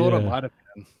 I thought it might have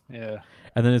been. Yeah.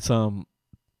 And then it's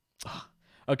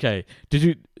okay. Did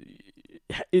you?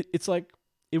 It's like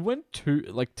it went too,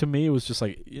 like, to me it was just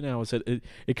like, you know, I said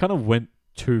it kind of went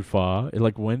too far.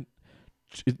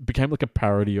 It became like a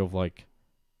parody of like,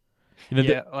 you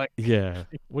know,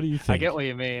 What do you think? I get what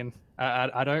you mean.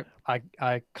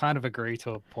 I kind of agree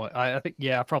to a point. I think,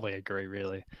 yeah, I probably agree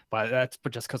really, but that's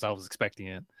just because I was expecting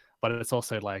it. But it's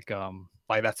also like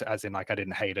that's as in like I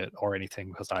didn't hate it or anything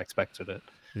because I expected it.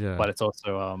 Yeah. But it's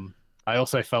also I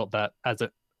also felt that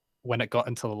when it got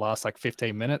into the last like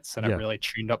 15 minutes and it really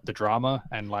tuned up the drama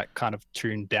and like kind of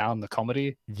tuned down the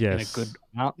comedy in a good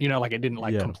amount, you know, like it didn't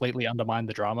like completely undermine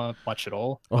the drama much at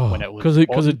all. When it was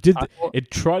because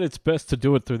it tried its best to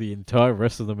do it through the entire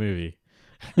rest of the movie.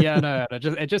 Yeah, no,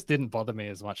 it just didn't bother me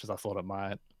as much as I thought it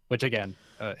might, which again,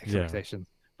 expectations.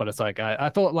 But it's like I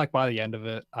thought like by the end of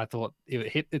it, I thought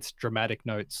it hit its dramatic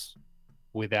notes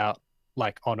without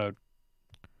like on a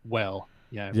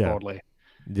broadly.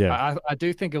 Yeah, I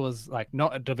do think it was like,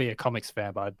 not to be a comics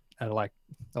fan, but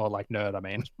nerd. I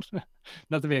mean,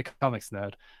 not to be a comics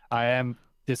nerd. I am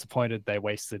disappointed they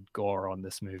wasted Gore on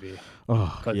this movie.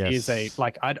 Because he's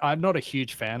I'm not a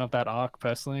huge fan of that arc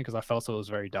personally because I felt it was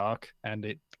very dark and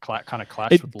it kind of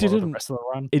clashed with a lot of the rest of the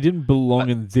run. It didn't belong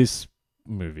in this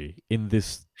movie.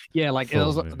 Like there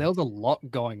was a lot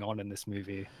going on in this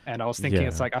movie, and I was thinking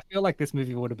it's like I feel like this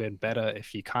movie would have been better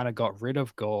if you kind of got rid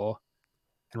of Gore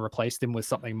and replaced him with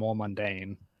something more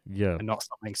mundane, and not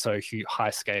something so high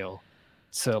scale,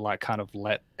 to like kind of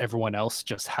let everyone else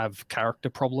just have character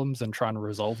problems and trying to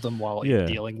resolve them while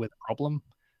dealing with a problem.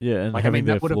 And like, having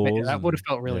that would have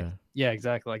felt really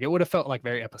exactly. Like it would have felt like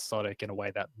very episodic in a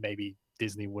way that maybe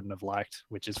Disney wouldn't have liked,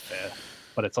 which is fair.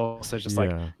 But it's also just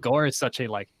like Gore is such a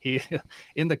like he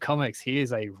in the comics he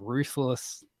is a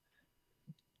ruthless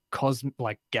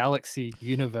galaxy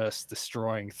universe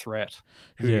destroying threat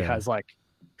who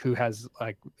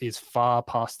is far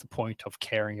past the point of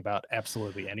caring about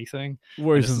absolutely anything.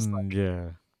 Whereas and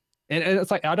it's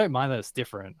like I don't mind that it's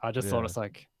different. I just thought it's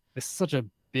like this is such a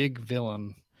big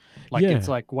villain. Like it's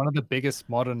like one of the biggest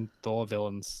modern Thor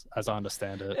villains, as I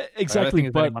understand it. Exactly,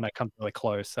 but anyone that comes really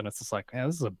close, and it's just like,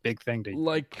 this is a big thing to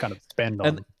like kind of spend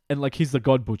on. And like he's the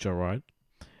God Butcher, right?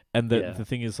 And the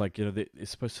thing is, like, you know,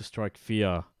 it's supposed to strike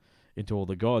fear into all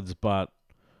the gods, but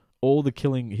all the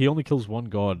killing, he only kills one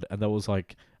god, and that was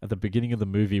like at the beginning of the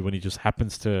movie when he just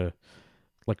happens to,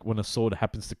 like, when a sword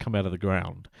happens to come out of the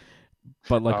ground.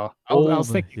 But like I was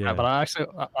thinking that, but I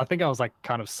think I was like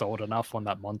kind of sold enough on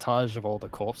that montage of all the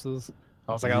corpses.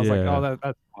 I was like, oh,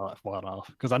 that's well enough,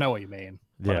 because I know what you mean.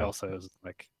 But I also was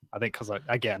like, I think because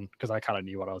I kind of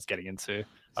knew what I was getting into.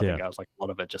 I think I was like, a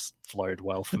lot of it just flowed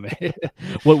well for me.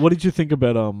 What did you think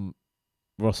about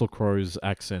Russell Crowe's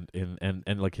accent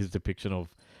and like his depiction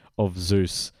of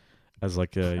Zeus as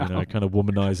like a, you know, kind of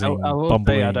womanizing,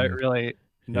 bumbling? I don't really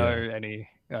know any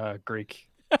Greek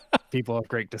people of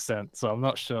Greek descent, so I'm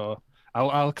not sure.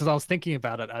 Because I was thinking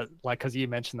about it, because you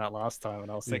mentioned that last time, and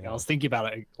I was thinking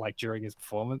about it like during his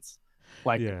performance.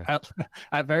 Like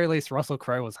at very least, Russell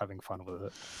Crowe was having fun with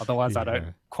it. Otherwise, I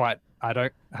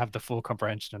don't have the full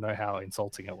comprehension to know how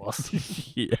insulting it was.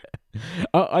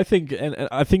 I think, and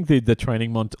I think the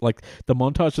training like the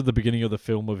montage at the beginning of the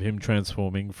film of him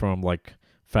transforming from like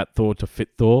Fat Thor to Fit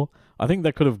Thor, I think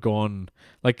that could have gone,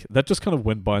 like, that just kind of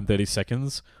went by in 30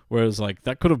 seconds, whereas like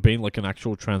that could have been like an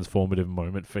actual transformative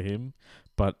moment for him,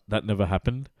 but that never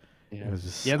happened.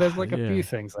 There's like a few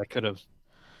things I could have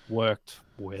worked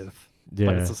with,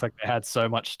 but it's just like they had so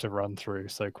much to run through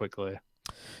so quickly.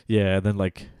 And then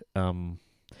like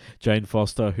Jane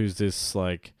Foster, who's this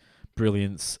like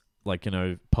brilliant, like, you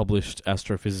know, published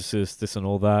astrophysicist, this and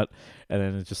all that, and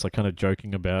then it's just like kind of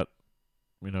joking about,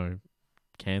 you know,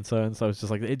 cancer, and so it's just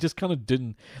like, it just kind of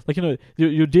didn't, like, you know,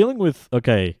 you're dealing with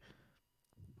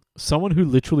someone who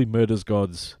literally murders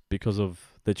gods because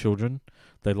of their children.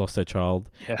 they lost their child,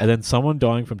 Yeah. and then someone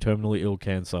dying from terminally ill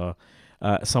cancer,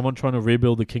 someone trying to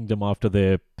rebuild the kingdom after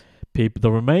their people,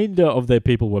 the remainder of their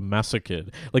people were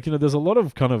massacred. Like, there's a lot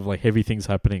of kind of like heavy things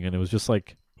happening, and it was just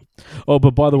like, oh,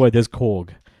 but by the way, there's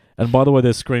Korg, and by the way,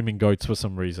 there's screaming goats for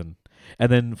some reason,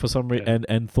 and then for some reason,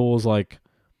 and Thor's like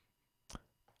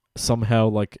somehow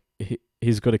like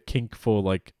he's got a kink for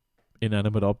like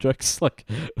inanimate objects, like.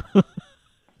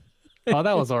 Oh,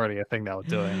 that was already a thing they were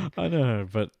doing. I know,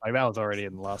 but like that was already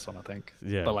in the last one, I think.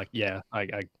 Yeah. But like, yeah,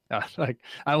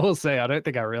 I will say, I don't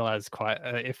think I realized quite.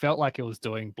 It felt like it was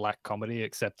doing black comedy,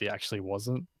 except it actually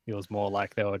wasn't. It was more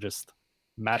like they were just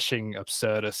mashing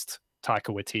absurdist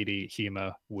Taika Waititi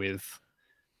humor with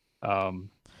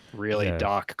really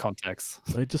dark context.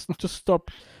 They just stop.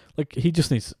 Like,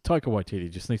 Taika Waititi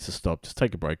just needs to stop. Just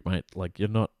take a break, mate. Like, you're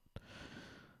not.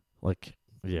 Like,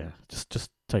 yeah,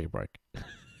 just take a break.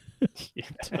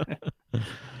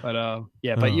 But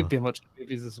you've been watching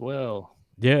movies as well.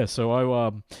 Yeah,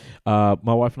 so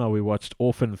my wife and I, we watched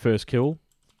Orphan First Kill,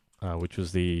 which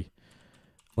was the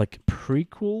like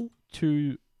prequel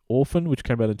to Orphan, which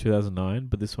came out in 2009,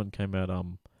 but this one came out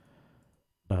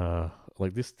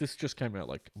like this just came out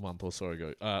like a month or so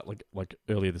ago, like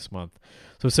earlier this month.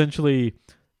 So essentially,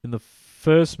 in the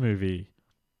first movie,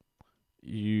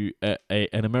 an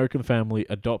American family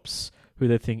adopts who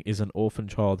they think is an orphan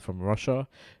child from Russia,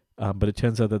 but it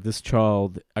turns out that this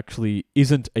child actually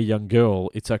isn't a young girl.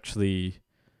 It's actually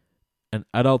an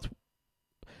adult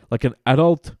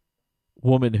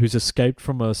woman who's escaped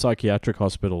from a psychiatric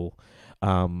hospital,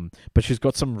 but she's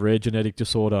got some rare genetic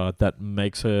disorder that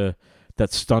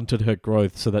stunted her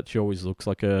growth, so that she always looks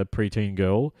like a preteen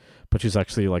girl, but she's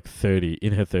actually like 30,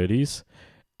 in her 30s,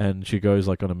 and she goes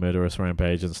like on a murderous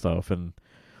rampage and stuff. And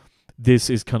this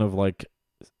is kind of like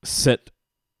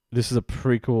this is a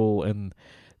prequel, and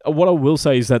what I will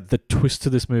say is that the twist to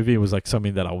this movie was like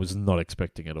something that I was not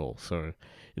expecting at all. So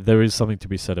there is something to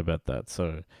be said about that.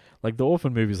 So like the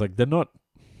Orphan movies, like they're not.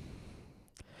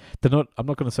 I'm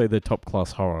not going to say they're top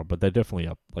class horror, but they're definitely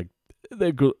up. Like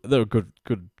they're good. They're a good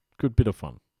bit of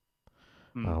fun.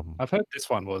 I've heard this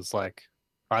one was like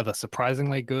either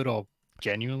surprisingly good or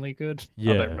genuinely good.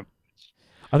 Yeah,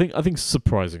 I think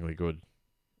surprisingly good,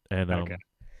 and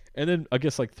and then I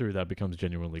guess like through that becomes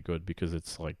genuinely good because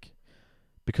it's like,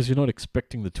 because you're not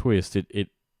expecting the twist.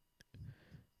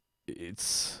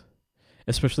 It's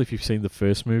especially if you've seen the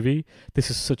first movie. This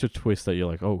is such a twist that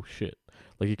you're like, oh shit!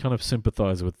 Like you kind of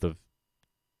sympathize with the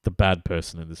bad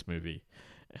person in this movie,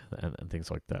 and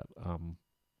things like that.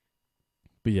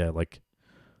 But yeah, like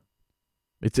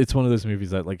it's one of those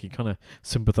movies that like you kind of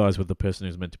sympathize with the person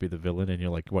who's meant to be the villain, and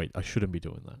you're like, wait, I shouldn't be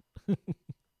doing that.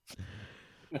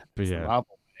 But yeah.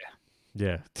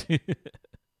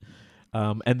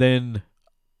 And then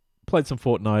played some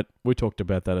Fortnite. We talked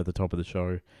about that at the top of the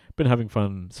show. Been having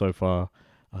fun so far,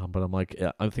 but I'm like,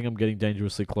 I think I'm getting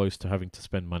dangerously close to having to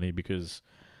spend money because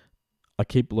I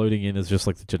keep loading in as just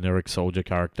like the generic soldier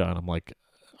character, and I'm like,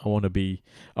 I want to be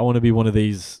one of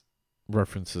these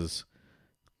references.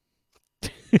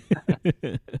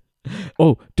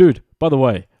 Oh, dude! By the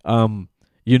way,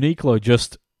 Uniqlo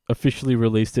just officially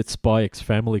released its Spy X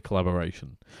Family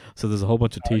collaboration. So there's a whole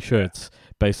bunch of T-shirts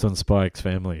based on Spy X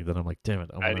Family. That I'm like, damn it!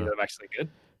 Are them actually good?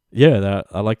 Yeah,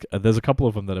 I like. There's a couple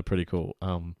of them that are pretty cool.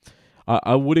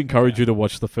 I would encourage you to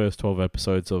watch the first 12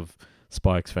 episodes of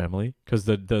Spy X Family because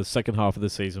the second half of the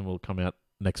season will come out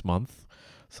next month.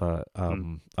 So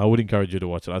I would encourage you to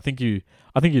watch it. I think you'd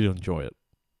enjoy it.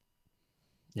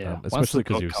 Yeah, especially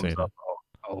because you've seen it.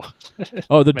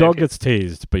 Oh, the dog gets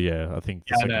teased, but yeah, I think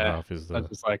the second half is the. I was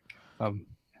just like,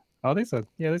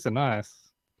 these are nice.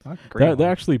 They're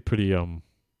actually pretty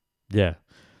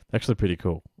actually pretty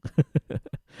cool.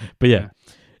 But yeah.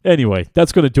 Anyway,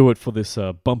 that's going to do it for this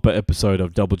bumper episode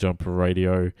of Double Jump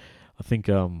Radio. I think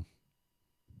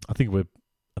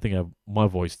my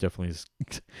voice definitely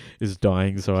is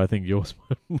dying, so I think yours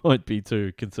might be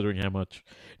too, considering how much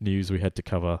news we had to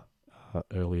cover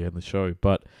earlier in the show.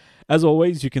 But as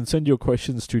always, you can send your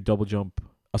questions to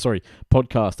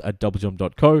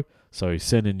podcast@doublejump.co. So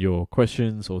send in your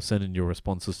questions or send in your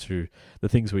responses to the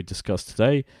things we discussed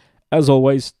today. As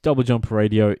always, Double Jump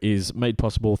Radio is made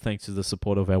possible thanks to the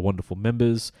support of our wonderful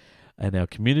members and our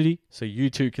community. So you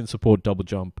too can support Double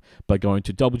Jump by going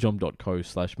to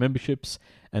doublejump.co/memberships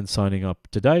and signing up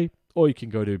today, or you can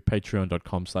go to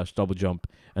patreon.com/doublejump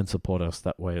and support us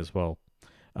that way as well.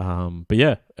 But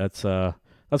yeah, that's going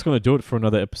to do it for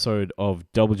another episode of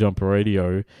Double Jump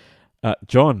Radio.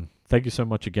 John, thank you so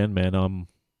much again, man.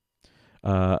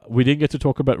 We didn't get to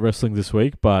talk about wrestling this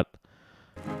week, but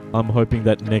I'm hoping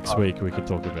that next week we can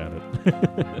talk about it.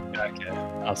 Okay,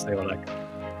 I'll see what I can.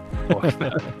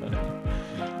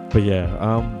 But yeah,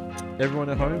 everyone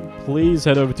at home, please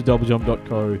head over to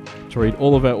doublejump.co to read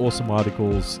all of our awesome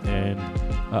articles and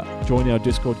join our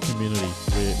Discord community.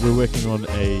 We're working on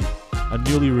a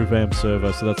newly revamped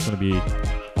server, so that's going to be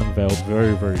unveiled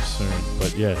very, very soon.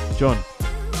 But yeah, John,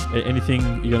 anything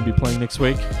you're going to be playing next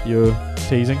week? You're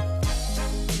teasing?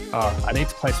 I need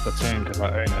to play Splatoon because I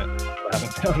own it. I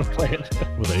haven't been able to play it.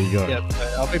 Well, there you go. Yeah,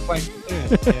 so I'll be playing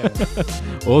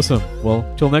Splatoon. Yeah. Awesome. Well,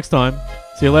 till next time.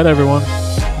 See you later, everyone.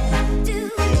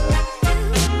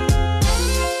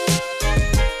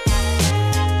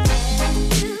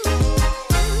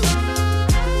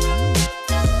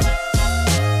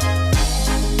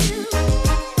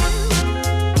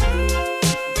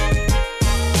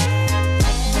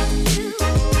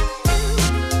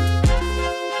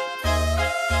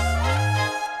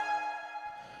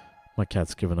 My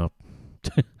cat's given up.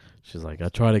 She's like, I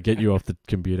tried to get you off the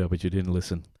computer, but you didn't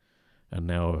listen. And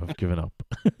now I've given up.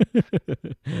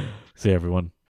 See you, everyone.